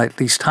cut by at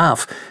least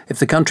half if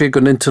the country had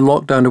gone into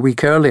lockdown a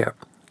week earlier.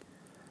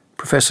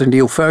 Professor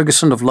Neil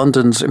Ferguson of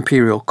London's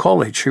Imperial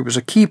College, who was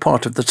a key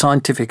part of the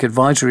Scientific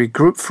Advisory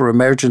Group for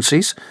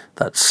Emergencies,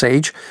 that's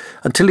SAGE,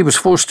 until he was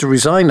forced to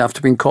resign after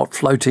being caught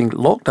flouting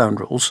lockdown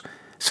rules,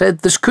 said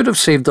this could have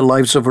saved the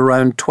lives of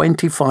around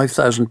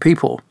 25,000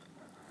 people.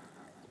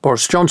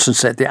 Boris Johnson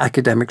said the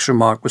academic's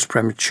remark was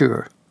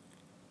premature.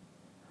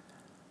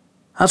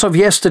 As of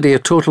yesterday, a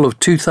total of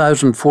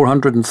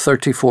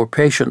 2,434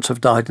 patients have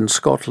died in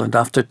Scotland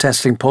after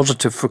testing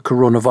positive for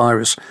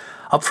coronavirus,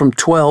 up from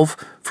 12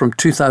 from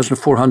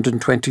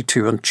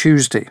 2,422 on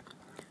Tuesday.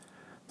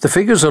 The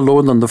figures are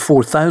lower than the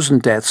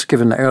 4,000 deaths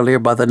given earlier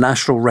by the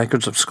National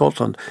Records of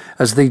Scotland,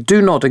 as they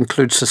do not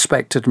include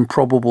suspected and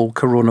probable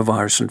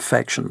coronavirus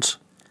infections.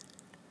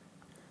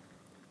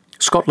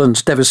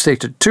 Scotland's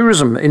devastated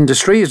tourism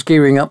industry is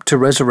gearing up to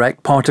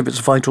resurrect part of its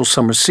vital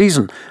summer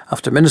season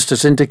after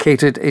ministers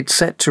indicated it's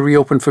set to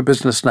reopen for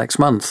business next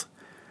month.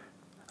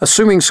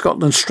 Assuming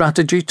Scotland's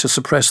strategy to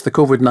suppress the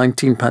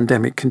COVID-19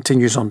 pandemic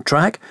continues on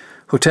track,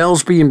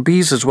 hotels,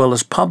 B&Bs as well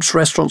as pubs,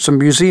 restaurants and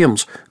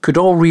museums could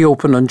all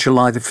reopen on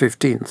July the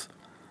 15th.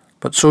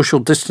 But social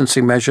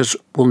distancing measures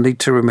will need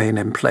to remain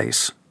in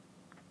place.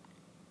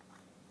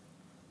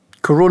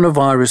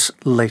 Coronavirus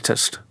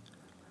Latest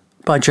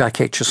by Jack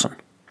Aitchison.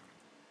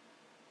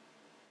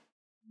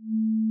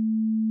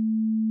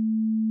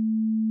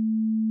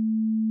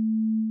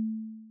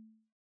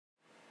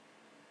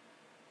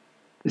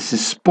 This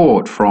is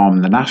Sport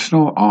from The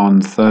National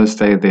on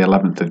Thursday the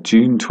 11th of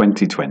June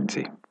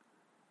 2020.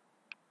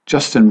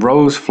 Justin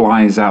Rose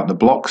flies out the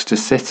blocks to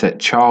sit at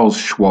Charles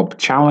Schwab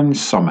Challenge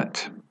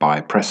Summit by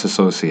Press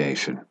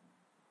Association.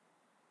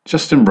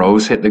 Justin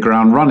Rose hit the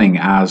ground running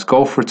as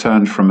golf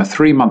returned from a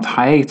 3-month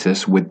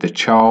hiatus with the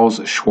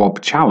Charles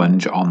Schwab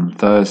Challenge on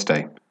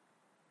Thursday.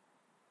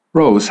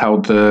 Rose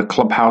held the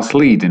clubhouse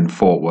lead in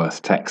Fort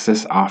Worth,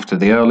 Texas, after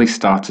the early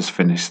starters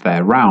finished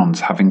their rounds,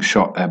 having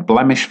shot a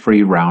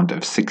blemish-free round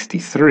of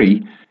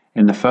 63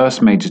 in the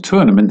first major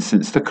tournament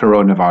since the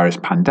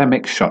coronavirus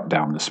pandemic shut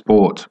down the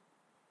sport.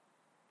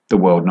 The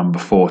world number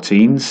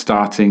 14,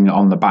 starting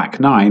on the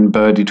back nine,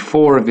 birdied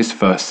 4 of his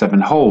first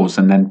 7 holes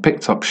and then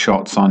picked up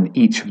shots on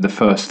each of the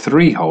first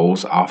 3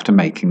 holes after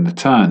making the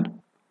turn.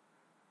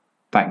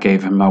 That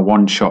gave him a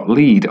 1-shot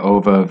lead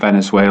over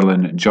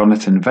Venezuelan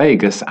Jonathan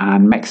Vegas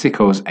and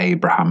Mexico's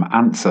Abraham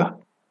Ancer.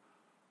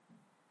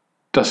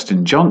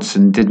 Dustin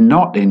Johnson did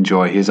not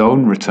enjoy his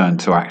own return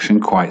to action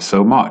quite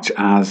so much,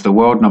 as the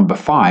world number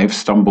 5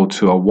 stumbled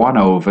to a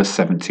 1-over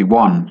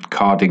 71,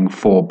 carding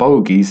 4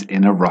 bogeys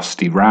in a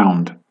rusty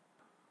round.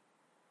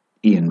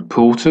 Ian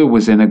Poulter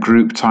was in a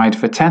group tied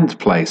for 10th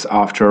place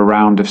after a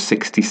round of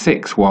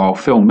 66, while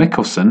Phil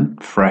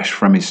Mickelson, fresh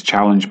from his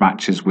challenge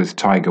matches with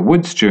Tiger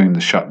Woods during the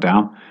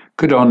shutdown,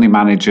 could only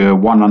manage a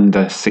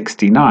 1-under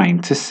 69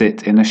 to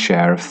sit in a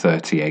share of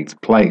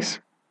 38th place.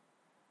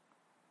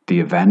 The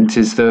event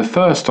is the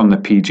first on the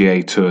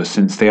PGA Tour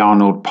since the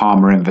Arnold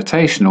Palmer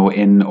Invitational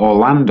in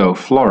Orlando,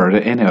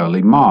 Florida in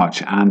early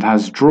March, and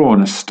has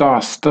drawn a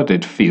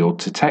star-studded field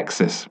to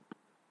Texas.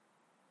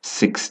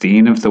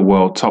 16 of the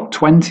world top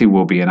 20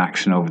 will be in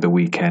action over the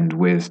weekend,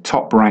 with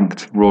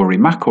top-ranked Rory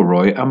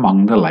McIlroy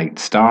among the late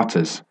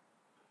starters.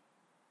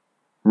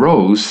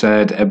 Rose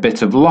said a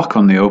bit of luck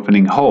on the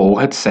opening hole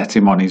had set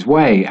him on his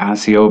way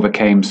as he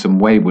overcame some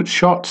wayward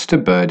shots to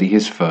birdie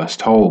his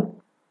first hole.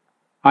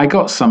 "I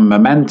got some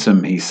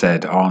momentum," he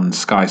said on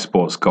Sky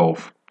Sports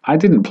Golf. "I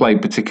didn't play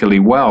particularly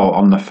well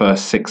on the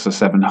first 6 or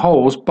 7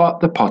 holes,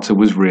 but the putter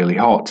was really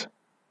hot.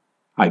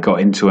 I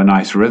got into a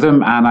nice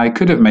rhythm and I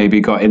could have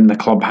maybe got in the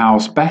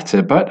clubhouse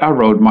better, but I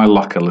rode my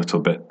luck a little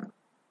bit."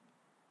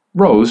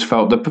 Rose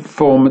felt the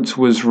performance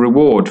was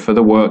reward for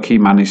the work he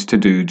managed to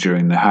do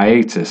during the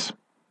hiatus.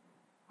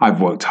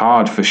 "I've worked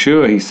hard for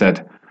sure," he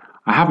said.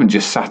 "I haven't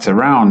just sat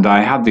around,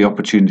 I had the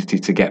opportunity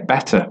to get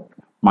better.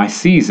 My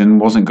season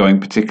wasn't going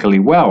particularly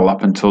well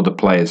up until the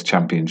Players'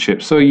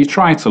 Championship, so you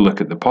try to look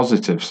at the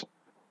positives.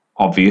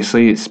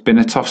 Obviously, it's been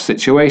a tough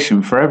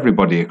situation for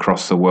everybody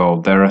across the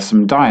world. There are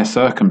some dire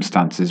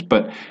circumstances,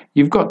 but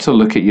you've got to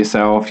look at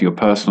yourself, your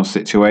personal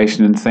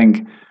situation, and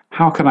think,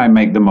 how can I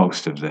make the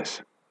most of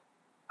this?"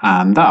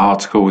 And that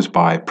article was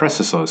by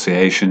Press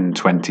Association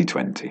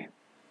 2020.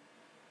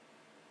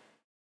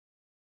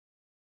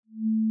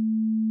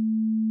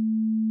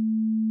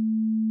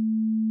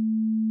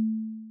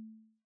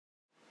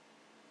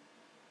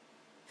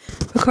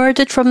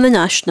 Recorded from the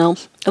National,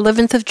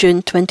 11th of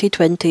June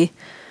 2020.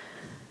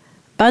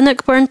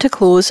 Bannockburn to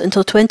close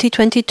until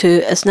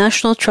 2022 as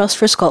National Trust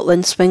for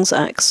Scotland swings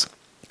axe.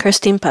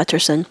 Christine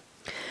Patterson.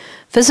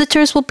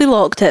 Visitors will be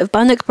locked out of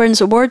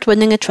Bannockburn's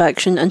award-winning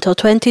attraction until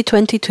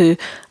 2022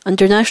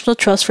 under National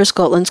Trust for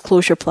Scotland's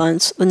closure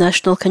plans, the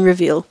National can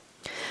reveal.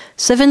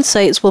 7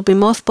 sites will be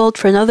mothballed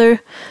for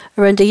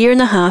around a year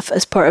and a half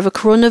as part of a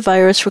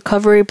coronavirus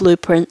recovery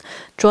blueprint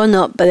drawn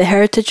up by the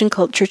Heritage and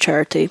Culture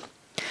Charity.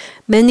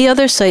 Many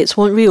other sites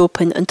won't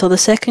reopen until the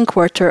second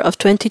quarter of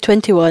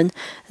 2021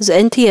 as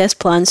NTS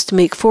plans to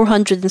make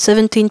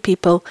 417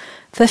 people,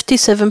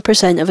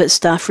 57% of its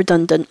staff,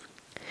 redundant.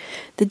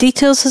 The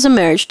details has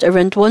emerged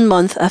around 1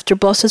 month after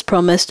bosses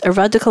promised a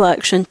radical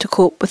action to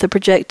cope with a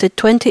projected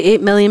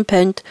 £28 million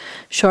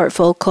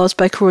shortfall caused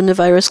by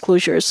coronavirus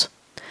closures.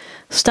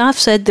 Staff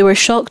said they were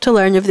shocked to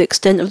learn of the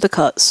extent of the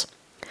cuts.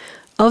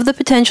 Of the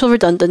potential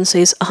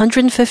redundancies,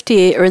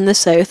 158 are in the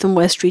South and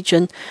West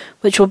region,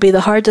 which will be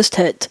the hardest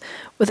hit,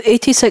 with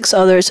 86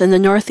 others in the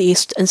North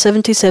East and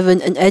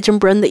 77 in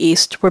Edinburgh in the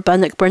East, where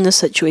Bannockburn is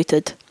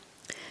situated.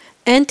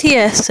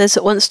 NTS says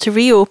it wants to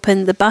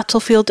reopen the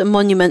battlefield and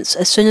monuments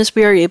as soon as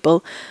we are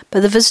able,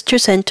 but the visitor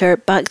centre,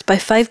 backed by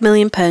 £5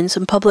 million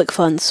in public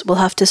funds, will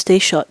have to stay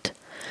shut.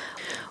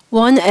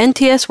 One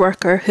NTS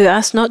worker who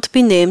asked not to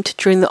be named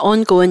during the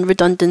ongoing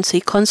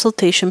redundancy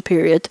consultation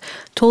period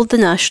told The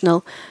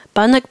National,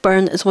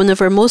 "Bannockburn is one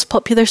of our most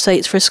popular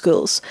sites for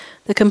schools.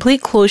 The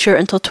complete closure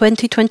until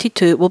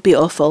 2022 will be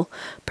awful,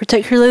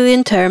 particularly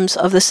in terms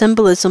of the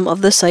symbolism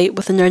of the site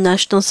within our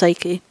national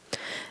psyche.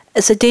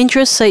 It's a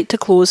dangerous site to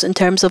close in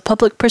terms of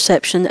public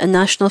perception and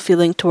national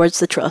feeling towards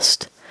the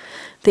trust."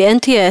 The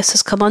NTS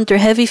has come under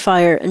heavy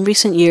fire in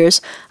recent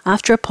years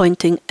after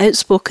appointing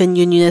outspoken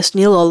unionist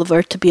Neil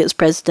Oliver to be its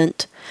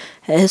president.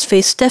 It has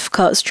faced stiff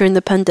cuts during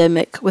the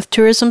pandemic, with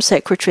Tourism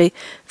Secretary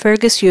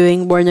Fergus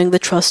Ewing warning the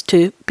trust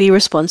to be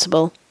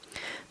responsible.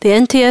 The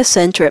NTS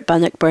Centre at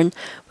Bannockburn,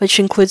 which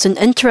includes an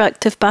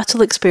interactive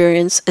battle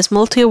experience, is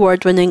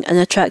multi-award winning and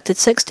attracted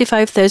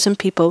 65,000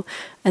 people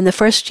in the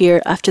first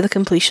year after the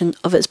completion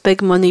of its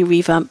big money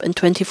revamp in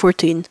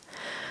 2014.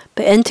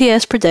 But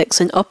NTS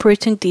predicts an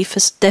operating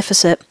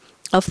deficit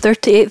of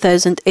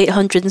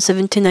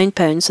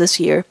 £38,879 this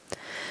year.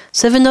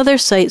 7 other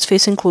sites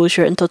facing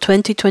closure until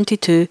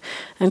 2022,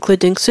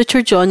 including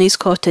Suitor Johnny's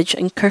Cottage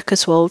in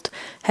Kirkoswald,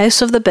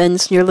 House of the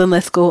Bins near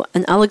Linlithgow,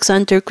 and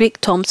Alexander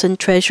Greek Thompson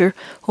Treasure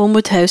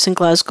Homewood House in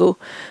Glasgow,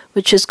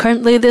 which is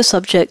currently the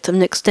subject of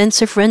an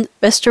extensive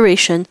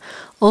restoration,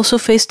 also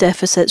face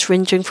deficits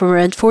ranging from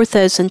around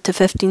 £4,000 to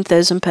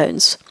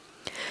 £15,000.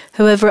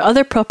 However,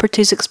 other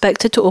properties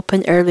expected to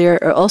open earlier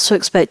are also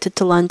expected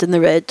to land in the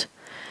red.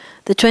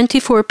 The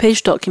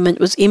 24-page document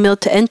was emailed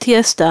to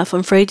NTS staff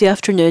on Friday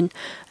afternoon,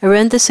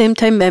 around the same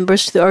time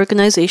members to the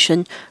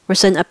organisation were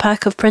sent a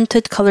pack of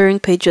printed colouring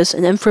pages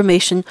and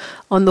information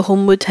on the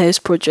Homewood House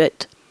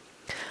project.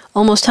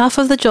 Almost half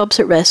of the jobs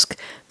at risk,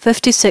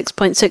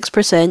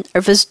 56.6%,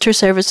 are visitor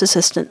service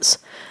assistants.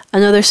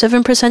 Another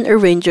 7% are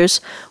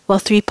rangers, while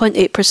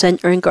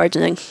 3.8% are in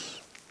gardening.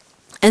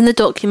 In the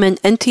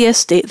document, NTS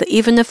state that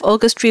even if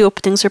August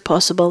reopenings are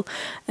possible,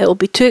 it will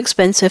be too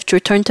expensive to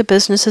return to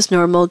business as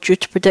normal due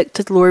to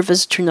predicted lower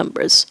visitor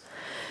numbers.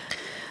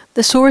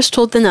 The source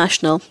told The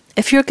National,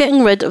 "If you're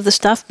getting rid of the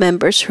staff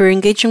members who are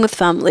engaging with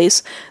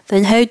families,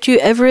 then how do you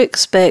ever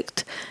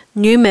expect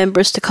new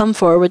members to come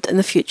forward in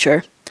the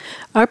future?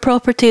 Our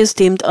property is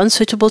deemed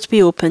unsuitable to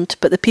be opened,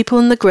 but the people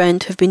on the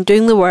ground who've been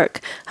doing the work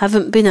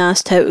haven't been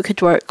asked how it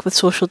could work with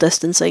social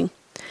distancing."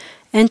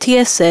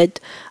 NTS said,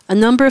 "A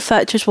number of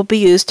factors will be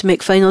used to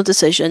make final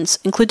decisions,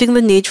 including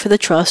the need for the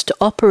Trust to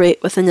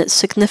operate within its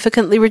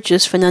significantly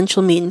reduced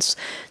financial means,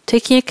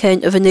 taking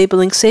account of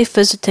enabling safe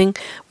visiting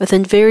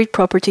within varied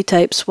property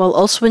types while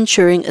also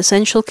ensuring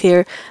essential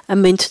care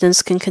and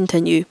maintenance can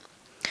continue.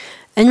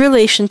 In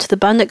relation to the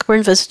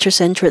Bannockburn Visitor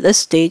Centre at this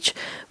stage,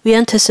 we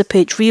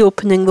anticipate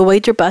reopening the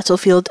wider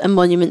battlefield and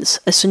monuments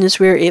as soon as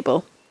we are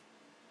able."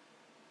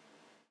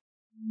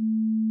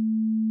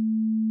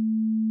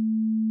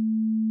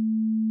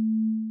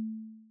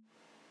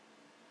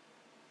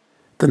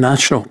 The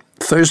National,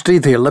 Thursday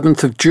the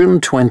 11th of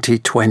June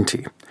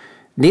 2020.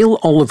 Neil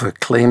Oliver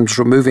claims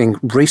removing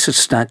racist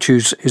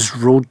statues is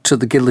road to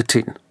the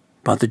guillotine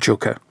by the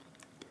Joker.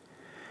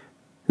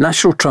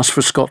 National Trust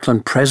for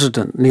Scotland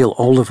President Neil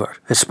Oliver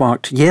has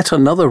sparked yet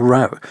another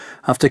row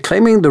after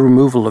claiming the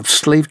removal of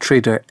slave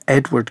trader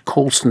Edward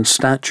Colston's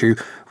statue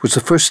was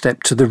the first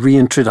step to the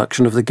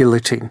reintroduction of the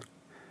guillotine.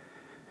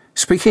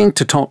 Speaking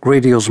to Talk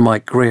Radio's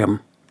Mike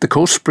Graham, the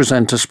Coast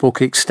presenter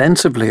spoke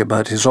extensively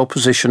about his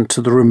opposition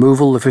to the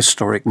removal of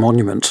historic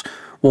monuments,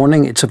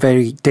 warning it's a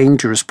very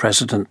dangerous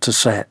precedent to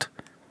set.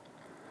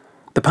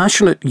 The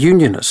passionate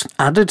unionist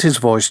added his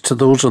voice to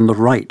those on the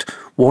right,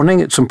 warning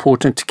it's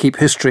important to keep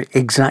history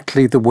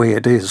exactly the way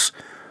it is,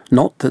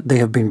 not that they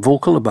have been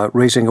vocal about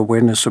raising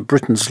awareness of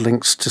Britain's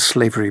links to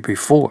slavery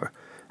before,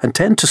 and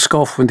tend to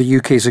scoff when the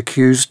UK is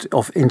accused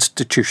of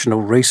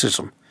institutional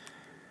racism.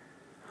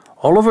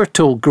 Oliver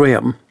told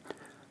Graham,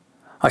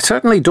 "I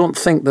certainly don't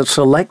think that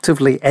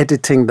selectively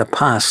editing the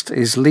past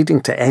is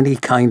leading to any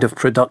kind of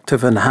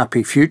productive and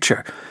happy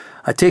future.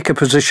 I take a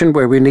position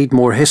where we need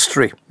more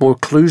history, more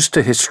clues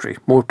to history,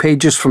 more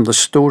pages from the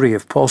story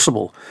if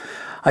possible.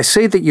 I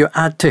say that you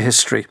add to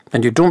history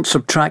and you don't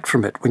subtract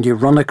from it when you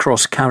run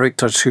across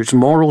characters whose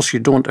morals you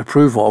don't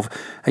approve of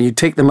and you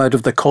take them out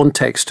of the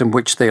context in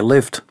which they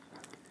lived.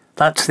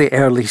 That's the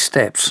early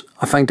steps.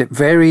 I find it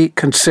very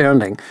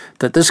concerning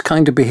that this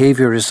kind of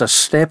behaviour is a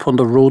step on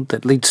the road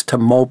that leads to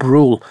mob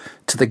rule,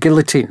 to the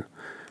guillotine.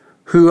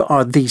 Who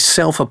are these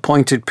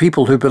self-appointed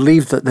people who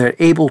believe that they're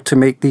able to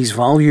make these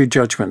value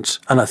judgments?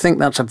 And I think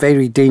that's a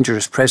very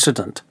dangerous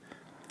precedent.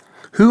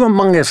 Who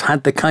among us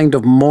had the kind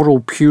of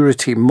moral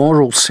purity,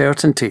 moral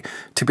certainty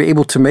to be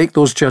able to make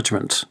those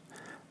judgments?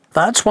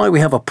 That's why we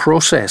have a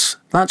process.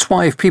 That's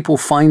why if people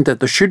find that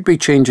there should be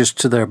changes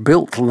to their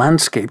built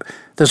landscape,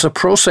 there's a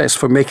process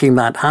for making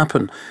that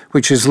happen,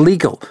 which is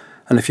legal.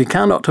 And if you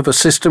cannot have a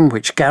system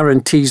which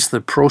guarantees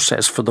the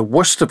process for the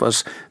worst of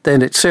us,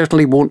 then it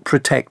certainly won't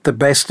protect the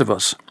best of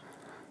us.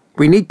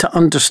 We need to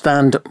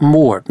understand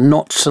more,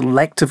 not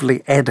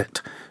selectively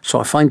edit. So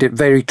I find it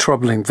very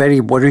troubling, very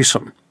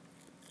worrisome.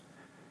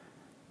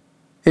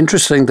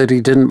 Interesting that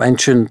he didn't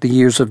mention the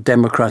years of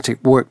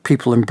democratic work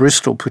people in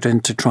Bristol put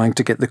into trying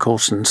to get the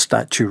Colston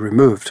statue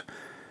removed.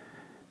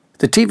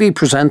 The TV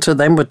presenter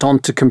then went on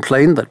to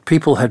complain that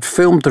people had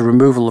filmed the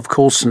removal of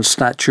Colston's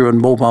statue on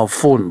mobile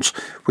phones,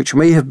 which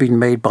may have been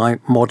made by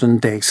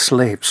modern-day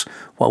slaves,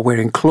 while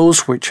wearing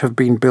clothes which have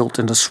been built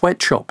in a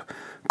sweatshop,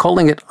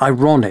 calling it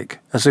ironic,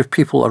 as if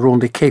people are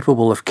only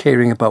capable of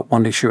caring about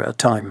one issue at a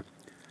time.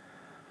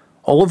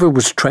 Oliver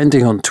was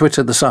trending on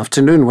Twitter this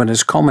afternoon when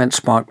his comments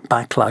sparked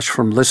backlash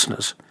from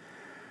listeners.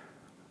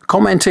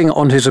 Commenting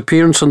on his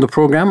appearance on the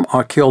programme,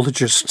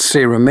 archaeologist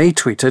Sarah May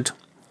tweeted,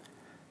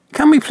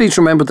 "Can we please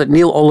remember that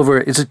Neil Oliver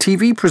is a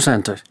TV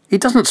presenter? He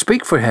doesn't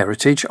speak for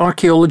heritage,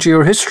 archaeology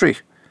or history."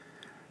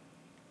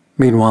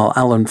 Meanwhile,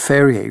 Alan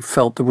Ferrier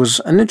felt there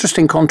was an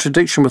interesting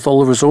contradiction with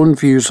Oliver's own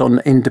views on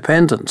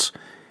independence.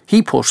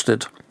 He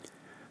posted,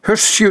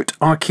 "Hirsute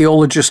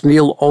archaeologist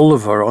Neil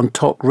Oliver on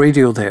Talk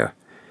Radio there.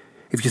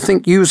 If you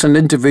think you as an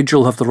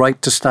individual have the right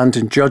to stand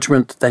in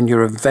judgment, then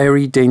you're a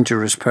very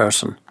dangerous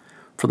person.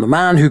 From the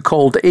man who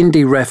called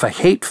Indie Ref a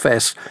hate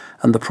fest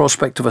and the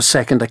prospect of a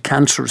second a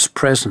cancerous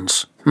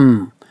presence.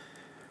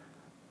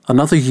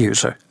 Another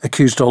user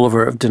accused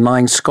Oliver of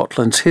denying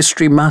Scotland's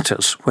history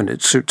matters when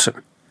it suits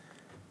him.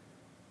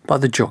 By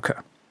the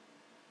Joker.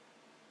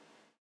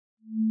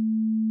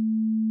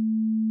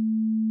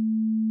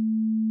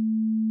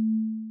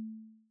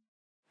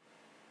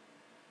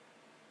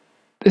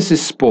 This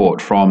is sport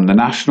from The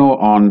National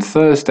on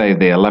Thursday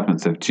the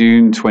 11th of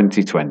June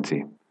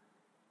 2020.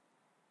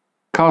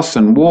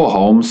 Karsten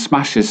Warholm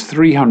smashes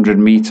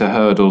 300-metre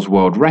hurdles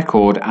world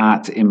record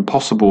at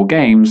Impossible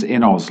Games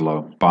in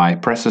Oslo by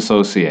Press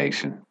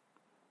Association.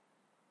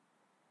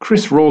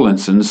 Chris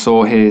Rawlinson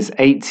saw his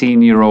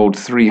 18-year-old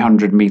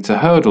 300-metre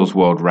hurdles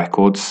world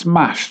record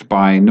smashed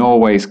by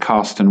Norway's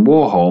Karsten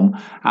Warholm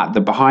at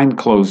the behind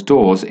closed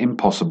doors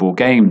Impossible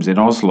Games in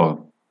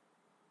Oslo.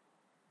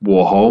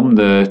 Warholm,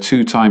 the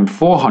two-time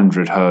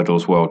 400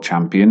 hurdles world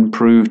champion,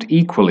 proved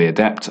equally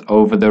adept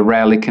over the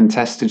rarely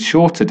contested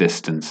shorter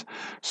distance,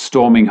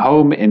 storming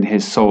home in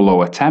his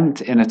solo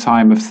attempt in a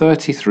time of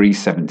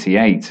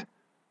 33.78.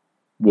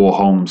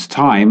 Warholm's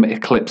time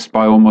eclipsed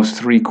by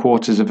almost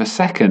 3/4 of a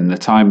second the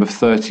time of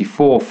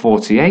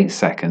 34.48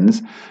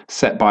 seconds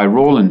set by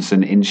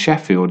Rawlinson in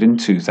Sheffield in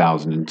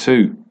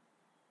 2002.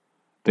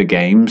 The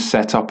Games,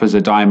 set up as a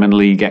Diamond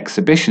League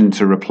exhibition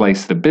to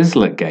replace the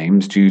Bislett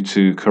Games due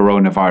to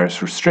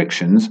coronavirus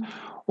restrictions,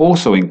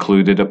 also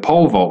included a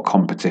pole vault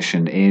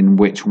competition in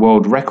which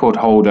world record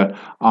holder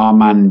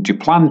Armand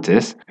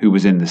Duplantis, who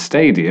was in the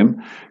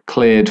stadium,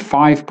 cleared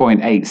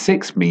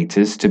 5.86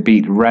 metres to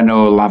beat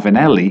Renaud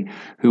Lavinelli,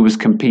 who was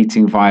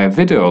competing via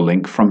video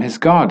link from his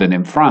garden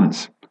in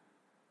France.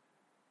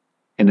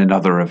 In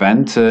another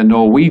event, a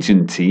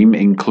Norwegian team,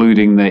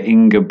 including the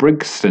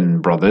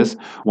Ingebrigtsen brothers,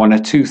 won a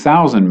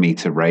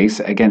 2,000-metre race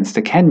against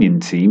a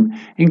Kenyan team,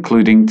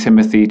 including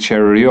Timothy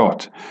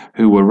Cheruiyot,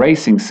 who were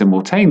racing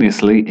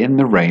simultaneously in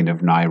the rain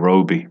of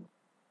Nairobi.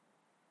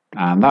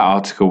 And that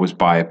article was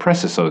by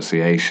Press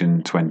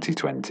Association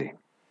 2020.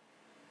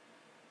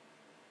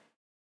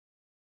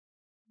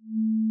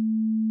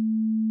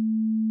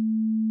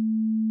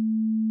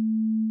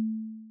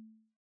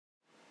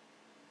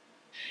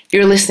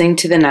 You're listening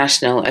to The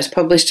National as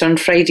published on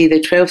Friday the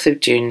 12th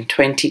of June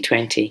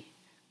 2020.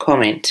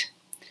 Comment.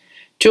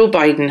 Joe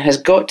Biden has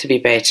got to be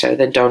better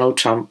than Donald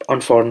Trump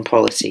on foreign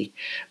policy,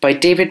 by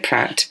David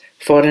Pratt,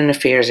 Foreign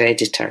Affairs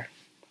Editor.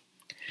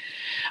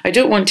 I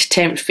don't want to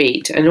tempt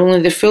fate and only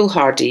the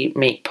foolhardy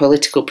make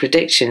political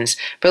predictions,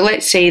 but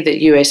let's say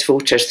that US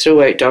voters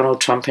throw out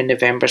Donald Trump in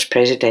November's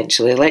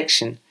presidential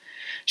election.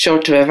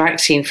 Short of a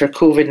vaccine for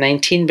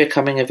COVID-19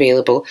 becoming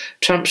available,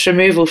 Trump's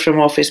removal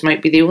from office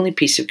might be the only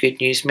piece of good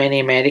news many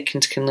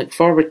Americans can look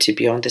forward to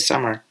beyond the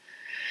summer.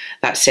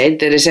 That said,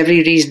 there is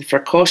every reason for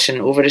caution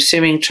over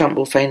assuming Trump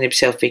will find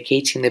himself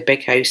vacating the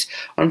big house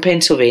on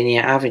Pennsylvania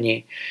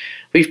Avenue.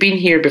 We've been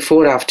here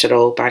before, after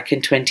all, back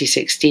in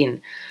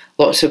 2016.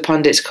 Lots of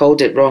pundits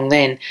called it wrong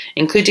then,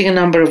 including a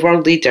number of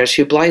world leaders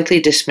who blithely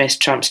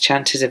dismissed Trump's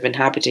chances of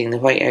inhabiting the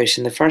White House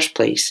in the first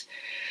place.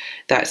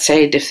 That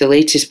said, if the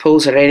latest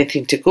polls are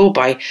anything to go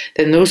by,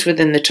 then those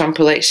within the Trump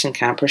election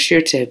camp are sure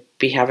to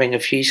be having a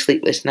few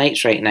sleepless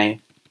nights right now.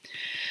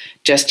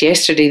 Just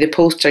yesterday, the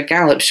pollster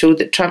Gallup showed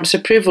that Trump's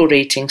approval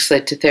rating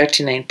slid to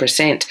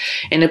 39%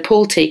 in a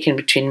poll taken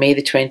between May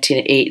the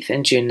 28th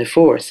and June the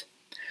 4th.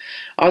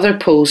 Other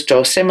polls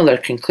draw similar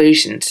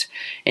conclusions.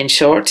 In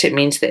short, it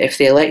means that if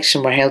the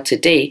election were held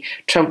today,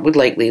 Trump would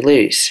likely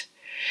lose.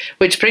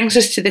 Which brings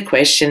us to the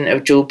question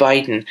of Joe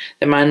Biden,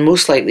 the man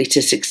most likely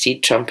to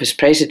succeed Trump as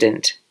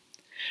president.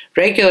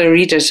 Regular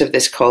readers of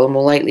this column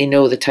will likely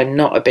know that I'm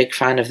not a big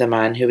fan of the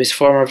man who was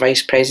former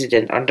vice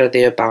president under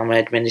the Obama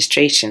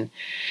administration.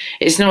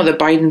 It's not that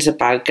Biden's a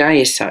bad guy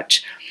as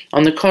such.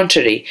 On the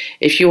contrary,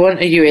 if you want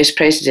a US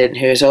president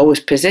who has always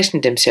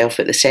positioned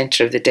himself at the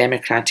centre of the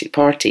Democratic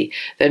Party,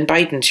 then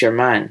Biden's your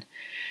man.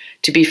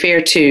 To be fair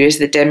too, as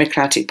the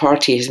Democratic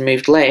Party has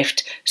moved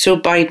left, so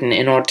Biden,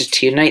 in order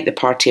to unite the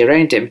party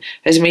around him,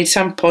 has made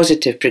some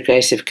positive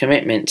progressive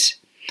commitments.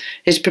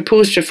 His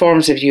proposed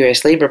reforms of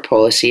US labour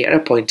policy are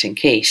a point in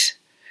case.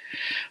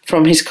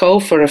 From his call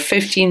for a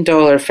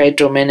 $15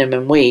 federal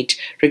minimum wage,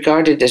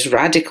 regarded as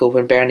radical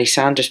when Bernie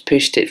Sanders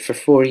pushed it for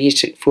 4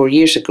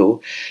 years ago,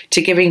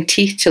 to giving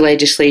teeth to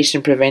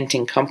legislation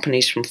preventing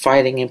companies from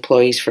firing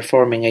employees for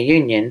forming a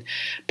union,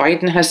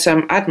 Biden has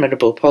some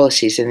admirable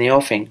policies in the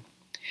offing.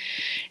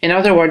 In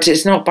other words,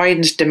 it's not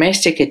Biden's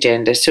domestic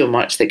agenda so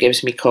much that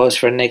gives me cause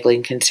for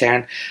niggling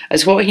concern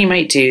as what he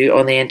might do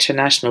on the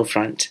international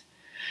front.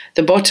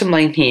 The bottom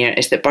line here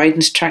is that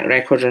Biden's track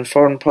record on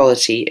foreign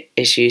policy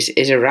issues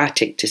is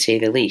erratic, to say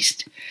the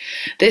least.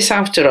 This,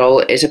 after all,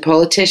 is a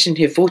politician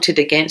who voted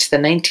against the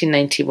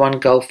 1991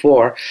 Gulf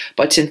War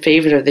but in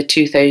favour of the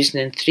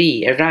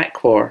 2003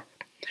 Iraq War.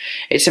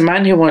 It's a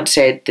man who once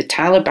said the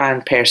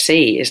Taliban per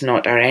se is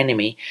not our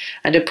enemy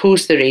and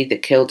opposed the raid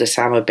that killed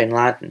Osama bin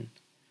Laden.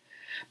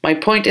 My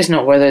point is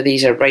not whether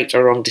these are right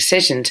or wrong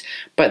decisions,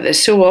 but that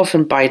so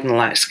often Biden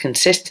lacks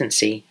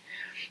consistency.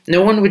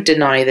 No one would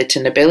deny that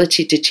an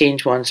ability to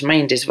change one's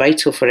mind is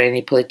vital for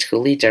any political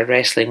leader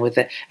wrestling with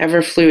the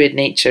ever-fluid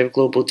nature of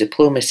global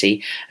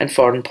diplomacy and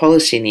foreign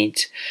policy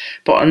needs.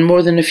 But on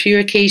more than a few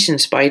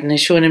occasions, Biden has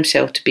shown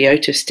himself to be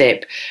out of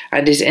step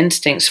and his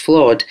instincts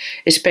flawed,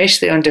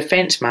 especially on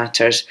defence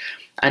matters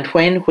and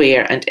when,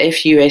 where and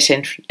if US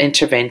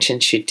intervention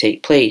should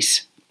take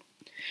place.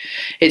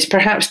 It's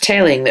perhaps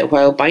telling that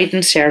while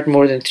Biden served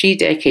more than 3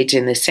 decades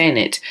in the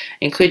Senate,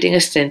 including a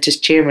stint as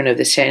chairman of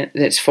the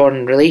Senate's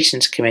Foreign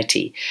Relations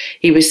Committee,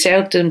 he was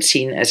seldom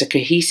seen as a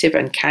cohesive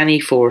and canny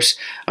force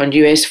on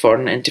US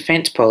foreign and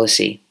defence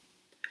policy.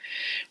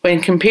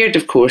 When compared,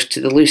 of course, to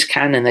the loose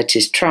cannon that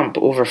is Trump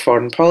over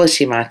foreign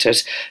policy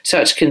matters,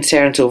 such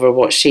concerns over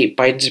what shape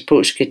Biden's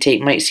approach could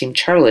take might seem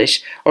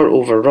churlish or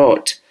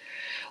overwrought.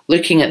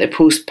 Looking at the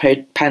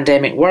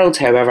post-pandemic world,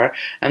 however,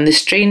 and the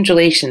strained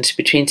relations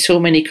between so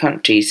many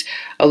countries,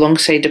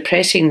 alongside a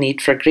pressing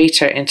need for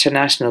greater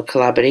international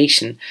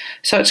collaboration,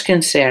 such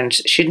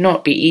concerns should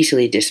not be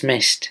easily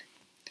dismissed.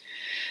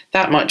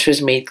 That much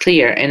was made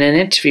clear in an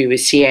interview with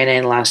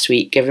CNN last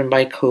week given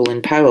by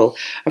Colin Powell,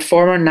 a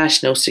former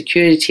National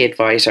Security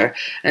Advisor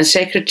and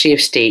Secretary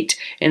of State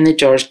in the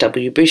George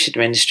W. Bush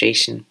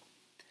administration.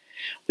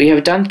 "We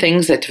have done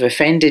things that have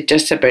offended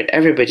just about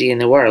everybody in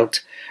the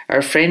world.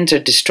 Our friends are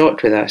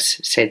distraught with us,"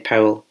 said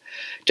Powell.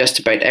 "Just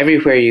about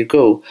everywhere you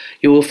go,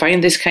 you will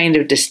find this kind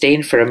of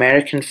disdain for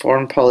American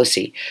foreign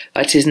policy.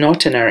 That is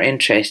not in our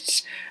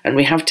interests, and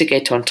we have to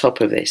get on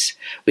top of this.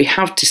 We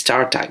have to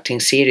start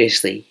acting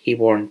seriously," he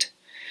warned.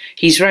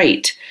 He's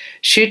right.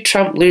 Should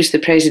Trump lose the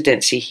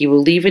presidency, he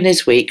will leave in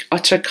his wake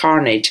utter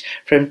carnage,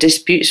 from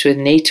disputes with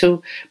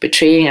NATO,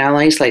 betraying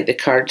allies like the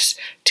Kurds,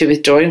 to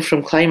withdrawing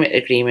from climate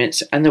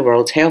agreements and the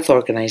World Health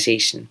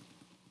Organization.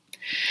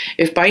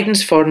 If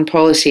Biden's foreign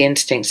policy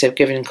instincts have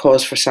given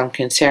cause for some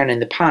concern in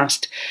the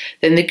past,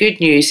 then the good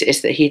news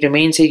is that he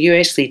remains a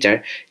US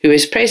leader who,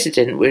 as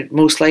president, would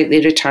most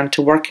likely return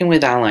to working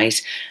with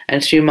allies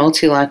and through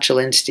multilateral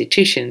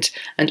institutions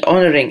and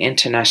honouring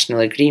international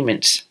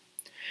agreements.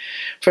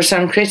 For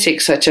some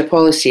critics, such a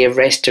policy of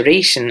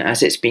restoration,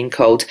 as it's been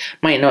called,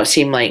 might not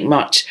seem like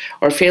much,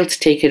 or fail to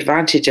take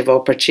advantage of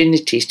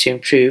opportunities to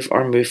improve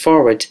or move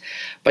forward.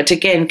 But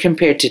again,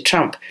 compared to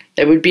Trump,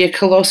 it would be a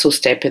colossal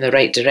step in the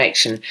right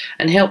direction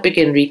and help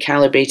begin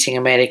recalibrating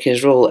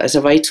America's role as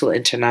a vital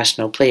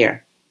international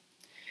player.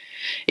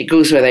 It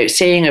goes without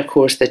saying, of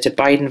course, that a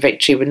Biden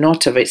victory would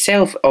not of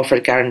itself offer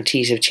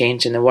guarantees of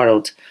change in the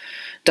world.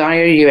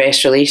 Dire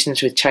US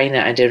relations with China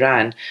and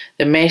Iran,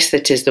 the mess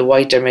that is the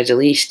wider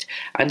Middle East,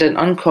 and an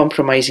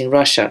uncompromising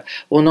Russia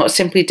will not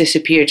simply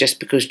disappear just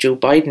because Joe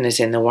Biden is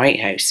in the White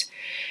House.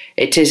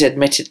 It is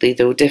admittedly,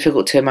 though,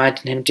 difficult to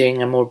imagine him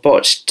doing a more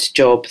botched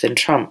job than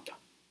Trump.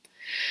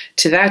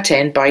 To that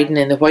end, Biden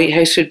in the White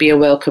House would be a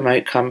welcome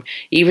outcome,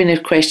 even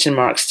if question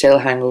marks still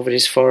hang over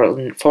his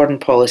foreign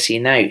policy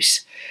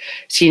nous.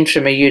 Seen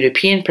from a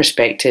European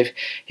perspective,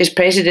 his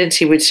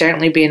presidency would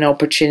certainly be an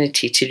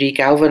opportunity to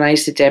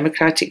regalvanise the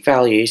democratic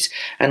values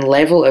and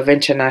level of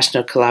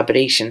international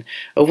collaboration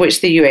of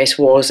which the US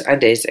was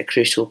and is a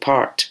crucial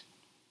part.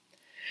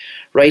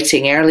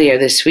 Writing earlier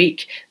this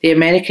week, the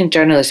American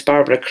journalist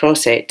Barbara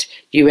Crossett,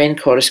 UN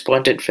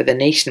correspondent for The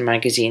Nation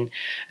magazine,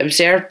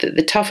 observed that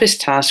the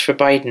toughest task for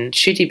Biden,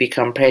 should he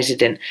become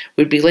president,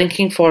 would be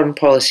linking foreign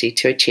policy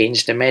to a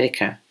changed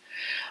America.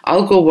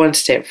 I'll go one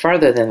step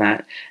further than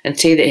that and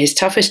say that his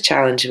toughest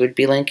challenge would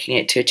be linking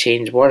it to a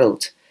changed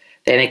world.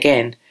 Then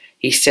again,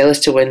 he still has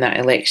to win that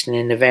election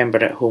in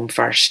November at home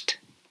first.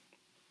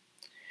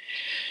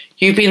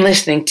 You've been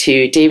listening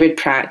to David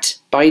Pratt.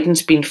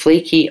 Biden's been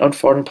flaky on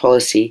foreign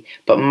policy,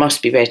 but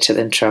must be better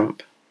than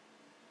Trump.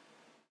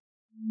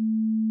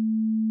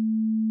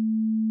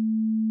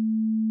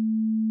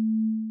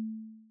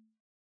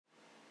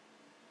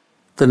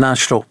 The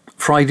National,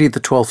 Friday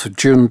the 12th of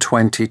June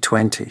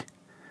 2020.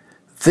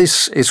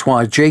 This is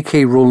why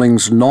J.K.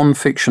 Rowling's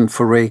non-fiction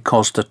foray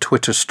caused a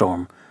Twitter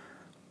storm,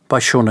 by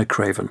Shona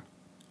Craven.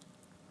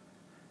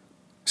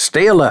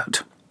 Stay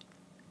alert.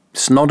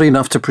 It's not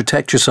enough to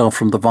protect yourself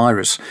from the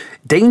virus.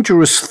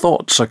 Dangerous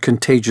thoughts are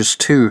contagious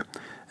too,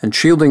 and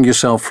shielding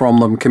yourself from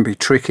them can be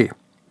tricky.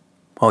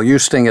 While you're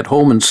staying at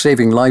home and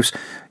saving lives,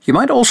 you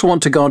might also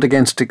want to guard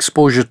against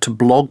exposure to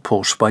blog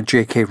posts by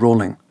J.K.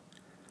 Rowling.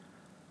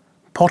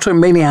 Potter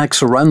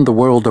maniacs around the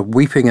world are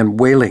weeping and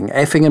wailing,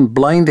 effing and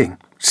blinding.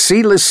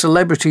 C-list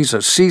celebrities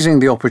are seizing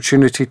the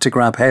opportunity to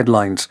grab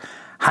headlines.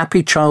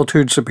 Happy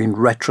childhoods have been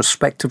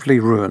retrospectively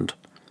ruined.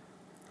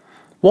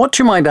 What,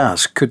 you might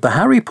ask, could the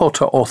Harry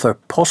Potter author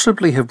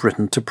possibly have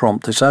written to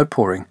prompt this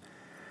outpouring?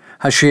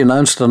 Has she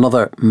announced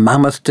another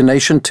mammoth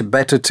donation to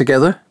Better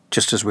Together,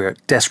 just as we are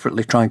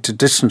desperately trying to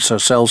distance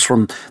ourselves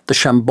from the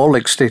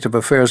shambolic state of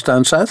affairs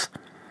down south?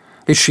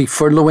 Is she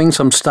furloughing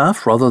some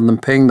staff rather than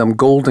paying them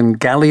golden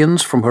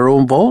galleons from her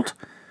own vault?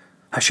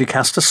 Has she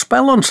cast a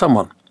spell on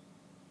someone?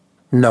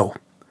 No.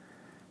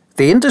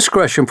 The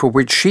indiscretion for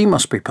which she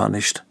must be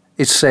punished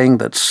is saying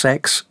that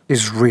sex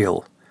is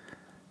real.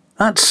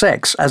 That's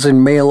sex as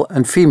in male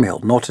and female,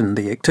 not in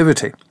the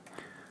activity.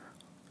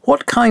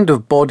 what kind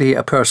of body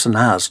a person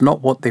has,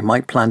 not what they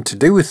might plan to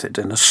do with it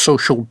in a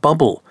social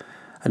bubble,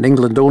 an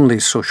England-only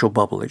social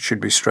bubble, it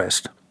should be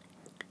stressed.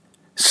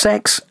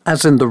 Sex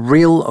as in the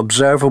real,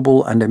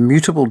 observable and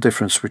immutable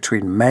difference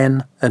between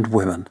men and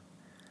women.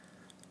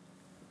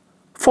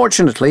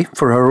 Fortunately,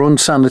 for her own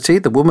sanity,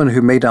 the woman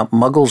who made up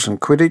Muggles and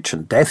Quidditch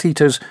and Death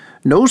Eaters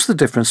knows the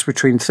difference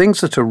between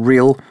things that are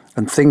real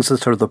and things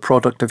that are the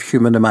product of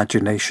human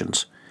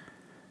imaginations.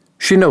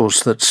 She knows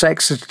that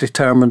sex is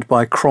determined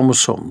by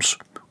chromosomes,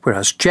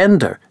 whereas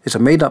gender is a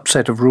made-up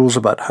set of rules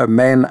about how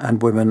men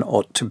and women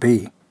ought to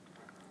be.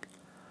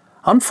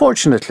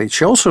 Unfortunately,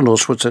 she also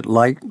knows what it's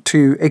like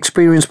to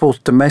experience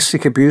both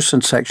domestic abuse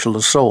and sexual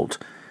assault,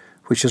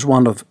 which is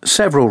one of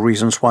several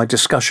reasons why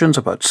discussions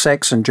about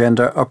sex and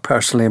gender are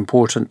personally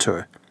important to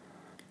her.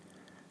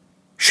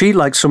 She,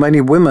 like so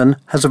many women,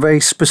 has a very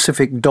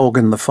specific dog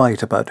in the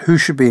fight about who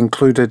should be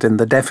included in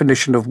the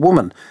definition of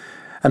woman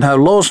and how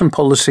laws and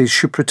policies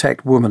should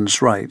protect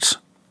women's rights.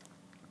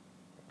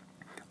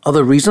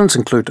 Other reasons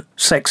include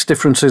sex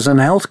differences in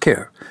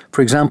healthcare,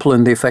 for example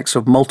in the effects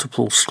of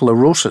multiple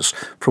sclerosis,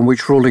 from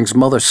which Rowling's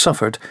mother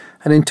suffered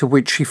and into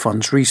which she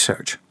funds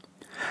research,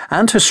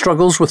 and her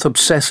struggles with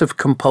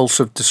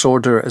obsessive-compulsive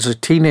disorder as a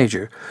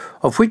teenager,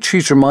 of which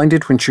she's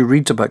reminded when she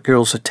reads about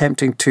girls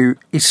attempting to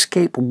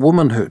escape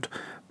womanhood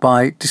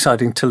by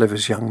deciding to live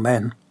as young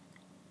men.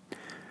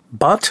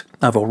 But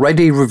I've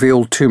already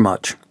revealed too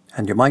much,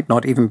 and you might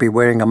not even be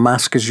wearing a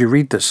mask as you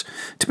read this.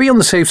 To be on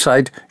the safe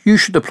side, you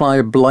should apply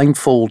a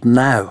blindfold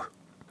now.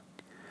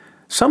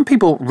 Some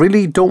people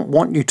really don't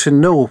want you to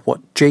know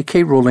what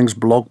J.K. Rowling's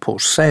blog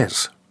post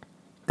says.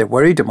 They're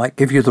worried it might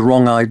give you the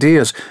wrong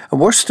ideas, and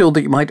worse still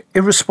that you might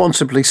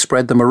irresponsibly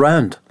spread them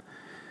around.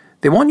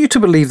 They want you to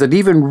believe that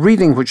even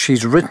reading what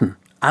she's written,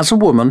 as a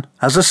woman,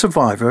 as a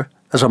survivor,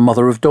 as a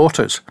mother of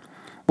daughters,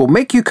 will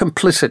make you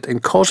complicit in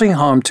causing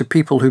harm to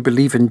people who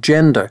believe in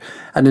gender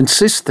and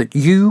insist that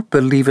you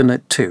believe in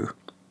it too.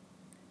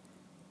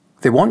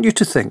 They want you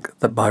to think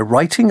that by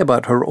writing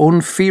about her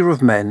own fear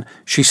of men,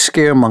 she's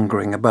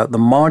scaremongering about the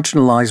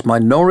marginalised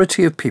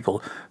minority of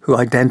people who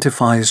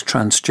identify as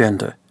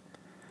transgender.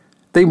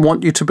 They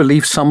want you to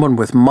believe someone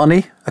with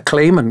money,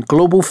 acclaim and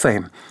global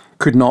fame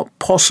could not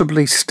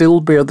possibly still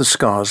bear the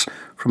scars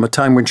from a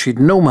time when she'd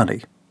no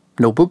money,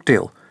 no book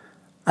deal,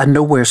 and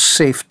nowhere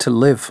safe to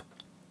live.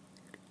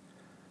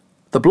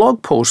 The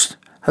blog post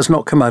has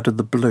not come out of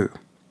the blue.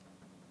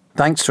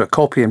 Thanks to a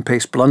copy and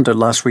paste blunder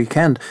last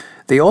weekend,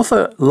 the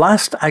author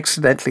last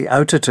accidentally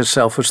outed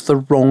herself as the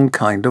wrong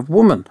kind of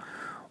woman,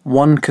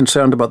 one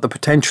concerned about the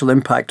potential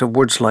impact of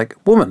words like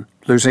woman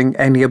losing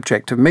any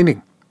objective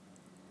meaning.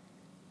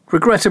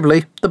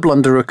 Regrettably, the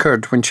blunder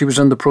occurred when she was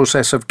in the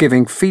process of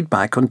giving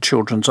feedback on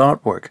children's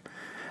artwork,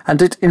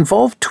 and it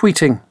involved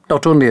tweeting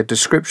not only a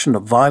description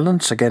of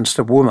violence against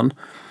a woman,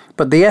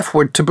 but the F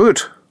word to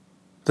boot.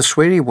 The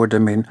sweary word, I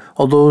mean,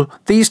 although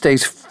these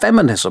days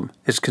feminism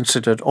is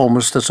considered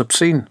almost as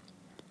obscene.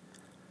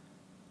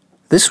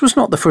 This was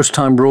not the first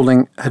time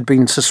Rowling had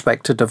been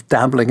suspected of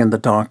dabbling in the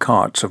dark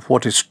arts of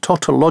what is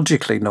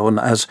tautologically known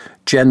as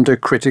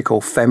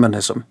gender-critical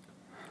feminism.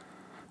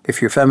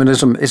 If your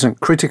feminism isn't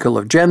critical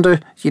of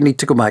gender, you need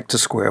to go back to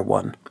square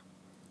one.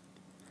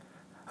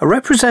 A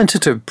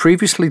representative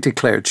previously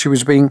declared she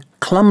was being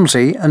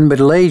clumsy and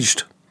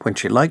middle-aged when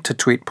she liked a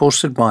tweet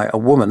posted by a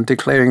woman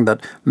declaring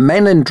that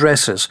men in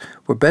dresses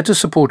were better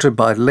supported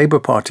by Labour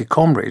Party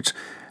comrades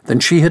than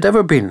she had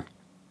ever been,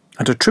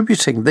 and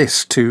attributing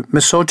this to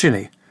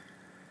misogyny.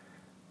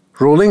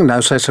 Rowling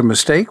now says her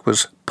mistake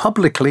was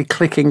publicly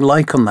clicking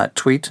like on that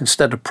tweet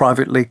instead of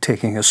privately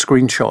taking a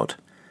screenshot.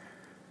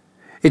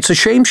 It's a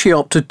shame she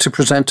opted to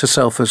present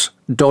herself as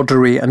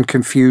doddery and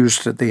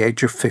confused at the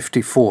age of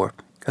 54,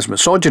 as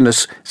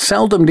misogynists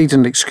seldom need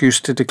an excuse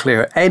to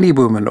declare any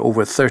woman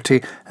over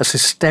 30 as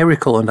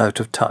hysterical and out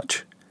of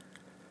touch.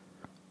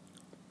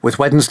 With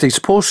Wednesday's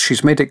post,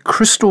 she's made it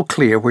crystal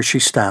clear where she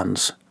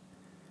stands.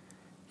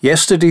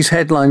 Yesterday's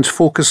headlines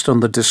focused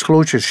on the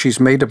disclosures she's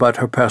made about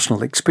her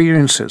personal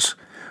experiences,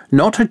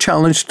 not her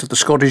challenge to the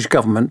Scottish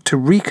Government to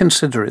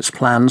reconsider its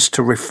plans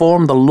to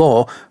reform the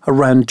law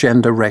around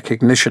gender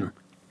recognition.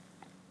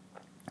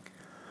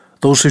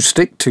 Those who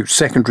stick to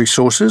secondary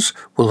sources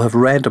will have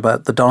read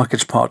about the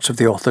darkest parts of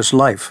the author's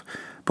life,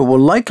 but will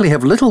likely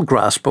have little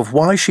grasp of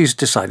why she's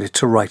decided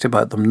to write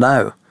about them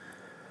now.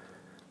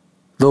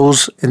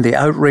 Those in the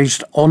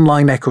outraged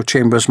online echo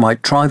chambers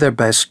might try their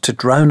best to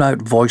drown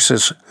out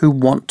voices who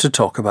want to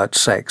talk about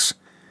sex.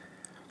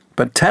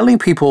 But telling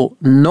people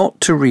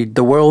not to read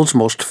the world's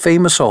most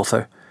famous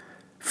author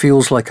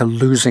feels like a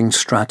losing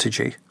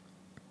strategy.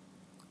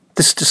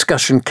 This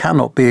discussion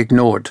cannot be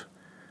ignored.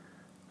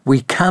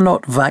 We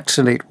cannot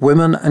vaccinate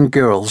women and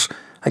girls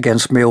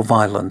against male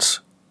violence,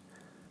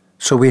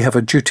 so we have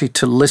a duty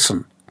to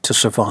listen to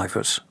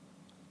survivors.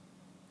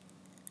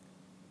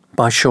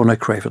 By Shona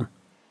Craven.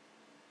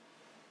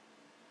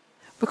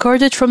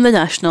 Recorded from the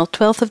National,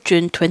 12th of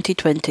June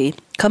 2020.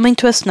 Coming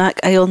to a snack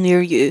aisle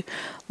near you.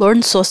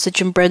 Lorne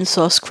Sausage and Bren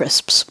Sauce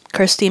Crisps.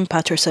 Kirstine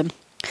Patterson.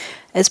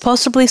 It's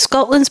possibly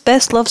Scotland's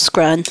best-loved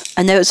scran,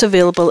 and now it's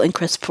available in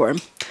crisp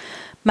form.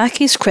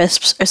 Mackie's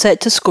crisps are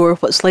set to score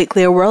what's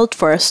likely a world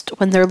first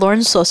when their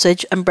Lorne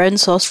sausage and brown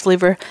sauce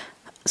flavour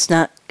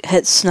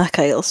hits snack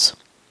aisles.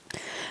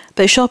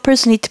 But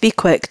shoppers need to be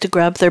quick to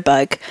grab their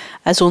bag,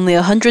 as only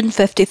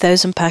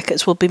 150,000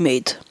 packets will be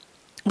made.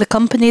 The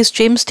company's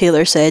James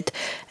Taylor said,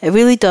 "It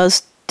really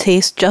does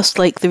taste just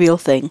like the real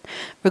thing,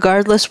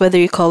 regardless whether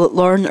you call it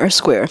Lorne or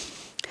Square."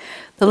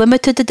 The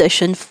limited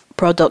edition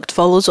product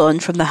follows on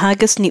from the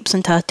Haggis Neeps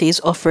and Tatties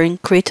offering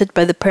created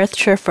by the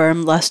Perthshire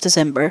firm last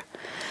December.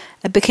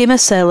 It became a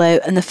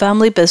sellout, and the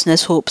family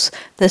business hopes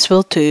this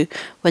will too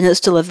when it's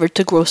delivered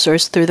to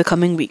grocers through the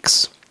coming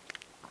weeks.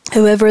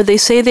 However, they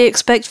say they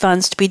expect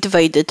fans to be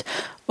divided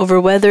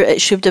over whether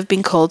it should have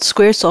been called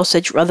Square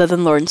sausage rather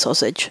than Lorne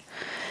sausage.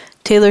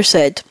 Taylor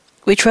said,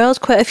 "We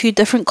trialled quite a few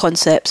different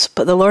concepts,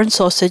 but the Lorne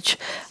sausage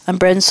and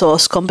brown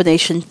sauce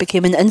combination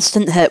became an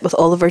instant hit with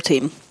all of our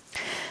team.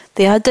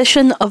 The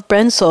addition of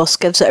brown sauce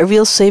gives it a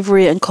real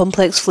savoury and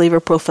complex flavour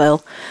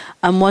profile,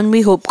 and one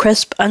we hope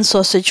crisp and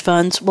sausage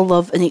fans will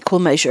love in equal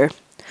measure.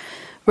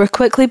 We're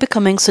quickly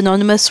becoming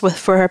synonymous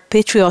for our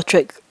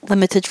patriotic,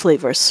 limited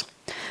flavours.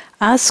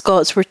 As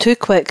Scots, we're too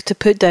quick to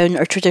put down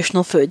our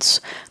traditional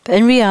foods, but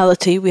in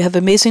reality we have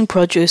amazing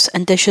produce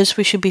and dishes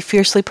we should be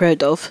fiercely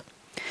proud of.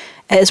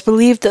 It is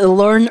believed that the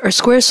Lorne or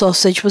Square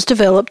sausage was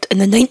developed in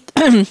the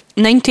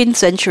 19th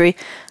century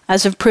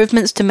as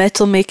improvements to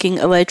metal making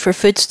allowed for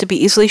foods to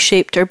be easily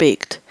shaped or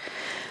baked.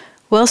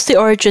 Whilst the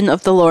origin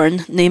of the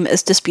Lorne name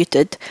is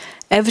disputed,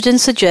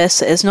 evidence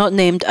suggests it is not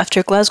named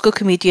after Glasgow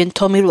comedian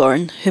Tommy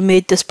Lorne, who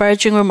made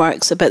disparaging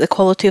remarks about the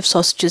quality of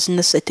sausages in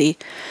the city,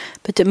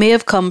 but it may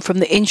have come from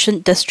the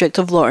ancient district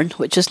of Lorne,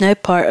 which is now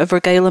part of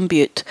Argyll and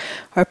Bute,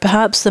 or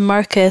perhaps the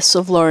Marquess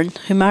of Lorne,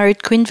 who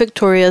married Queen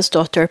Victoria's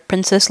daughter,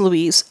 Princess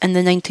Louise, in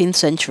the 19th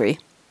century.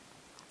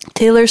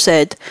 Taylor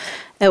said,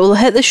 "It will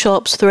hit the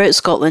shops throughout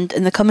Scotland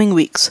in the coming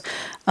weeks,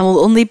 and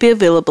will only be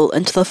available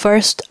until the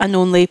first and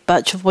only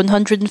batch of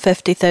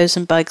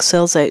 150,000 bags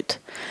sells out.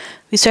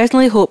 We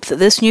certainly hope that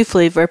this new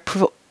flavour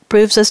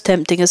proves as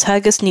tempting as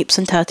Haggis Neeps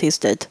and Tatties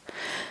did.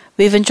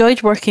 We've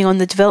enjoyed working on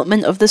the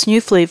development of this new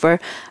flavour,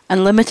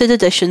 and limited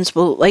editions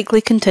will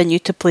likely continue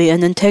to play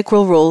an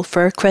integral role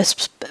for our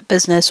crisps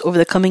business over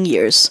the coming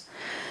years.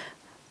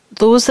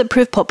 Those that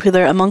prove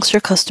popular amongst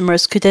our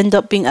customers could end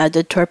up being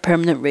added to our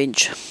permanent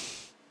range."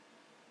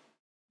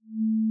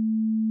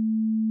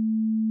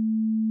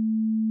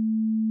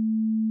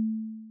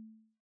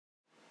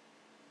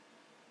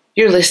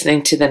 You're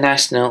listening to The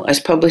National as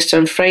published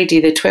on Friday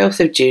the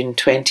 12th of June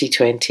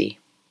 2020.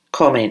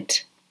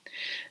 Comment.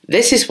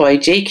 This is why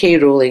J.K.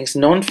 Rowling's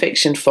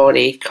non-fiction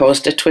foray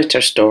caused a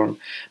Twitter storm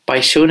by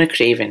Shona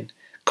Craven,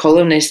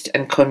 columnist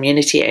and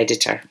community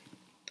editor.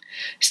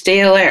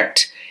 Stay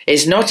alert.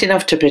 It's not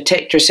enough to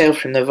protect yourself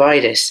from the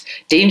virus.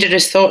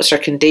 Dangerous thoughts are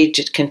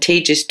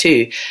contagious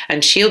too,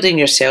 and shielding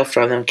yourself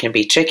from them can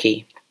be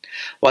tricky.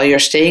 While you're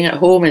staying at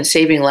home and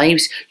saving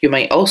lives, you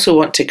might also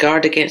want to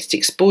guard against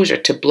exposure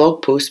to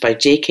blog posts by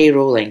J.K.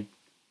 Rowling.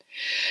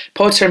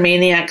 Potter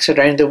maniacs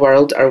around the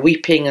world are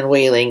weeping and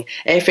wailing,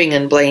 effing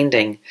and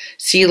blinding.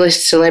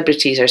 C-list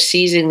celebrities are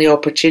seizing the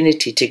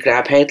opportunity to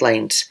grab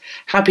headlines.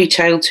 Happy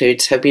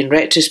childhoods have been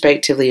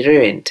retrospectively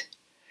ruined.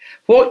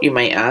 What, you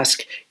might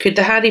ask, could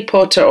the Harry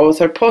Potter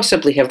author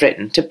possibly have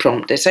written to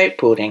prompt this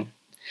outpouring?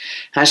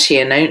 Has she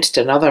announced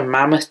another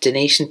mammoth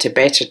donation to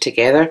Better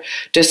Together,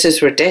 just as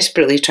we're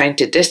desperately trying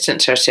to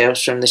distance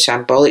ourselves from the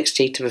shambolic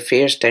state of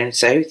affairs down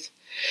south?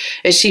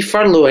 Is she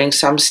furloughing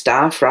some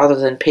staff rather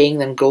than paying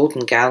them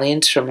golden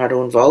galleons from her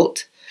own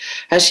vault?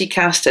 Has she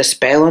cast a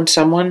spell on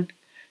someone?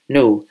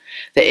 No.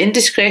 The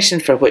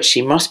indiscretion for which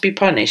she must be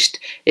punished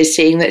is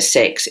saying that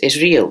sex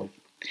is real.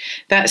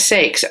 That's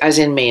sex as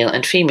in male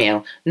and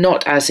female,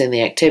 not as in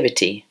the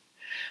activity.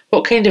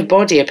 What kind of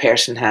body a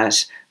person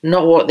has,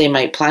 not what they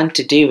might plan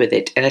to do with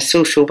it in a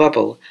social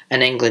bubble,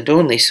 an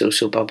England-only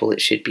social bubble,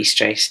 it should be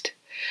stressed.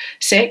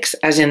 Sex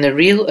as in the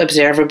real,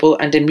 observable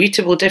and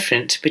immutable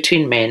difference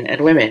between men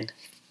and women.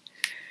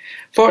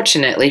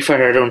 Fortunately for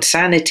her own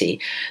sanity,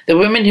 the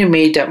woman who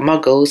made up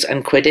Muggles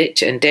and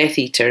Quidditch and Death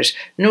Eaters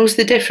knows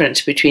the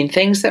difference between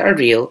things that are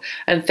real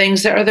and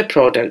things that are the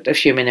product of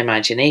human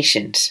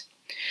imaginations.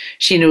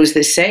 She knows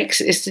that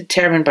sex is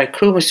determined by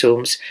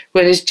chromosomes,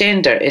 whereas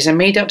gender is a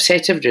made-up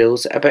set of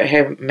rules about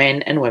how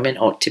men and women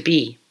ought to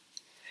be.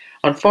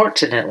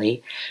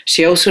 Unfortunately,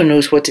 she also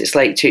knows what it's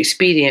like to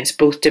experience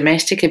both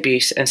domestic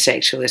abuse and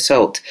sexual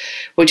assault,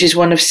 which is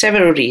one of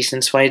several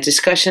reasons why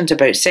discussions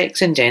about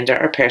sex and gender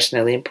are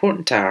personally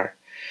important to her.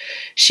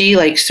 She,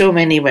 like so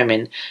many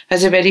women,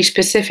 has a very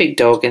specific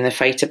dog in the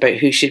fight about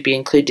who should be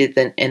included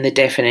in the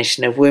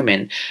definition of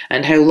woman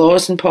and how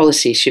laws and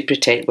policies should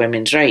protect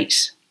women's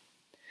rights.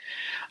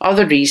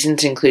 Other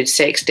reasons include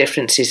sex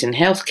differences in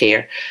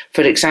healthcare,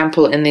 for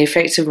example in the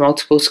effects of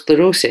multiple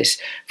sclerosis,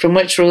 from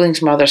which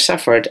Rowling's mother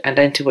suffered and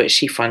into which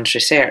she funds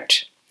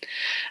research,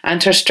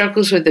 and her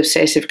struggles with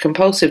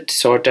obsessive-compulsive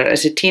disorder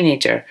as a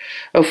teenager,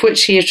 of which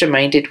she is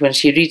reminded when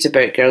she reads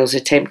about girls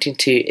attempting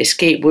to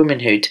escape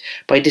womanhood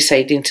by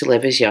deciding to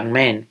live as young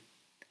men.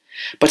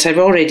 But I've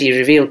already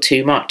revealed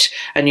too much,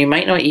 and you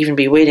might not even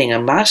be wearing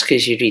a mask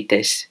as you read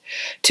this.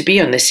 To be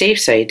on the safe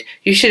side,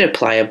 you should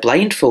apply a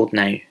blindfold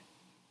now.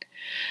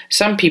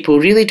 Some people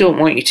really don't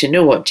want you to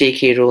know what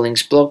J.K.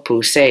 Rowling's blog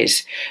post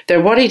says.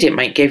 They're worried it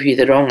might give you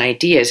the wrong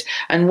ideas,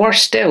 and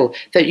worse still,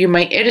 that you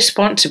might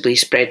irresponsibly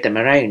spread them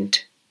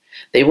around.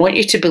 They want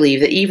you to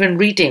believe that even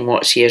reading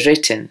what she has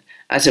written,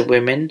 as a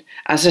woman,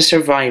 as a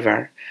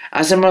survivor,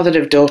 as a mother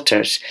of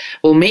daughters,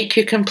 will make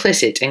you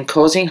complicit in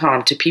causing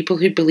harm to people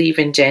who believe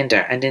in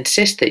gender and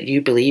insist that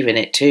you believe in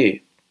it too.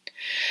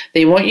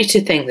 They want you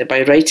to think that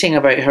by writing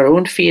about her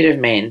own fear of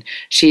men,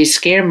 she is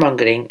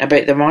scaremongering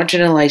about the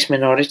marginalised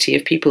minority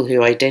of people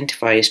who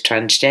identify as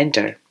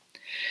transgender.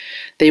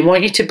 They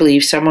want you to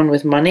believe someone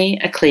with money,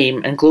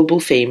 acclaim and global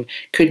fame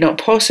could not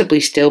possibly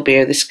still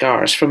bear the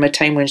scars from a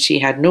time when she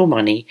had no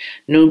money,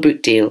 no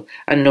book deal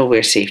and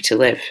nowhere safe to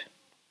live.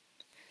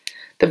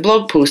 The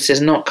blog post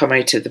has not come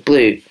out of the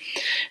blue.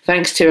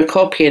 Thanks to a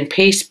copy and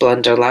paste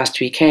blunder last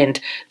weekend,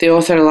 the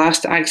author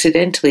last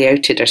accidentally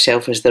outed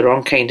herself as the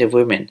wrong kind of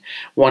woman,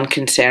 one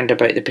concerned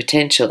about the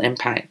potential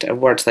impact of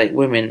words like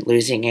woman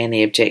losing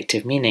any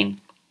objective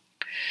meaning.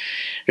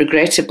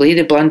 Regrettably,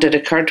 the blunder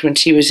occurred when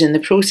she was in the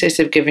process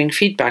of giving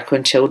feedback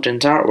on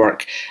children's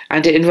artwork,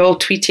 and it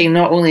involved tweeting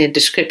not only a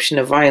description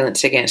of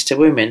violence against a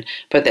woman,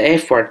 but the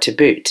F-word to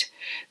boot.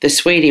 The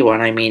sweary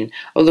one, I mean,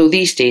 although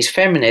these days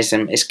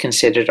feminism is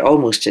considered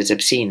almost as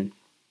obscene.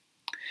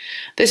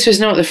 This was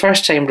not the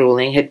first time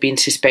Rowling had been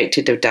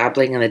suspected of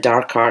dabbling in the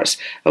dark arts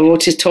of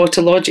what is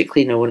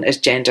tautologically known as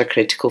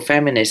gender-critical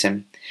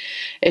feminism.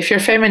 If your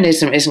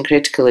feminism isn't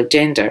critical of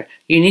gender,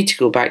 you need to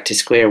go back to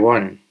square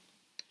one.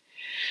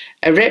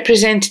 A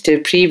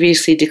representative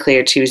previously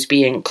declared she was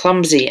being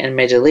clumsy and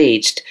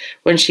middle-aged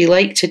when she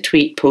liked a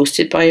tweet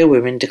posted by a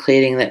woman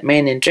declaring that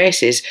men in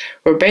dresses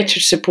were better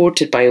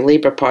supported by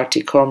Labour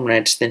Party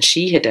comrades than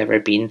she had ever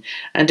been,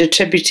 and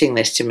attributing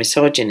this to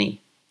misogyny.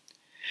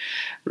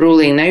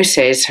 Rowling now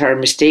says her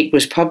mistake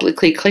was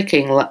publicly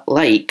clicking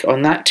like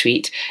on that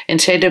tweet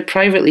instead of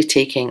privately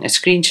taking a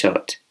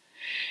screenshot.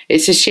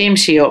 It's a shame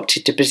she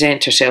opted to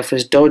present herself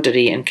as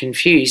doddery and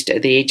confused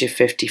at the age of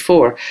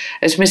 54,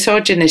 as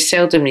misogynists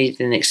seldom need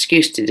an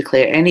excuse to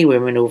declare any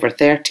woman over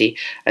 30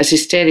 as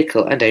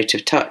hysterical and out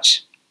of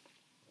touch.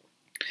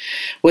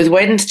 With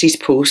Wednesday's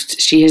post,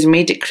 she has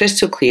made it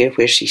crystal clear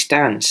where she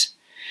stands.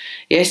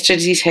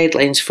 Yesterday's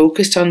headlines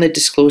focused on the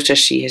disclosure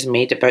she has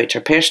made about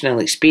her personal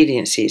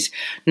experiences,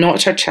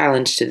 not her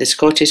challenge to the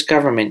Scottish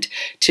Government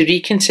to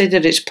reconsider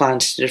its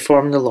plans to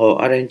reform the law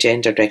around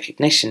gender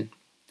recognition.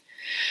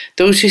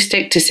 Those who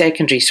stick to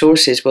secondary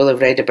sources will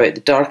have read about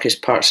the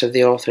darkest parts of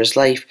the author's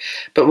life,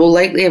 but will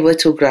likely have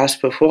little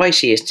grasp of why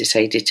she has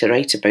decided to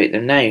write about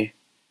them now.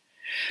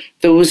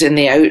 Those in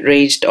the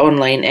outraged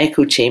online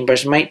echo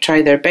chambers might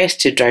try their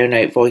best to drown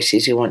out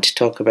voices who want to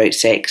talk about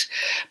sex,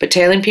 but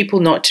telling people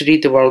not to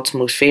read the world's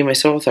most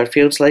famous author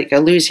feels like a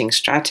losing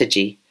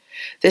strategy.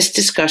 This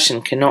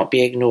discussion cannot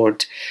be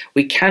ignored.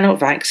 We cannot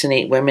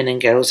vaccinate women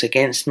and girls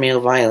against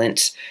male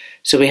violence,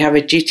 so we have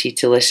a duty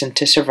to listen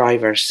to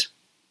survivors.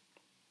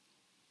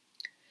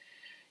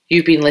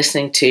 You've been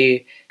listening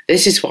to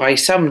This Is Why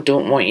Some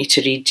Don't Want You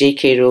to Read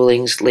J.K.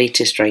 Rowling's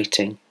latest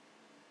writing.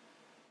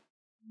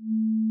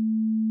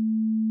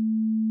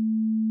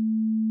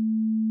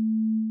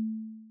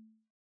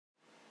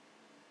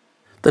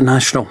 The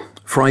National,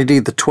 Friday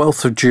the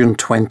 12th of June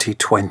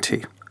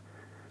 2020.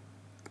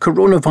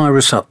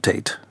 Coronavirus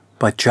Update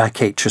by Jack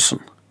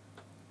Aitchison.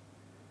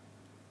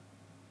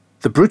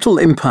 The brutal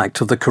impact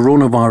of the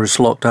coronavirus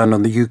lockdown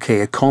on the UK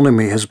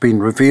economy has been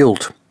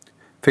revealed.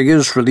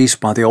 Figures released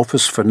by the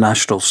Office for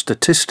National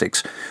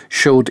Statistics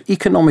showed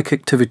economic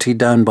activity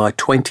down by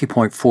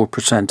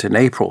 20.4% in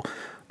April,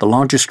 the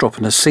largest drop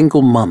in a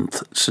single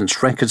month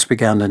since records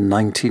began in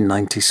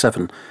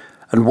 1997,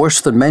 and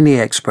worse than many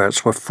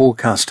experts were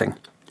forecasting.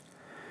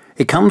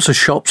 It comes as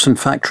shops and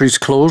factories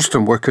closed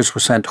and workers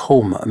were sent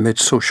home amid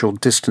social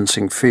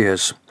distancing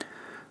fears.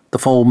 The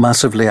fall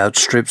massively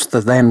outstrips the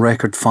then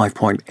record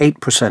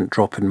 5.8%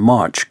 drop in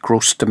March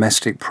gross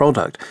domestic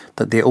product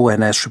that the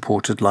ONS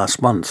reported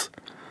last month.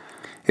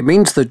 It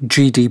means that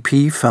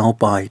GDP fell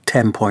by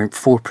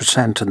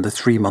 10.4% in the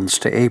 3 months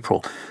to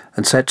April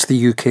and sets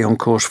the UK on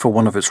course for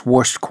one of its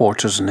worst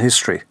quarters in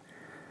history.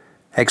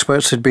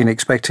 Experts had been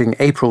expecting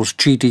April's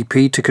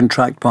GDP to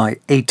contract by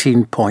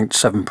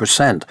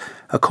 18.7%,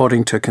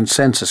 according to a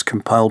consensus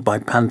compiled by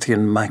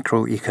Pantheon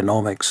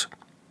Macroeconomics.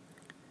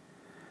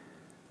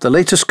 The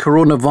latest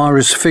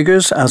coronavirus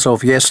figures as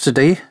of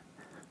yesterday: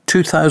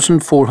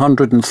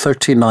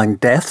 2,439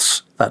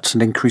 deaths, that's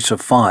an increase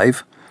of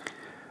 5.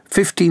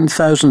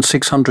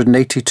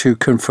 15,682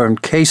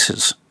 confirmed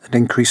cases, an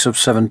increase of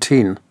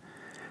 17.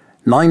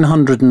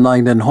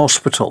 909 in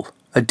hospital,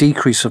 a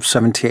decrease of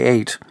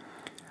 78.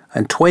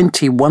 And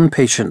 21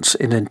 patients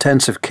in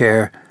intensive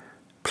care,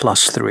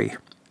 +3.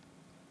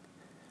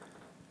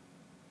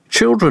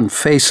 Children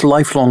face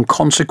lifelong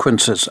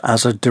consequences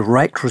as a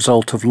direct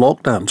result of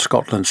lockdown,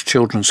 Scotland's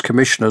Children's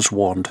Commissioners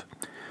warned.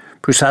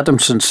 Bruce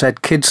Adamson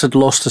said kids had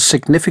lost a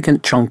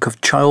significant chunk of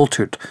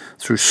childhood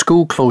through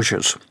school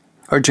closures.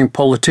 urging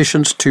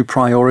politicians to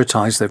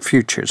prioritise their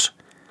futures.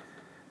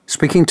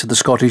 Speaking to the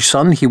Scottish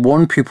Sun, he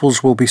warned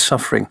pupils will be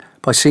suffering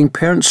by seeing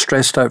parents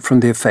stressed out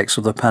from the effects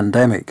of the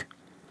pandemic.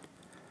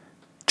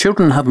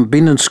 Children haven't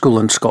been in school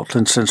in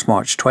Scotland since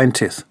March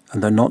 20th,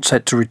 and they're not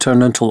set to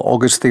return until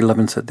August the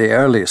 11th at the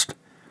earliest.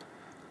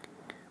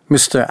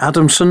 Mr.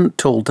 Adamson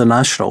told The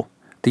National,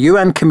 the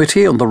UN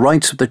Committee on the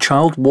Rights of the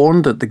Child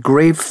warned that the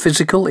grave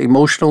physical,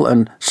 emotional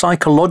and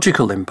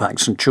psychological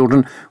impacts on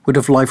children would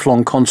have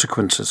lifelong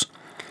consequences.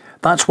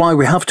 That's why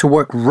we have to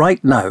work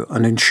right now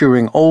on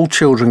ensuring all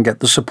children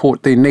get the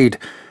support they need,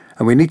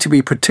 and we need to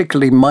be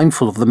particularly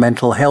mindful of the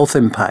mental health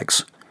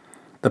impacts.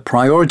 The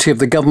priority of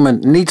the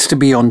government needs to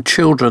be on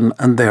children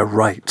and their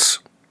rights.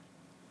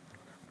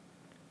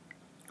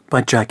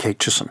 By Jack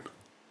Aitchison.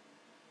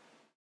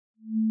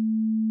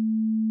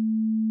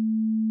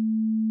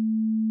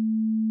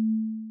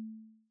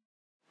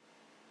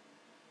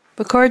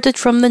 Recorded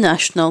from The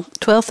National,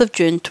 12th of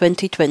June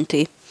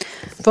 2020.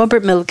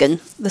 Robert Milligan,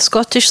 the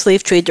Scottish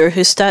slave trader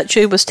whose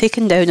statue was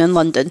taken down in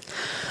London.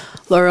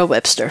 Laura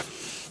Webster.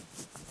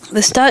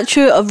 The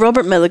statue of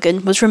Robert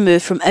Milligan was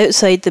removed from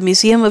outside the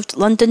Museum of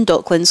London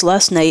Docklands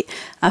last night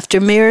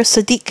after Mayor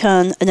Sadiq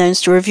Khan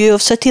announced a review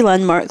of city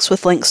landmarks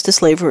with links to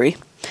slavery.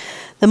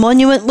 The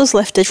monument was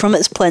lifted from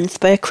its plinth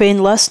by a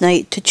crane last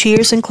night to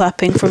cheers and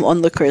clapping from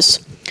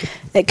onlookers.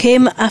 It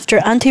came after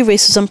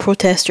anti-racism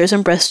protesters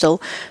in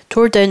Bristol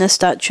tore down a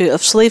statue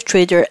of slave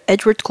trader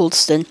Edward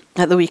Colston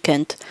at the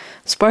weekend,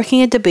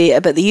 sparking a debate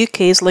about the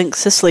UK's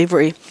links to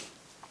slavery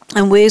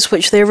and ways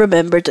which they are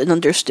remembered and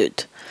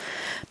understood.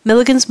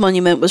 Milligan's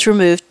monument was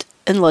removed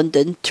in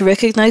London to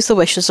recognise the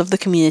wishes of the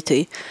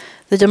community.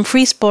 The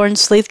Dumfries-born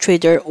slave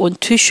trader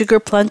owned 2 sugar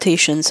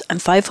plantations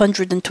and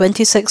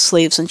 526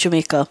 slaves in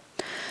Jamaica.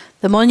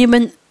 The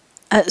monument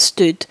had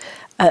stood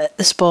at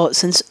the spot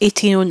since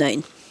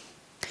 1809.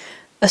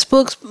 A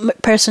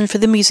spokesperson for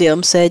the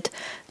museum said,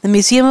 "The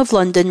Museum of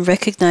London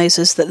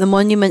recognises that the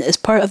monument is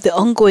part of the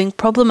ongoing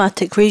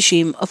problematic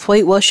regime of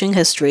whitewashing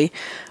history,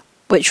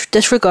 which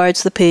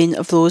disregards the pain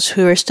of those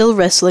who are still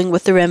wrestling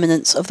with the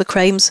remnants of the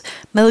crimes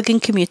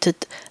Milligan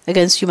committed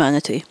against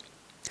humanity."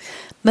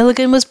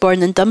 Milligan was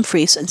born in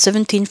Dumfries in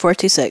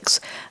 1746,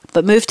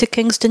 but moved to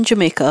Kingston,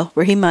 Jamaica,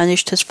 where he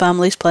managed his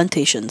family's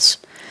plantations.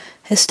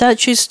 His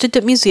statue stood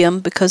at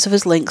museum because of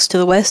his links to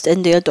the West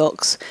India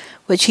Docks,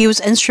 which he was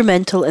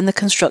instrumental in the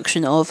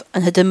construction of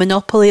and had a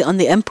monopoly on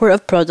the import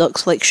of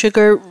products like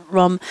sugar,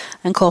 rum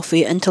and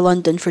coffee into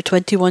London for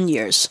 21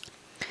 years.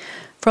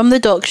 From the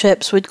dock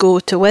ships would go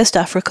to West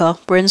Africa,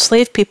 where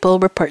enslaved people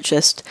were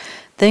purchased,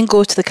 then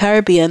go to the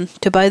Caribbean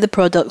to buy the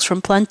products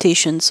from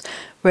plantations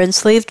where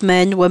enslaved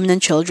men, women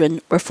and children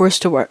were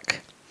forced to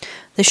work.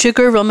 The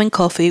sugar, rum and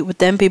coffee would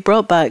then be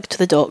brought back to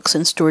the docks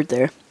and stored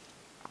there.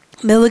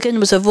 Milligan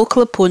was a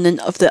vocal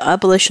opponent of the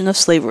abolition of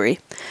slavery.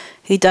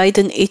 He died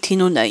in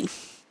 1809.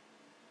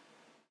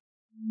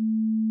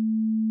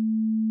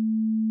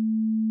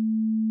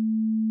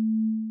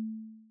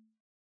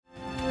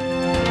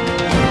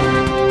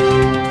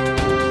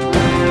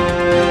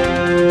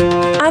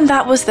 And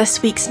that was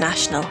this week's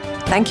National.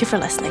 Thank you for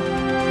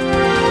listening.